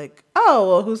 And I was like, oh,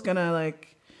 well, who's gonna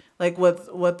like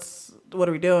what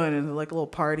are we doing? And like a little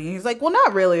party. And he's like, well,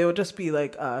 not really. It would just be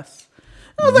like us.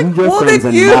 I was like, well,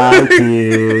 then you. I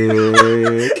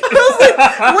was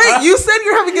like, wait, you said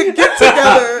you're having a get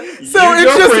together, so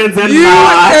it's just you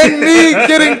and me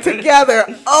getting together.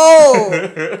 Oh,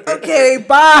 okay,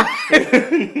 bye.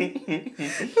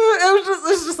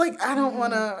 It's just like I don't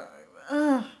want to.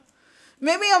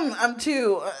 Maybe I'm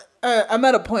too. I'm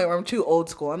at a point where I'm too old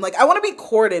school. I'm like, I want to be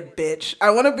courted, bitch. I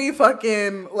want to be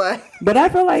fucking like. But I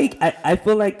feel like I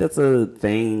feel like that's a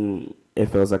thing. It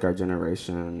feels like our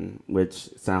generation,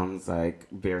 which sounds like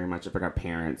very much like our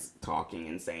parents talking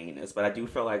and saying this. But I do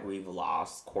feel like we've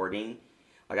lost courting.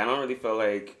 Like I don't really feel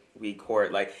like we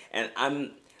court like, and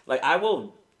I'm like I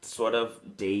will sort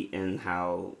of date in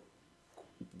how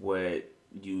what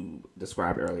you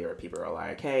described earlier. People are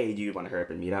like, hey, do you want to hurry up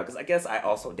and meet up? Because I guess I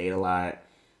also date a lot.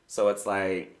 So it's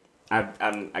like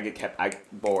I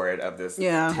get bored of this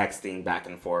texting back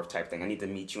and forth type thing. I need to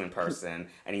meet you in person.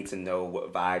 I need to know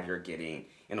what vibe you're getting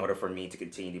in order for me to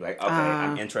continue to be like, okay,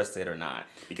 I'm interested or not.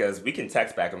 Because we can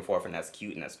text back and forth and that's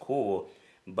cute and that's cool.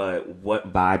 But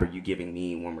what vibe are you giving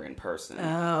me when we're in person?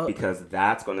 Because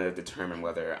that's going to determine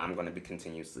whether I'm going to be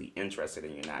continuously interested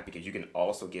in you or not. Because you can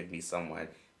also give me someone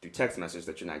through text message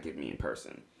that you're not giving me in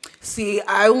person. See,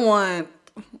 I want...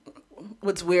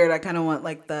 What's weird, I kind of want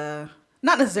like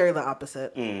not necessarily the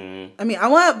opposite. I mean, I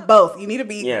want both. You need to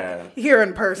be here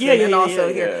in person and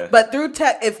also here. Yeah. But through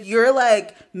text, if you're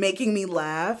like making me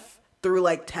laugh through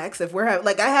like text, if we're having,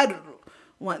 like I had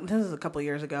one, this was a couple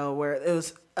years ago where it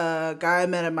was a guy I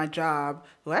met at my job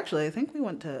who actually, I think we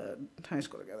went to high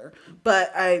school together,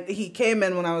 but he came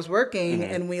in when I was working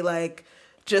and we like,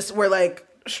 we're like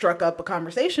struck up a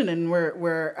conversation and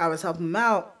where I was helping him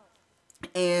out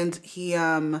and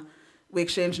we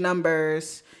exchanged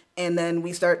numbers and then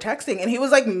we start texting and he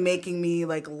was like making me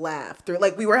like laugh through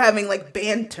like we were having like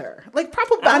banter, like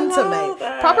proper banter, mate.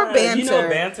 Proper banter. You know,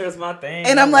 banter is my thing.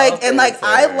 And I'm like, and like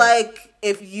I like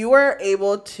if you are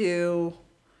able to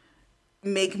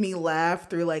make me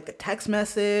laugh through like a text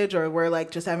message or we're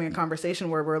like just having a conversation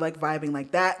where we're like vibing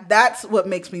like that. That's what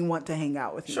makes me want to hang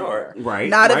out with you. Sure. Right.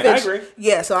 Not right. if it's, I agree.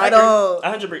 Yeah. So I don't. 100%.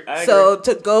 I agree. So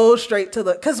to go straight to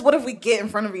because what if we get in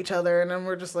front of each other and then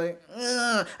we're just like,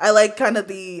 ugh. I like kind of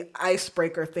the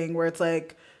icebreaker thing where it's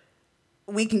like,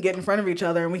 we can get in front of each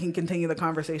other and we can continue the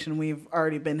conversation we've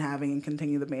already been having and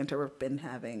continue the banter we've been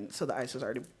having. So the ice is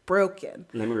already broken.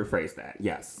 Let me rephrase that.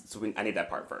 Yes. So I need that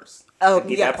part first. Oh, I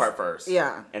need that part first.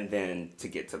 Yeah. And then to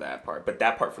get to that part. But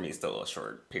that part for me is still a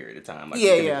short period of time. Like,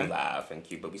 yeah, you can make me laugh and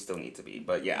cute, but we still need to be.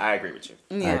 But yeah, I agree with you.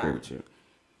 Yeah. I agree with you.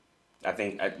 I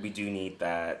think we do need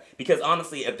that. Because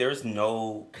honestly, if there's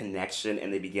no connection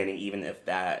in the beginning, even if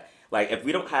that... Like, if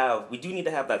we do need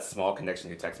to have that small connection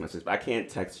to text message, but I can't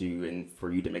text you and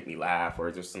for you to make me laugh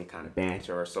or there's some kind of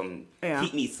banter or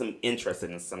keep me some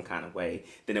interested in some kind of way,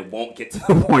 then it won't get to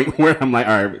the point where I'm like,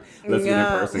 all right, let's get in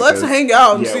person. Let's hang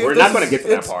out and see we're if not going to get to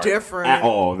that part. It's different. At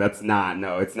all. It's not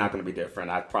going to be different.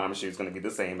 I promise you it's going to be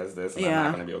the same as this and I'm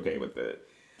not going to be okay with it.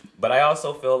 But I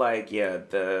also feel like,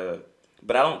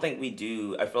 but I don't think we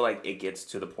do. I feel like it gets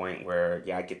to the point where,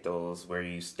 I get those where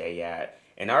you stay at.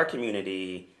 In our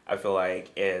community, I feel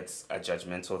like it's a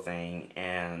judgmental thing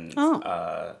and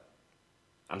I'm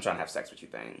trying to have sex with you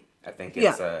thing. I think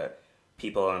it's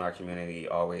people in our community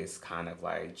always kind of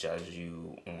like judge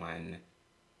you on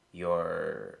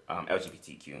your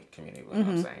LGBTQ community, what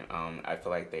I'm saying. I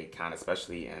feel like they kind of,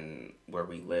 especially in where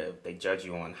we live, they judge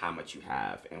you on how much you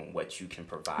have and what you can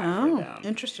provide for them.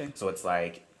 Interesting. So it's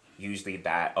like usually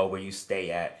that, where you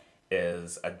stay at,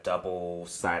 is a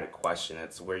double-sided question.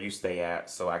 It's where you stay at,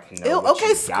 so I can know what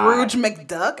you Scrooge got.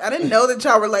 McDuck. I didn't know that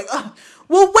y'all were like, oh,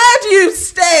 well, where do you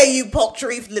stay, you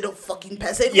paltry little fucking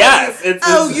peasant? Yes.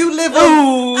 You live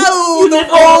on the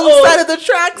wrong side of the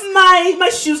tracks? My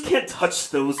shoes can't touch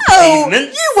those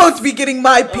pavements. You won't be getting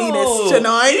my penis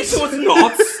tonight. You will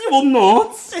not. You will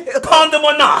not. Condom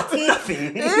or not.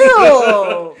 Nothing.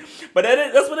 Ew. But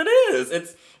that's what it is.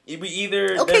 It's we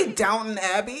either Downton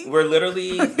Abbey. They're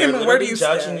literally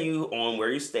judging you on where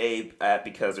you stay at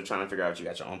because they're trying to figure out you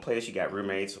got your own place, you got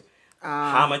roommates,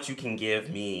 how much you can give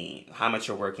me, how much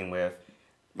you're working with,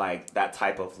 like that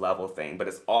type of level thing. But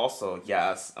it's also,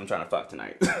 yes, I'm trying to fuck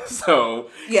tonight. So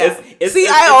yeah.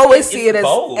 I always see it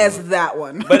as that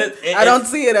one, but I don't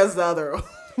see it as the other one.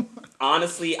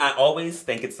 Honestly, I always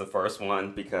think it's the first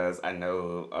one because I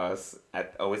know us. I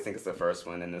always think it's the first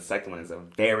one, and the second one is a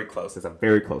very close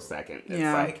second.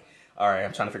 It's like, all right,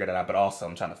 I'm trying to figure that out, but also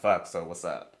I'm trying to fuck. So what's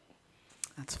up?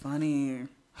 That's funny.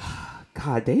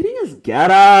 God, dating is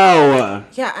ghetto.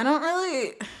 Yeah, I don't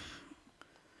really.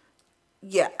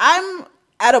 Yeah, I'm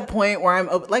at a point where I'm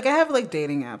like, I have like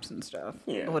dating apps and stuff,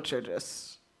 which are just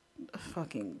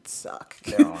fucking suck.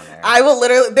 They're on there. I will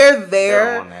literally, they're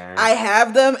They're on there. I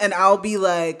have them, and I'll be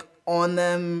like on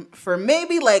them for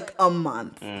maybe like a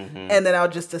month, and then I'll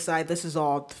just decide this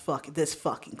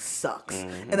fucking sucks,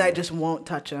 and I just won't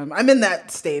touch them. I'm in that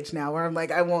stage now where I'm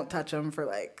like, I won't touch them for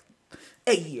like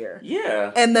a year.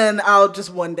 Yeah. And then I'll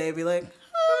just one day be like,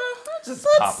 Just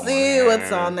let's see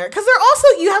what's on there. Because they're also,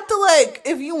 you have to like,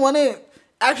 if you want to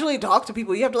actually talk to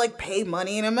people, you have to like pay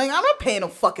money. And I'm like, I'm not paying no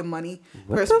fucking money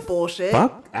for this bullshit.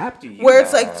 Fuck app do you Where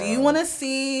it's like, do you want to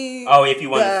see? Oh, if you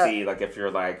want to see, like if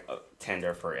you're like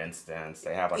Tinder, for instance,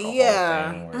 they have like a whole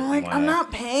thing where I'm like, I'm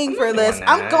not paying for doing this. that.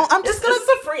 I'm just gonna. It's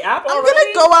a free app I'm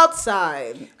already. gonna go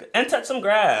outside and touch some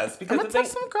grass because I'm gonna touch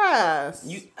some grass.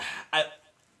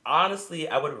 Honestly,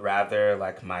 I would rather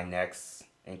like my next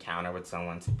encounter with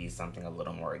someone to be something a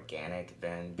little more organic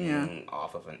than being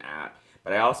off of an app.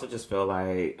 But I also just feel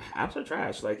like apps are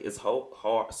trash. Like it's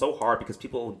so hard because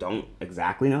people don't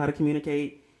exactly know how to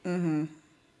communicate. Mm-hmm.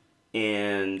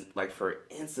 And like for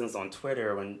instance, on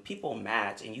Twitter, when people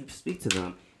match and you speak to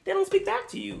them, they don't speak back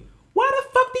to you. Why the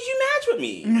fuck did you match with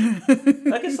me?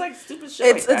 Like it's like stupid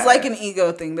shit. It's like an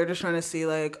ego thing. They're just trying to see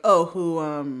like, oh,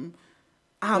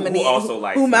 how many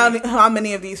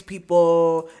of these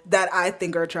people that I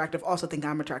think are attractive also think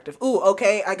I'm attractive. Ooh,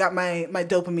 okay, I got my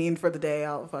dopamine for the day.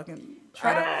 I'll fucking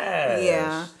trash.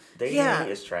 Yeah. Dating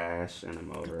is trash, and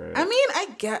I'm over it. I mean, I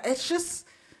get it's just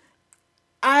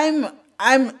I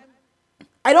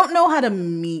don't know how to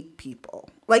meet people.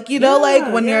 Like, you know,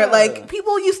 like when you're like,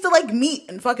 people used to like meet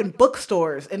in fucking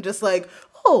bookstores and just like,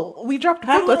 oh, we dropped a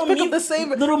book, let's pick up the same.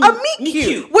 Meet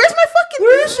cute. Where's my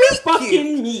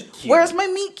fucking meet cute? Where's my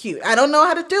meet cute? I don't know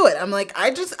how to do it. I'm like, I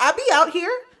be out here.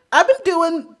 I've been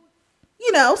doing,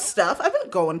 you know, stuff. I've been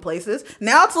going places.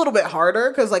 Now it's a little bit harder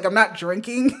because like I'm not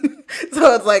drinking.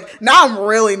 So it's like, now I'm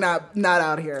really not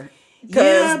out here.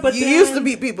 Because you used to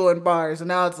meet people in bars, and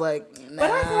now it's like, nah. But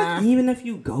I feel like even if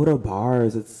you go to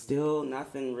bars, it's still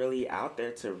nothing really out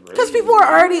there to really. Because people are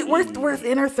already, we're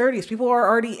in our 30s. People are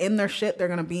already in their shit they're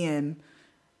going to be in.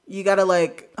 You got to,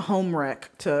 like, home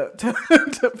wreck to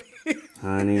be.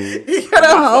 Honey. You got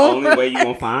to home wreck. The only way you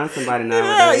going to find somebody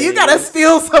nowadays. Yeah, you got to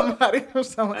steal somebody from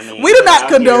someone. I mean, we do not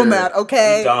condone that,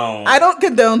 okay? We don't. I don't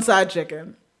condone side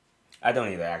chicken. I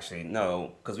don't either, actually.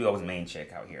 No, because we always main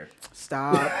chick out here.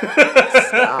 Stop.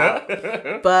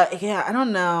 But yeah, I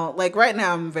don't know. Like right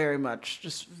now, I'm very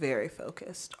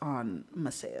focused on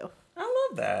myself. I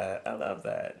love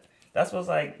that. That's what's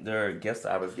like the gifts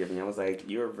I was giving. I was like,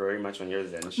 you're very much on your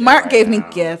zen shit. Mark gave me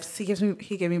gifts. He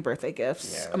gave me birthday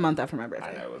gifts a month after my birthday.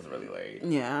 I know, it was really late.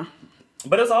 Yeah.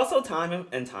 But it's also time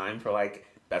for like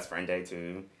best friend day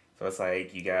too. So it's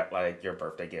like you got like your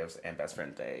birthday gifts and best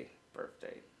friend day,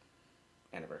 birthday.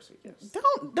 Anniversary gifts.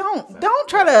 Don't.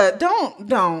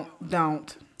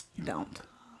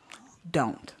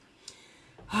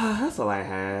 That's all I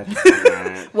had.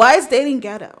 Why is dating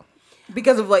ghetto?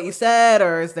 Because of what you said,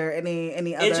 or is there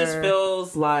any other? It just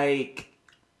feels like,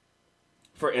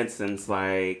 for instance,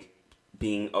 like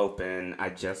being open.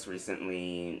 I just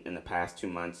recently, in the past 2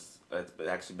 months,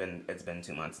 it's been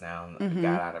 2 months now.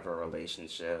 Got out of a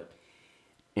relationship.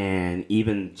 And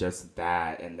even just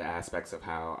that and the aspects of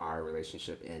how our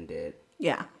relationship ended.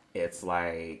 Yeah. It's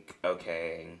like,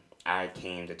 okay, I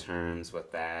came to terms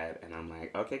with that. And I'm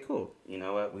like, okay, cool. You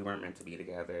know what? We weren't meant to be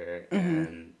together.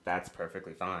 And that's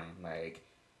perfectly fine. Like,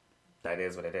 that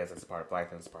is what it is. It's a part of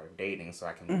life and it's a part of dating. So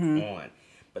I can move on.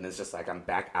 But it's just like I'm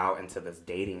back out into this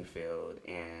dating field.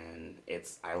 And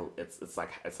it's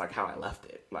like how I left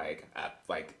it. Like,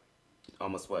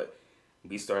 almost what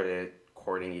we started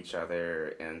courting each other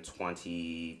in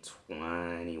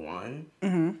 2021.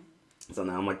 So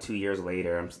now I'm like 2 years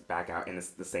later, I'm back out and it's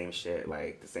the same shit,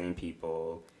 like the same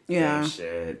people, same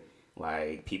shit,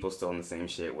 like people still in the same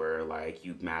shit where like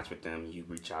you match with them, you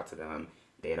reach out to them,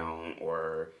 they don't,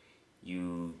 or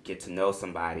you get to know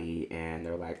somebody and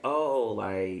they're like, oh,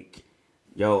 like,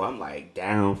 yo, I'm like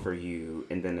down for you,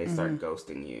 and then they start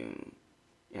ghosting you,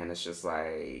 and it's just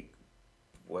like,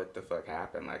 what the fuck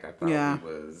happened? Like I thought we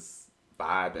was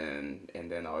vibing,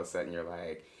 and then all of a sudden you're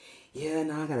like, yeah,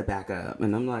 no, I gotta back up.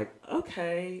 And I'm like,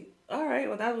 okay, all right,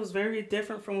 well, that was very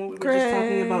different from what we were just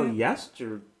talking about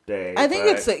yesterday. I think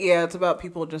it's about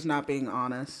people just not being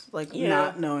honest, like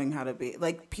not knowing how to be.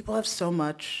 Like, people have so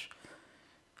much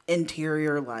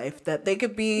interior life that they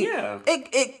could be. Yeah.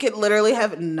 It could literally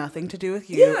have nothing to do with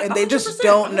you, and they just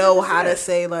don't know 100%. How to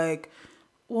say like,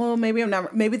 well, maybe I'm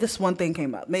not. Maybe this one thing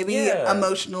came up. Maybe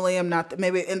emotionally I'm not.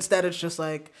 Maybe instead it's just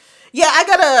like, yeah, I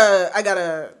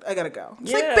gotta go.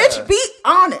 It's like, bitch, be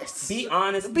honest. Be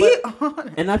honest.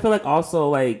 Honest. And I feel like also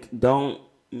like, don't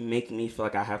make me feel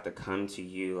like I have to come to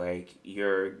you like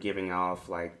you're giving off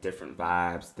like different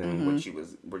vibes than what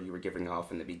you were giving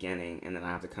off in the beginning, and then I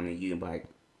have to come to you and be like,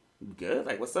 good,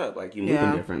 like what's up? Like, you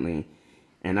moving differently,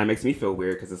 and that makes me feel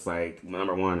weird because it's like,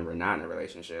 number one, we're not in a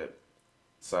relationship,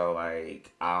 so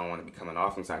like I don't want to be coming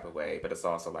off some type of way, but it's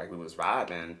also like we was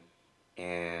vibing,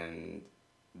 and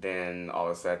then all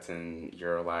of a sudden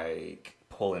you're like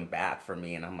pulling back for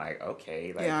me, and I'm like,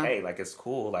 okay, like hey, like it's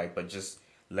cool, like, but just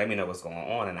let me know what's going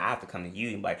on, and I have to come to you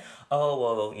and be like, oh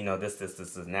well, you know, this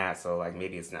and that, so like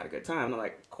maybe it's not a good time. And I'm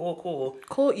like, cool.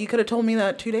 You could have told me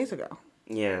that 2 days ago.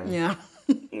 Yeah.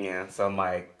 Yeah, so I'm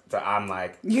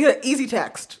like, you get an easy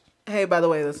text. Hey, by the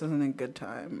way, this isn't a good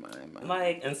time.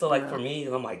 And so like for me,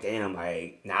 I'm like, damn,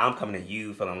 like now I'm coming to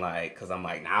you feeling like, because I'm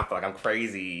like, now I feel like I'm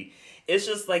crazy. It's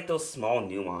just like those small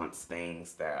nuance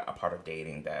things that are part of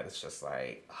dating that it's just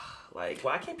like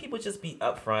why can't people just be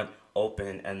upfront,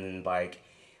 open, and like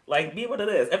be what it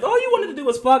is? If all you wanted to do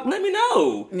was fuck, let me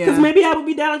know, because maybe I would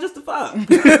be down just to fuck.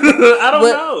 I don't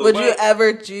know. Would you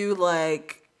ever do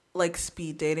like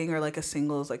speed dating or like a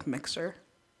singles like mixer?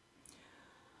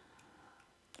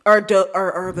 Are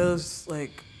those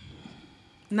like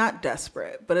not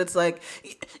desperate, but it's like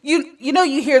you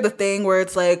hear the thing where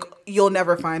it's like you'll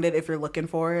never find it if you're looking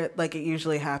for it. Like, it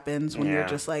usually happens when you're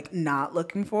just like not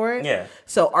looking for it. Yeah.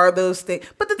 So are those things?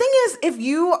 But the thing is, if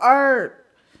you are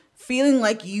feeling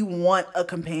like you want a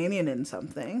companion in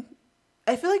something,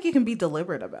 I feel like you can be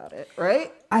deliberate about it,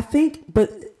 right? I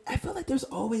feel like there's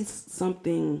always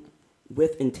something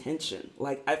with intention.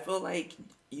 Like, I feel like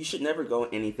you should never go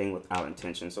anything without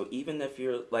intention. So even if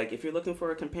you're looking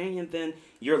for a companion, then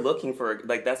you're looking for,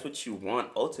 like, that's what you want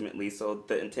ultimately. So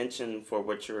the intention for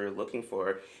what you're looking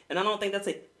for. And I don't think that's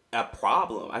a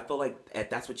problem. I feel like if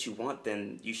that's what you want,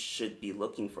 then you should be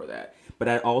looking for that. But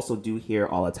I also do hear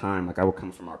all the time, like, I will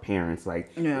come from our parents,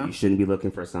 like, you shouldn't be looking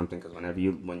for something, because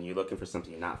when you're looking for something,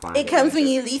 you're not finding it. It comes when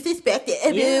you least expect it.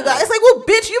 Yeah. It's like, well,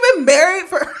 bitch, you've been married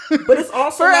but it's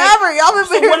also forever. Like, y'all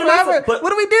been married forever. What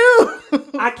do we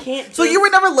do? I can't. So you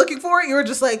were never looking for it? You were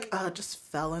just like, just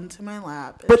fell into my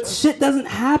lap. But shit doesn't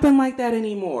happen like that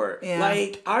anymore. Yeah.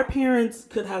 Like, our parents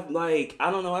could have, like,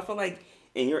 I don't know. I feel like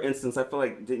in your instance,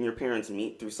 didn't your parents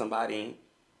meet through somebody?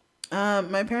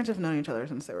 My parents have known each other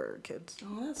since they were kids.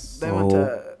 Oh, that's they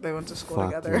went to school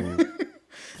together.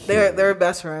 They're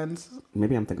best friends.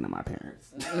 Maybe I'm thinking of my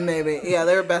parents. Maybe, yeah,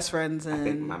 they were best friends. And I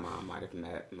think my mom might have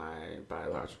met my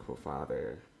biological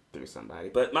father through somebody.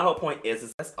 But my whole point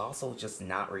is that's also just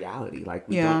not reality. Like,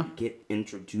 we don't get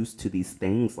introduced to these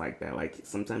things like that. Like,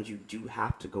 sometimes you do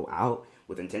have to go out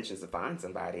with intentions to find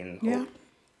somebody and hope,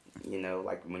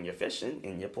 like when you're fishing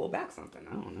and you pull back something.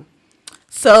 I don't know.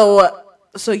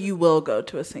 So you will go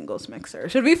to a singles mixer.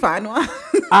 Should we find one?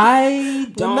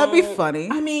 I don't. Wouldn't that be funny?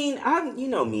 I mean, you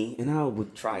know me, and I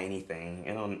would try anything.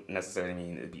 I don't necessarily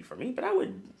mean it'd be for me, but I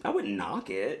would knock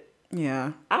it.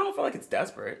 Yeah. I don't feel like it's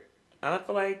desperate. I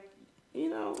feel like,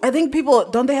 I think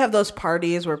don't they have those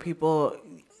parties where people,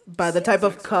 by the type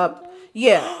of cup,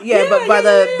 but by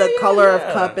the color of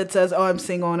cup, it says, oh, I'm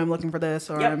single and I'm looking for this,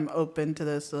 or I'm open to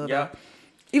this. Yeah.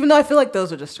 Even though I feel like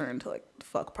those would just turn into like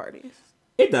fuck parties.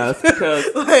 It does, because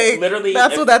like, literally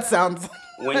that's what that sounds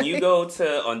like. When you go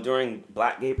to during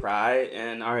Black Gay Pride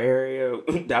in our area,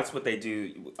 that's what they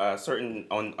do.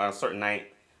 On a certain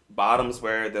night, bottoms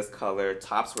wear this color,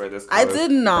 tops wear this color. I did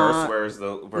not. Verse wears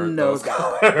those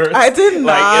colors. I did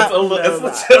not. It's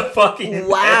legit fucking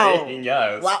wow. Thing,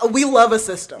 yes. Wow. We love a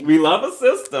system.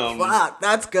 Fuck,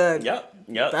 that's good. Yep.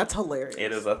 That's hilarious.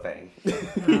 It is a thing.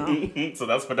 Wow. So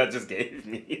that's what that just gave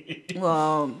me.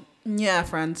 Well, yeah,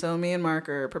 friend. So me and Mark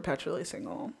are perpetually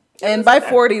single. And by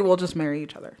 40, we'll just marry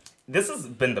each other. This has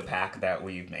been the pact that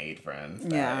we've made, friends.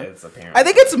 Yeah. It's apparent. I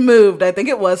think it's moved. I think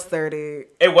it was 30.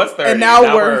 It was 30. And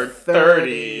now we're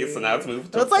 30. So now it's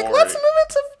moved to 40. So it's like, let's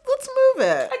move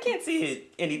it. I can't see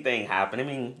anything happen. I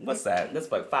mean, what's that?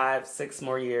 That's like 5-6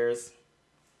 more years.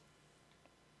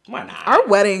 Why not? Our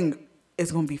wedding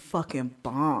is going to be fucking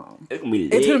bomb. It's going to be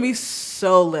lit. It's going to be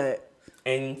so lit.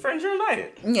 And friends, you're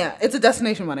invited. Yeah, it's a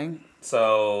destination wedding.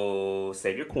 So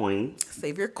save your coins.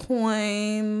 Save your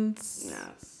coins.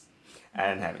 Yes. I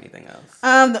didn't have anything else.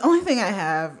 The only thing I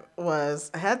have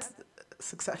was I had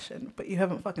Succession, but you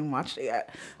haven't fucking watched it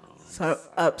yet. So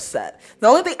I'm upset. The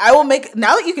only thing I will make,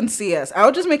 now that you can see us, I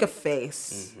will just make a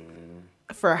face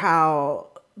for how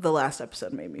the last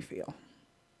episode made me feel.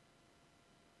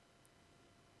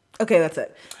 Okay, that's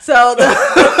it. So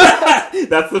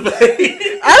That's the thing.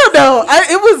 I don't know.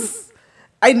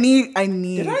 I need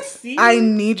Did I see? I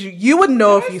need you. You would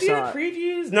know Did if I you see saw the it.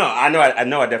 previews? No, I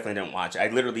know I definitely didn't watch it. I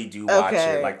literally do watch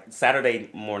Okay. it. Like Saturday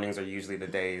mornings are usually the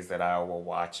days that I will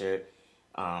watch it.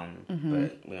 But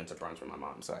we went to brunch with my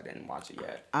mom, so I didn't watch it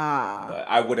yet. But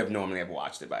I would have normally have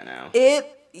watched it by now. I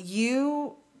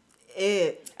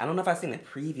don't know if I've seen the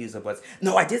previews of what's...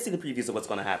 No, I did see the previews of what's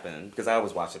going to happen, because I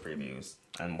always watch the previews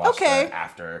and watch them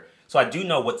after. So I do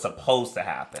know what's supposed to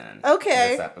happen in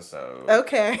this episode.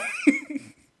 Okay.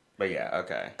 But yeah,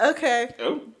 okay. Okay.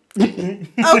 Oh.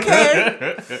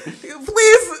 Okay.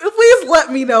 Please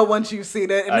let me know once you've seen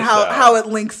it and how it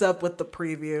links up with the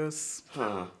previews.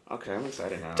 Huh. Okay, I'm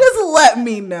excited now. Just let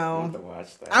me I know. have to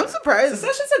watch that. I'm surprised.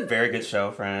 Succession's a very good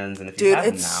show, friends. And if you Dude,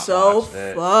 have it's not so watched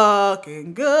it,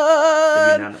 fucking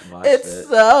good. if you've not watched It's it,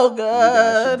 so you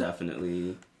guys should good.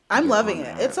 definitely. I'm get loving on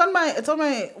it. that. It's on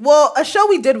my well, a show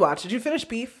we did watch. Did you finish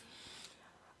Beef?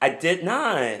 I did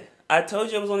not. I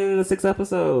told you I was only in the 6th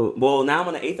episode. Well, now I'm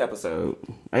on the 8th episode.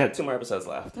 I got 2 more episodes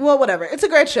left. Well, whatever. It's a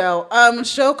great show. A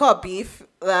show called Beef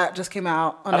that just came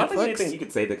out on I don't think Netflix. anything you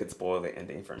could say that could spoil the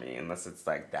ending for me, unless it's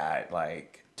like that,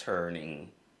 like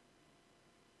turning.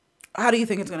 How do you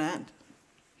think it's gonna end?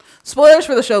 Spoilers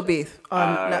for the show Beef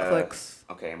on Netflix.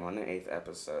 Okay, I'm on the 8th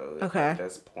episode. Okay. At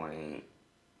this point,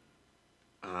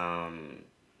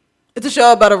 It's a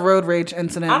show about a road rage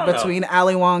incident I don't know. between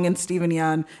Ali Wong and Steven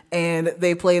Yeun, and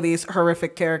they play these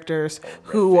horrific characters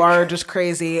who are just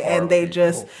crazy, and they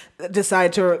just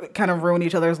decide to kind of ruin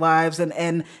each other's lives,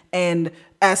 and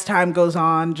as time goes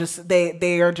on, just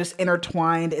they are just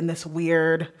intertwined in this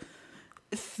weird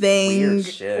thing, Weird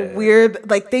shit. weird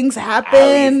like things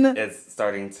happen. Ali is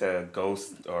starting to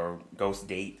ghost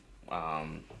date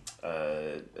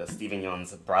Steven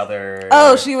Yeun's brother.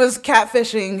 Oh, she was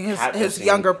catfishing his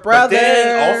younger brother. But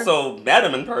then also met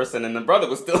him in person, and the brother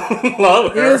was still in love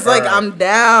with her. He was like, "I'm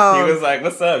down." He was like,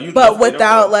 "What's up?" But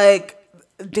without like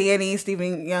Danny,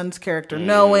 Steven Yeun's character,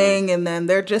 knowing, and then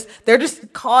they're just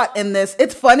caught in this.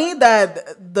 It's funny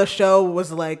that the show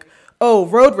was like, "Oh,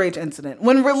 road rage incident,"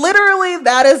 when we're literally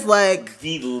that is like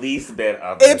the least bit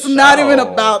of. It's not even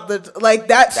about the like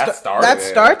that. That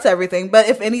starts everything. But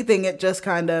if anything, it just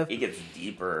kind of it gets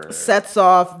deeper. Sets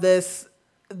off this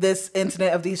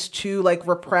incident of these two like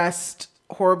repressed,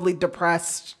 horribly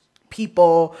depressed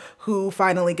people who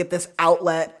finally get this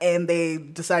outlet, and they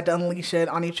decide to unleash it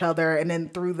on each other, and then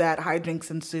through that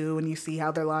hijinks ensue, and you see how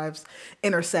their lives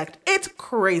intersect. It's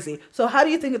crazy. So how do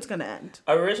you think it's gonna end?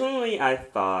 Originally, I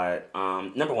thought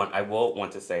number one, I will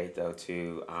want to say though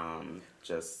too,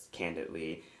 just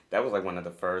candidly, that was like one of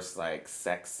the first like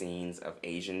sex scenes of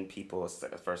Asian people,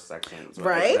 first sex scenes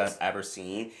Right? that I've ever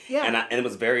seen. Yeah. And it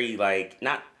was very like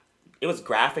not. It was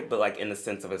graphic, but like in the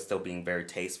sense of it still being very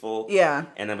tasteful. Yeah.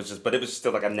 And it was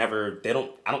still like I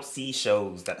don't see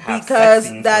shows that have Because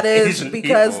sex scenes that with is Asian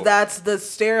because people. that's the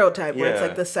stereotype where it's Yeah.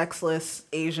 like the sexless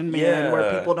Asian man where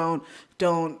Yeah. people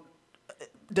don't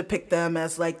depict them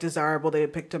as like desirable. They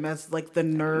depict them as like the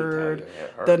nerd, His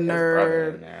the brother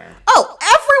nerd. in there. Oh,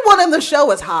 everyone in the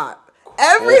show is hot.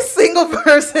 Every single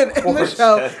person in the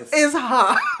show Gorgeous. is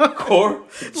hot.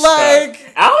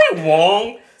 Like Ali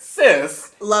Wong,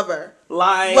 sis. Love her.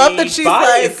 Like Love that she's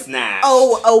body like, snatched.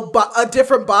 a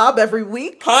different Bob every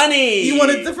week. Honey, You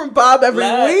want a different Bob every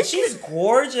week? She's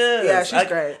gorgeous. Yeah, she's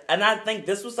great. And I think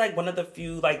this was like one of the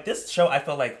few, like this show I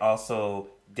feel like also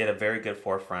did a very good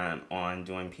forefront on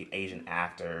doing Asian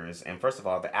actors. And first of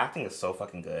all, the acting is so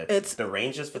fucking good. The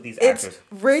ranges for these actors,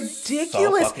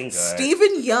 ridiculous. so fucking good.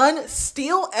 Steven Yeun,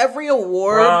 steal every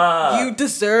award. Bruh. You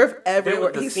deserve every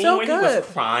award. The He's scene so where good. he was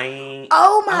crying.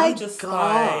 Oh my I'm just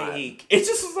God. Like, it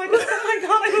just was like, oh my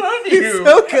God, I love you. He's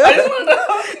so good. I just want to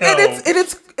hug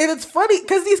him. And it's funny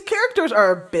because these characters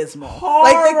are abysmal.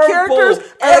 Horrible. Like the characters are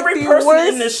Every like the person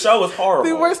worst, in this show is horrible.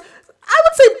 the worst. I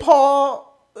would say Paul,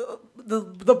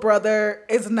 the brother,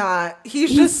 is not.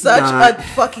 He's just such not. a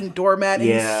fucking doormat. And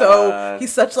Yeah.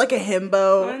 he's such like a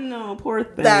himbo I know, poor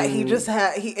thing. that he just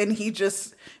had.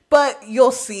 But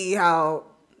you'll see how.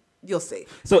 You'll see.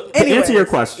 So to Anyways, answer your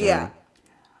question, yeah.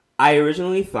 I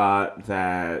originally thought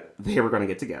that they were going to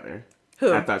get together.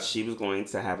 Who? I thought she was going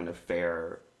to have an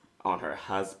affair on her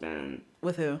husband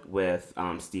With who? with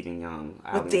Steven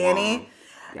Yeun. With Danny?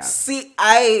 Yes. See,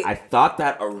 I thought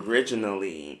that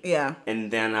originally. Yeah.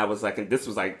 And then I was like, and this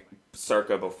was like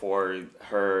circa before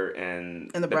her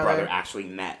and the brother actually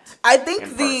met. I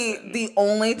think the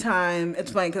only time,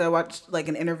 it's funny because I watched like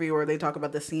an interview where they talk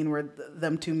about the scene where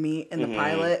them two meet in the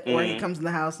pilot, where he comes in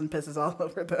the house and pisses all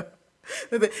over the.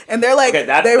 And they're like,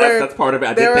 that's part of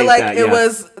it. They were like,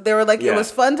 it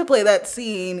was fun to play that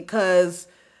scene because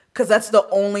that's the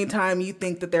only time you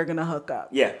think that they're gonna hook up.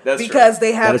 Yeah, that's because true.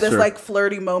 They have this like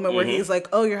flirty moment where he's like,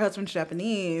 "Oh, your husband's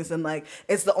Japanese," and like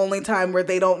it's the only time where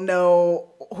they don't know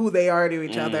who they are to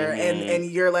each other, and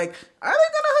you're like, "Are they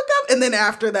gonna hook up?" And then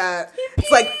after that, it's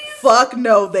like, "Fuck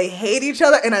no, they hate each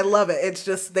other," and I love it. It's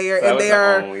just they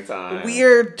are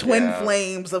weird twin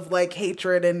flames of like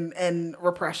hatred and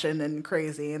repression and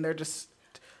crazy, and they're just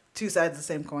two sides of the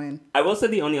same coin. I will say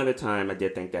the only other time I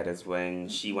did think that is when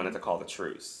she wanted to call the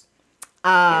truce.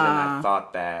 And then I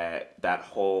thought that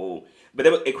whole, but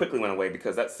it quickly went away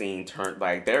because that scene turned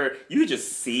like you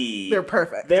just see they're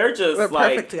perfect. They're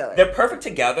like perfect together. They're perfect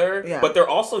together. Yeah. But they're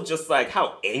also just like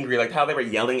how angry, like how they were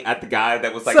yelling at the guy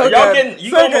that was like, so "Are y'all getting you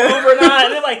gonna move or not?"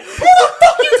 And they're like, "Who the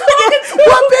fuck you talking to?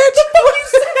 What bitch? What you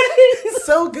say?"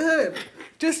 So good,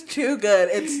 just too good.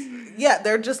 It's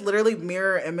they're just literally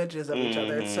mirror images of each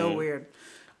other. It's so weird.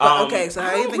 But okay, so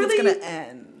how do you think it's gonna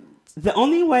end? The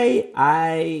only way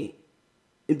I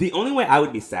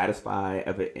would be satisfied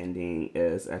of it ending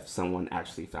is if someone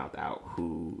actually found out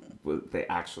who they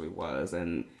actually was,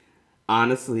 and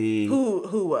honestly,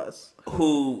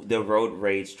 who the road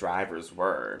rage drivers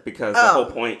were, because the whole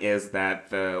point is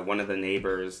that one of the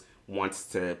neighbors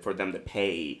wants for them to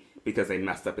pay because they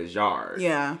messed up his yard.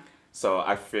 Yeah. So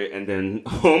and then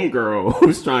homegirl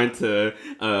who's trying to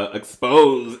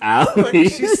expose Allie.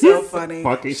 She's so funny.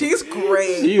 She's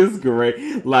great. She is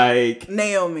great. Like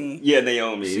Naomi. Yeah,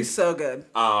 Naomi. She's so good.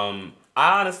 I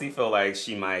honestly feel like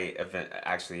she might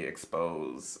actually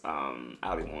expose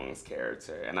Ali Wong's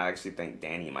character, and I actually think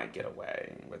Danny might get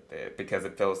away with it because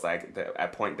it feels like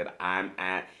at point that I'm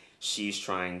at, she's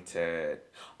trying to.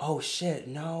 Oh shit!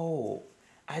 No,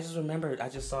 I just remembered. I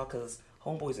just saw because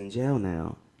homeboy's in jail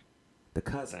now. The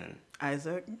cousin.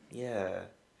 Isaac? Yeah.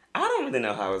 I don't really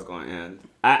know how it's going to end.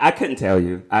 I couldn't tell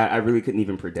you. I really couldn't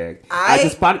even predict.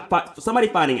 Somebody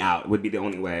finding out would be the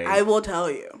only way. I will tell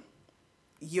you.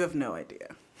 You have no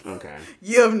idea. Okay.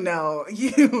 Your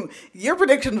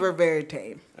predictions were very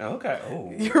tame. Okay.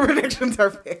 Oh. Your predictions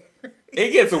are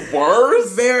It gets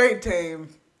worse? Very tame.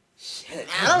 Shit.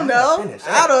 I don't know.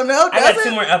 I don't know. I got 2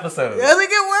 more episodes. Does it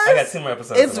get worse? I got 2 more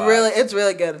episodes. It's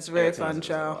really good. It's a very fun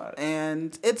show,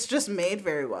 and it's just made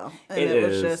very well. And it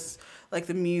was just like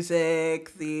the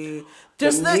music, the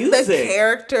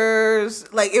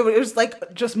characters, like it was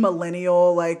like just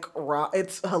millennial like rock.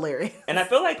 It's hilarious. And I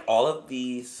feel like all of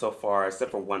these so far, except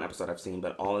for one episode I've seen,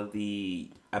 but all of the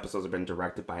episodes have been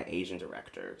directed by Asian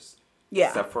directors. Yeah.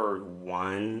 Except for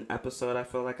one episode I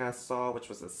feel like I saw, which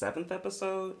was the 7th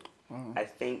episode. I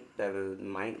think that it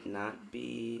might not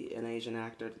be an Asian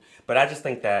actor. But I just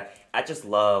think that, I just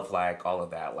love like all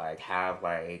of that. Like have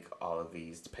like all of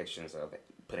these depictions of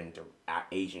putting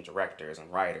Asian directors and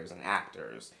writers and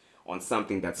actors on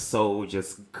something that's so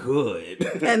just good.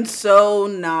 And so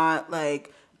not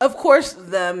like, of course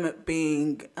them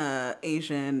being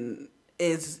Asian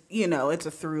is, it's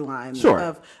a through line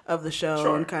of the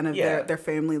show and kind of their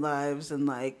family lives and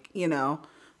like,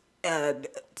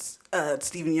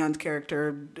 Steven Yeun's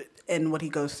character and what he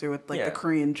goes through with like the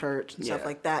Korean church and stuff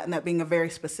like that, and that being a very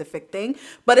specific thing.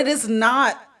 But it is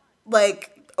not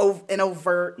like an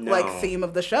overt like theme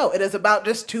of the show. It is about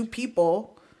just 2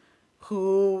 people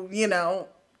who,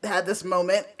 had this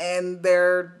moment and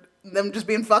them just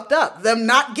being fucked up, them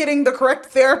not getting the correct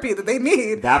therapy that they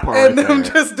need, and them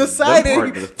just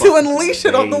deciding to unleash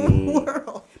it on the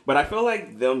world. But I feel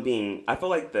like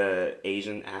the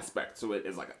Asian aspect to it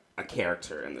is like a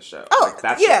character in the show. Oh, like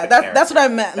that's what I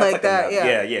meant. That's like that.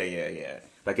 Yeah.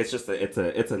 Like it's just it's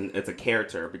a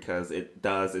character because it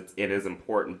is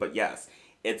important. But yes,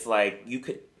 it's like you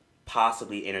could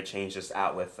possibly interchange this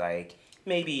out with like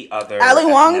maybe other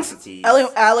ethnicities.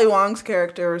 Ali Wong's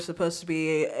character was supposed to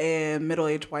be a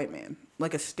middle-aged white man,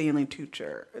 like a Stanley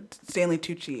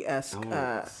Tucci-esque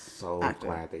so actor.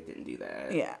 Glad they didn't do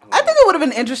that. Yeah. I think it would have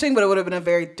been interesting, but it would have been a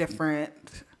very different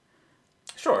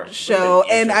show.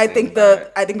 And I think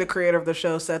the creator of the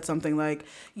show said something like,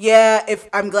 if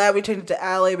I'm glad we changed it to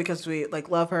Ali because we like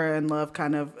love her and love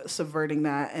kind of subverting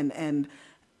that and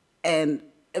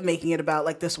making it about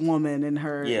like this woman and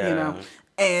her,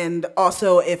 And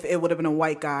also, if it would have been a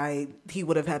white guy, he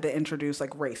would have had to introduce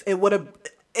like race. It would have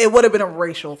it would have been a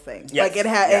racial thing. Yes. Like it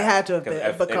had to have been.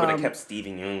 If it would have kept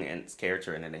Steven Yeun's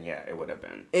character in it, then it would have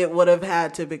been. It would have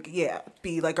had to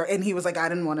be like, and he was like, I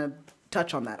didn't want to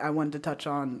touch on that. I wanted to touch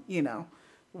on,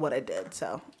 what I did.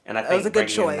 So and I think it was a good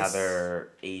choice. Another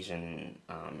Asian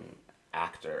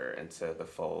actor into the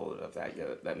fold of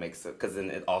that makes it, because then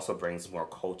it also brings more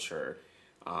culture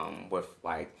with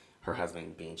like her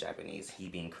husband being Japanese, he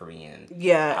being Korean.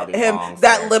 Yeah, him,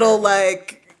 that little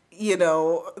like,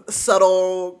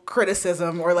 subtle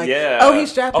criticism or like, oh,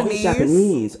 he's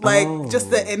Japanese. Like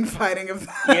just the infighting of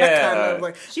that kind of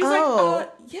like, she's yeah.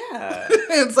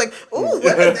 It's like, ooh,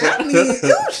 what does that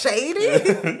mean? Ooh,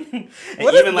 shady.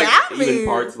 What does that mean? Even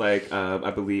parts like,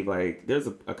 I believe like there's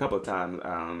a couple of times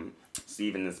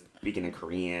Steven is speaking in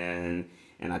Korean.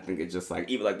 And I think it's just like,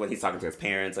 even like when he's talking to his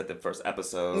parents, like the first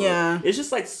episode. Yeah. It's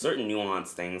just like certain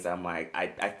nuanced things that I'm like,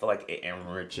 I feel like it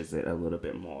enriches it a little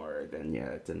bit more than,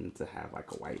 to have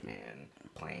like a white man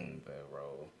playing the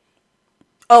role.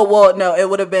 Oh, well, no,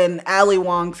 it would have been Ali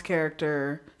Wong's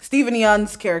character. Steven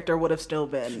Yeun's character would have still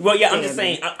been. Well, yeah, I'm just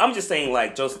saying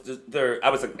like, I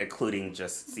was including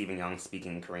just Steven Yeun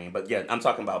speaking Korean. But yeah, I'm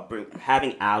talking about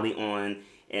having Ali on.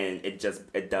 And it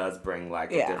does bring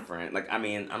like a different, like, I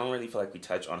mean, I don't really feel like we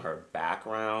touch on her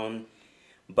background,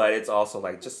 but it's also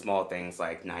like just small things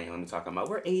like Naomi talking about,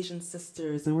 we're Asian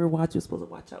sisters and we're supposed to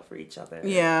watch out for each other.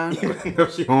 Yeah. Even though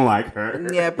she don't like her.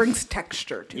 Yeah, it brings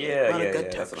texture to it. Yeah,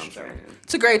 that's what I'm saying.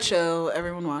 It's a great show.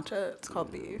 Everyone watch it. It's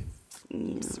called Beef.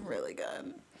 It's really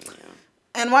good. Yeah.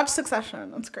 And watch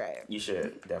Succession. It's great. You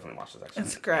should definitely watch Succession.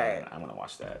 It's great. I want to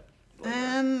watch that.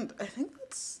 And I think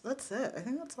that's it. I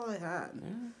think that's all I had.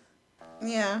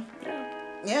 Yeah.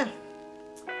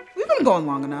 We've been going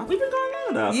long enough.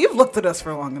 You've looked at us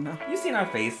for long enough. You've seen our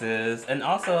faces. And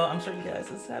also, I'm sure you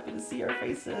guys is happy to see our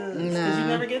faces. Because you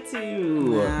never get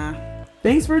to. Nah.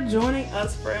 Thanks for joining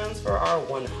us, friends, for our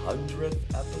 100th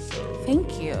episode.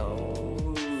 Thank you.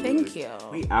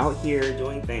 We out here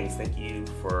doing things. Thank you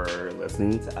for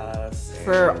listening to us.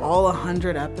 For all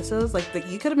 100 episodes? Like,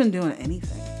 you could have been doing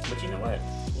anything. But you know what?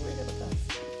 We're here with us.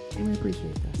 We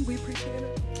appreciate that. We appreciate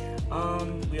it.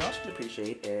 We also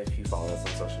appreciate if you follow us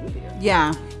on social media.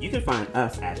 Yeah. You can find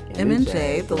us at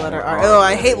MNJ, the letter R. Oh,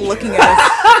 I hate looking at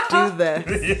us do this.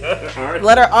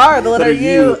 Letter R, the letter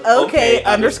U, okay,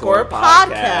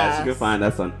 _podcast. You can find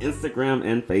us on Instagram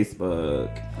and Facebook.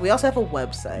 We also have a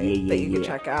website that you can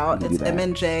check out. It's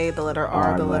MNJ, the letter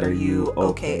R, the letter U,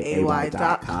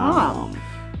 OKAY.com.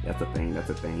 That's a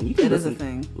thing. You can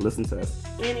listen to us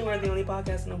anywhere, the only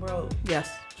podcast in the world. Yes.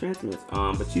 Transmits.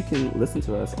 But you can listen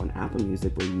to us on Apple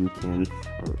Music or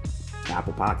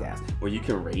Apple Podcasts, where you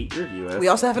can rate, review us. We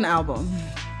also have an album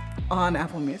on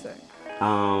Apple Music.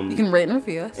 You can rate and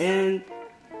review us. And,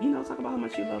 talk about how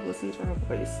much you love listening to our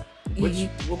voice. Which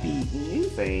will be new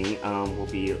thing, will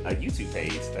be a YouTube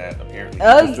page that apparently.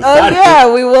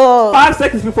 We will. 5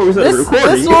 seconds before we start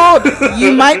recording.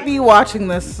 You might be watching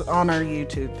this on our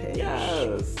YouTube page.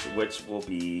 Yes, which will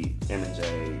be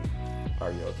M&J.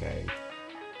 Are you okay?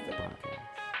 The podcast.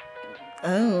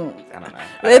 Oh, I don't know.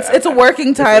 It's a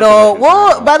working title.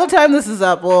 Well, by the time this is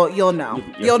up, you'll know.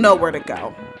 You'll know where to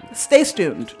go. Stay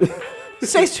tuned.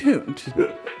 Stay tuned.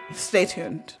 Stay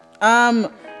tuned.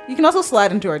 You can also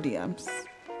slide into our DMs.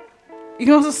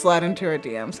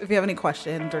 If you have any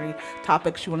questions or any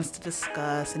topics you want us to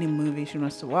discuss, any movies you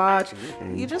want us to watch,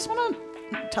 you just want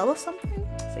to tell us something.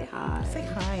 Say hi.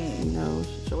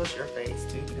 Show us your face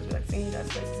too, because we like seeing you guys'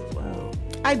 faces as well.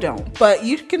 I don't, but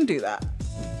you can do that.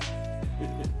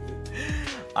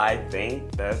 I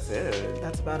think that's it.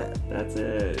 That's about it. That's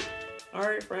it. All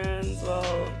right, friends. Well,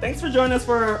 thanks for joining us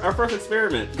for our first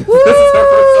experiment. Woo! This is our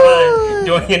first time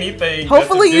doing anything.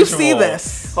 Hopefully you see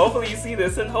this. Hopefully you see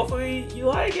this, and hopefully you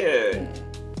like it.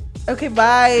 Okay,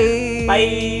 bye.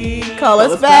 Bye. Call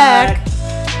us back.